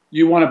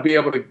 you want to be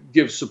able to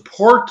give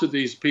support to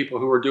these people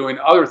who are doing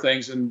other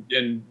things,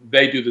 and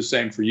they do the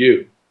same for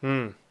you.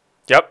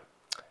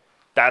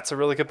 That's a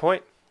really good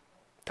point.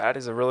 That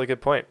is a really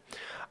good point.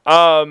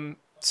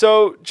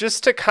 So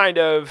just to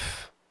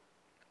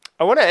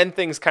I want to end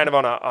things kind of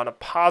on a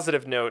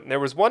positive note. And there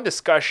was one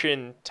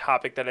discussion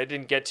topic that I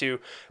didn't get to,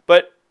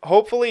 but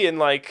hopefully in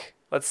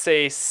let's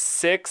say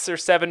 6 or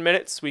 7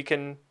 minutes, we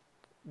can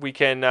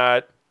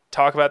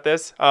talk about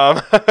this,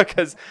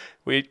 because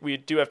we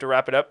do have to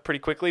wrap it up pretty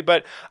quickly.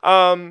 But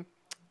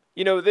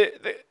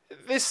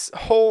this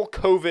whole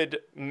COVID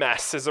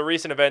mess is a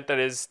recent event that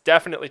has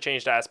definitely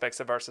changed aspects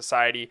of our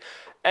society,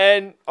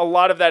 and a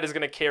lot of that is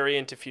going to carry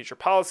into future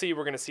policy.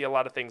 We're going to see a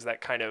lot of things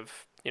that kind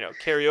of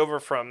carry over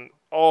from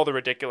all the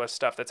ridiculous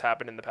stuff that's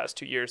happened in the past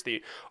 2 years,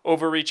 the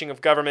overreaching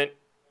of government,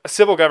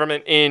 civil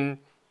government in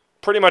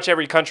pretty much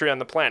every country on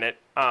the planet,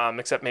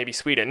 except maybe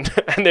Sweden,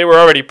 and they were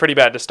already pretty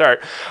bad to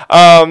start.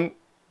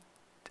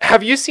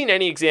 Have you seen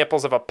any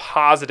examples of a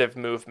positive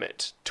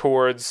movement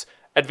towards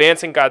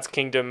advancing God's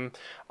kingdom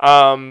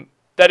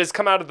that has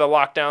come out of the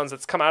lockdowns,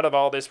 that's come out of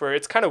all this, where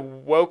it's kind of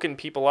woken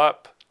people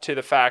up to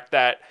the fact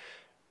that,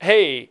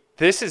 hey,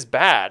 this is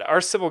bad. Our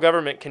civil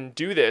government can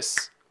do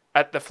this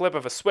at the flip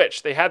of a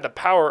switch. They had the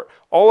power.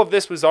 All of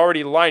this was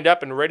already lined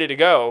up and ready to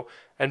go,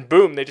 and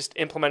boom, they just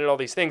implemented all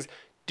these things.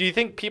 Do you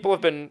think people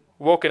have been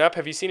woken up?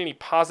 Have you seen any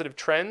positive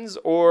trends,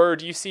 or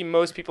do you see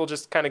most people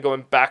just kind of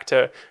going back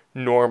to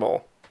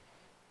normal?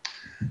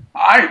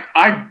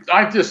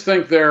 I just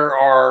think there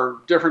are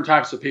different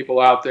types of people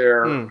out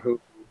there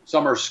who,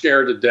 some are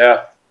scared to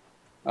death,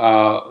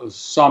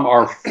 some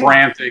are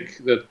frantic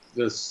that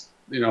this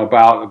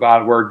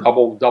about wear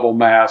double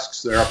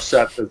masks. They're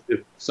upset that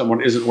if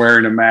someone isn't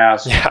wearing a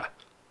mask. Yeah.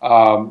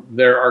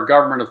 There are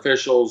government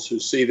officials who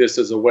see this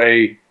as a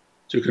way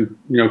to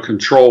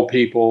control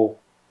people.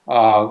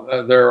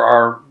 There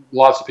are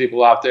lots of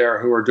people out there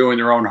who are doing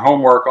their own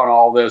homework on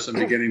all this and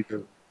beginning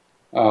to,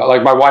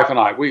 like my wife and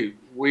I, we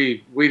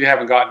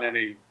haven't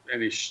gotten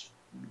any shots.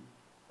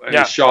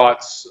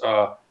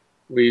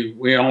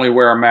 We only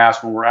wear a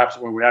mask when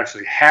when we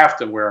actually have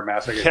to wear a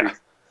mask. Like if we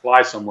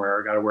fly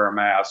somewhere, I got to wear a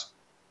mask.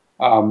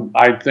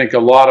 I think there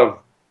are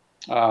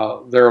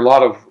a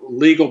lot of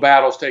legal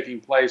battles taking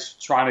place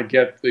trying to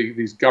get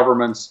these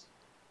governments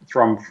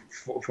from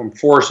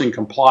forcing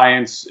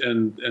compliance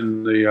in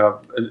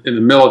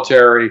the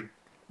military,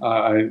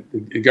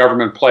 in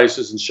government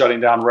places, and shutting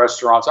down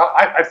restaurants.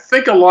 I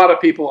think a lot of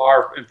people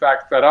are in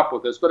fact fed up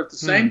with this, but at the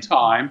same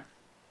time,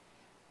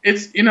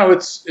 it's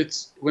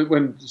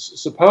when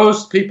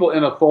supposed people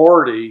in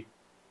authority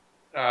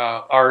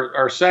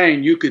are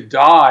saying you could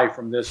die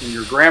from this, and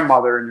your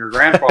grandmother and your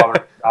grandfather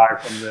could die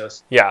from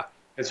this. Yeah.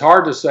 It's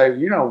hard to say,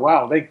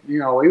 wow, they,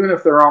 even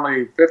if they're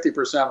only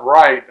 50%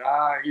 right,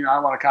 I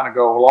want to kind of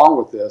go along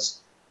with this.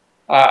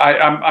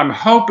 I'm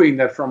hoping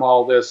that from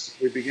all this,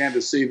 we began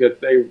to see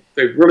that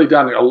they've really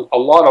done a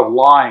lot of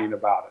lying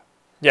about it.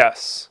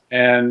 Yes.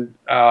 And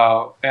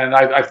I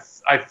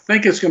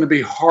think it's going to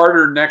be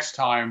harder next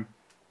time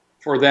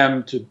for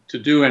them to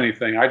do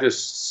anything. I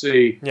just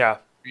see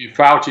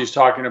Fauci's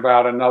talking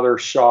about another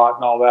shot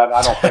and all that.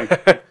 I don't think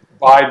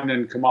Biden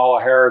and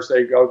Kamala Harris,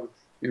 they got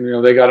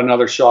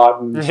another shot,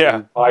 and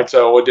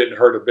so it didn't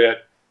hurt a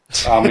bit.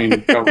 I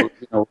mean,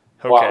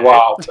 Okay.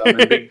 Wow, I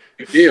mean,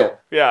 big deal.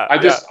 Yeah.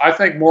 I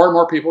think more and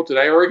more people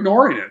today are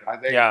ignoring it. I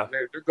think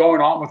they're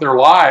going on with their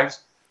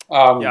lives.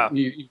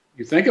 You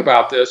think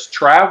about this.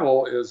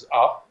 Travel is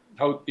up.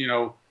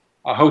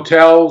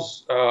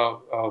 Hotels,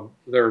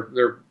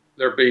 they're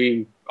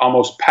being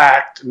almost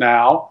packed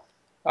now.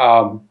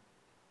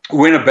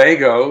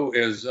 Winnebago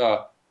is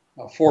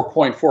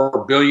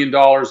 $4.4 billion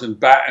in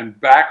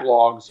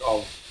backlogs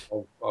of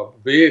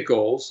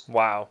vehicles.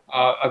 Wow.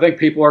 I think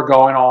people are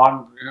going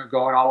on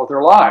with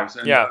their lives,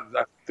 and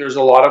there's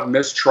a lot of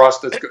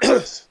mistrust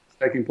that's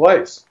taking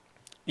place.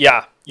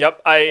 Yeah.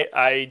 Yep.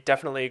 I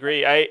definitely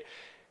agree.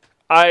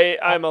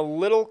 I'm a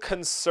little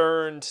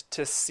concerned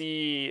to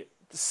see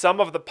some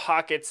of the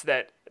pockets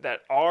that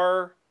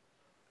are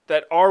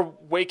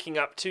waking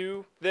up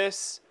to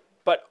this,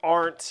 but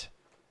aren't.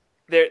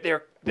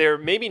 They're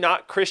maybe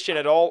not Christian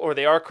at all, or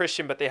they are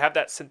Christian, but they have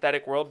that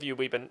synthetic worldview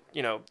we've been,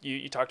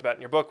 you talked about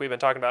in your book, we've been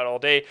talking about all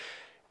day.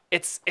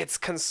 It's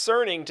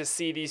concerning to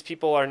see these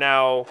people are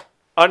now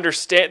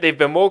they've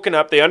been woken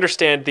up, they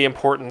understand the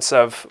importance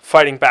of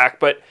fighting back,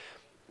 but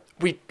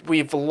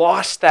we've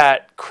lost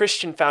that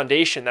Christian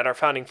foundation that our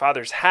founding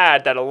fathers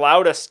had that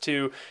allowed us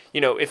to,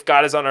 if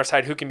God is on our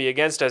side, who can be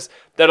against us,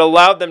 that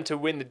allowed them to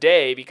win the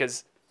day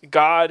because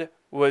God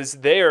was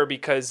there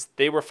because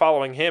they were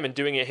following him and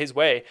doing it his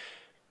way.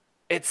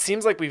 It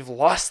seems like we've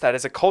lost that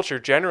as a culture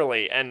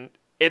generally, and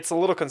it's a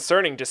little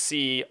concerning to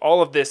see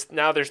all of this.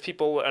 Now there's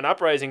an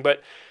uprising,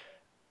 but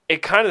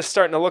it kind of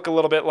starting to look a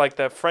little bit like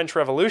the French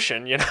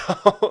Revolution,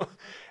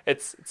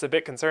 It's a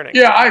bit concerning.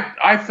 Yeah,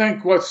 I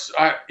think there's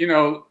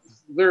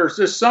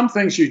just some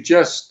things you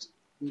just,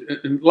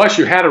 unless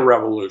you had a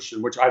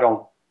revolution, which I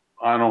don't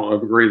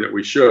agree that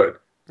we should.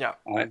 Yeah.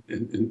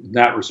 In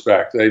that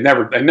respect, they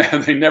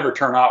never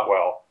turn out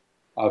well.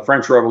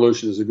 French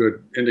Revolution is a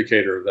good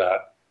indicator of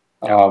that.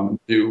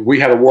 We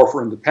had a war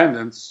for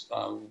independence,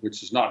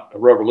 which is not a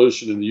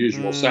revolution in the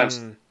usual sense.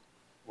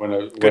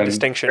 Good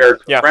distinction.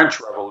 Compared to the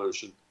French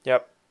Revolution.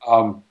 Yep.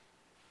 And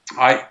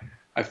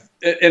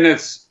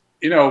it's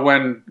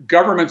when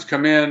governments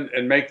come in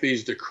and make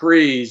these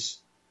decrees,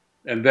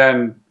 and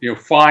then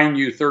fine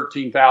you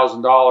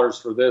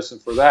 $13,000 for this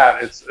and for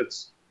that.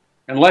 It's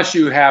unless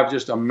you have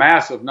just a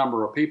massive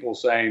number of people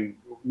saying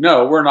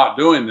no, we're not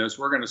doing this.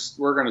 We're going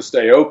to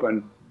stay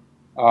open.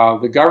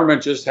 The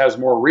government just has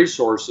more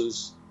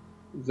resources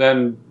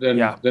than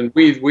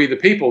we the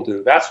people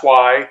do. That's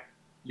why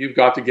you've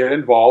got to get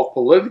involved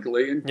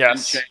politically and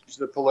change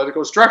the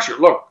political structure.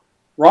 Look,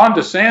 Ron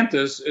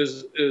DeSantis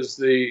is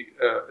the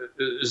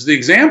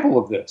example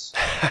of this.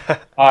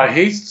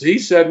 He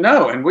said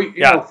no, and we,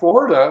 you know,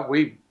 Florida,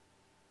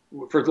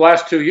 for the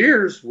last 2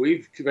 years,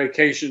 we've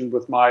vacationed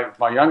with my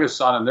youngest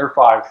son and their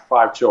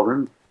five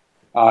children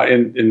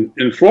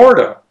in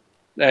Florida.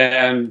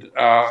 And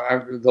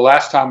the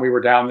last time we were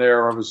down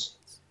there, I was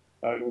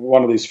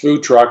one of these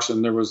food trucks,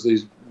 and there was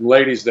these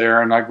ladies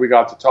there, and we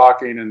got to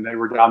talking, and they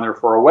were down there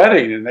for a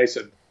wedding, and they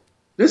said,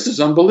 "This is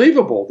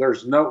unbelievable. There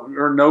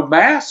are no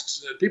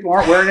masks. People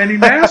aren't wearing any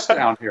masks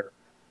down here."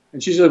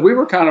 And she said, "We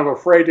were kind of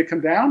afraid to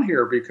come down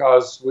here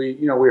because we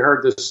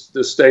heard this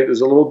state is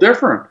a little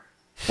different."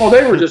 Well,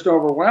 they were just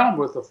overwhelmed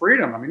with the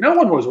freedom. I mean, no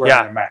one was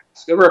wearing a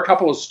mask. There were a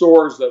couple of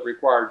stores that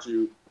required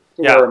you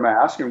to wear a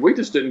mask, and we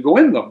just didn't go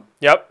in them.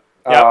 Yep.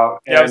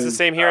 It was the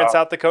same here in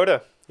South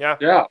Dakota. Yeah.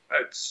 Yeah.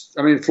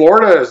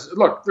 Florida is,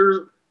 look,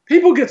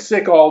 people get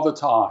sick all the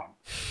time.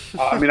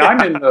 My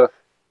wife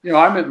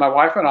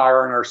and I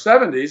are in our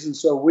 70s, and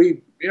so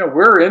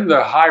we're in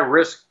the high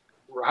risk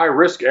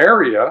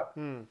area.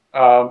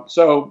 But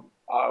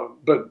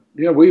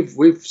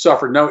we've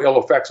suffered no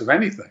ill effects of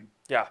anything.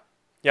 Yeah.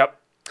 Yep.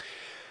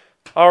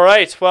 All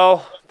right.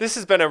 Well, this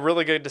has been a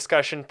really good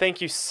discussion. Thank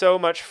you so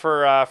much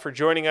for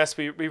joining us.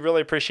 We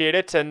really appreciate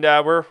it, and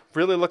we're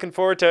really looking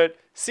forward to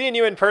seeing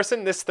you in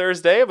person this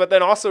Thursday, but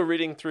then also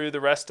reading through the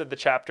rest of the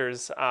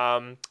chapters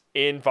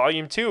in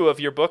Volume 2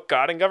 of your book,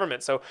 God and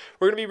Government. So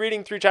we're going to be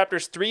reading through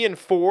chapters 3 and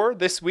 4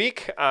 this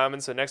week,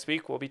 and so next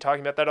week we'll be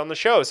talking about that on the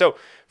show. So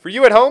for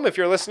you at home, if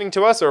you're listening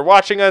to us or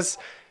watching us,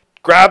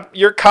 grab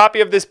your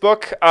copy of this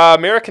book,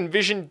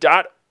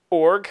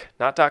 AmericanVision.org,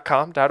 not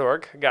 .com,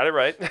 .org. Got it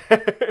right.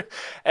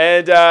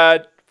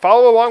 And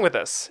follow along with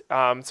us.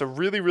 It's a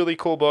really, really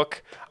cool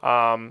book.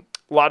 A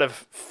lot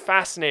of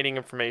fascinating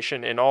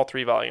information in all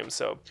 3 volumes.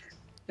 So,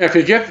 if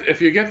you get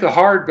the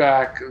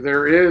hardback,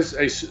 there is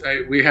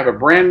we have a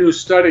brand new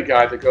study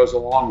guide that goes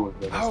along with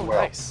it as well. Oh,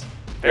 nice!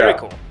 Very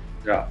cool.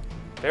 Yeah.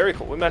 Very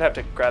cool. We might have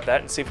to grab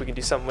that and see if we can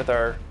do something with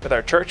our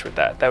church with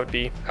that. That would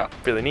be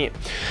really neat.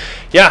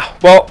 Yeah.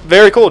 Well,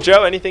 very cool.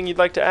 Joe, anything you'd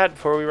like to add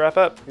before we wrap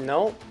up?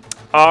 No.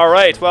 All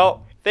right.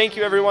 Well, thank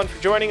you everyone for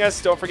joining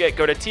us. Don't forget,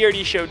 go to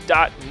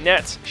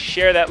trdshow.net.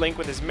 Share that link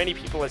with as many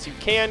people as you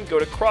can. Go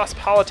to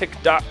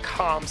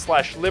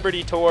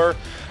crosspolitic.com/Liberty Tour.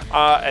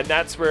 And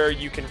that's where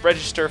you can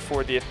register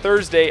for the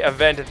Thursday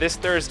event this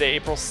Thursday,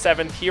 April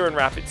 7th, here in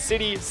Rapid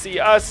City. See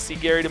us, see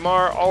Gary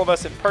DeMar, all of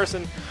us in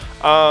person.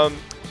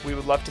 We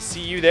would love to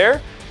see you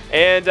there.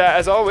 And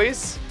as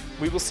always,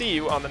 we will see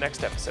you on the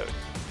next episode.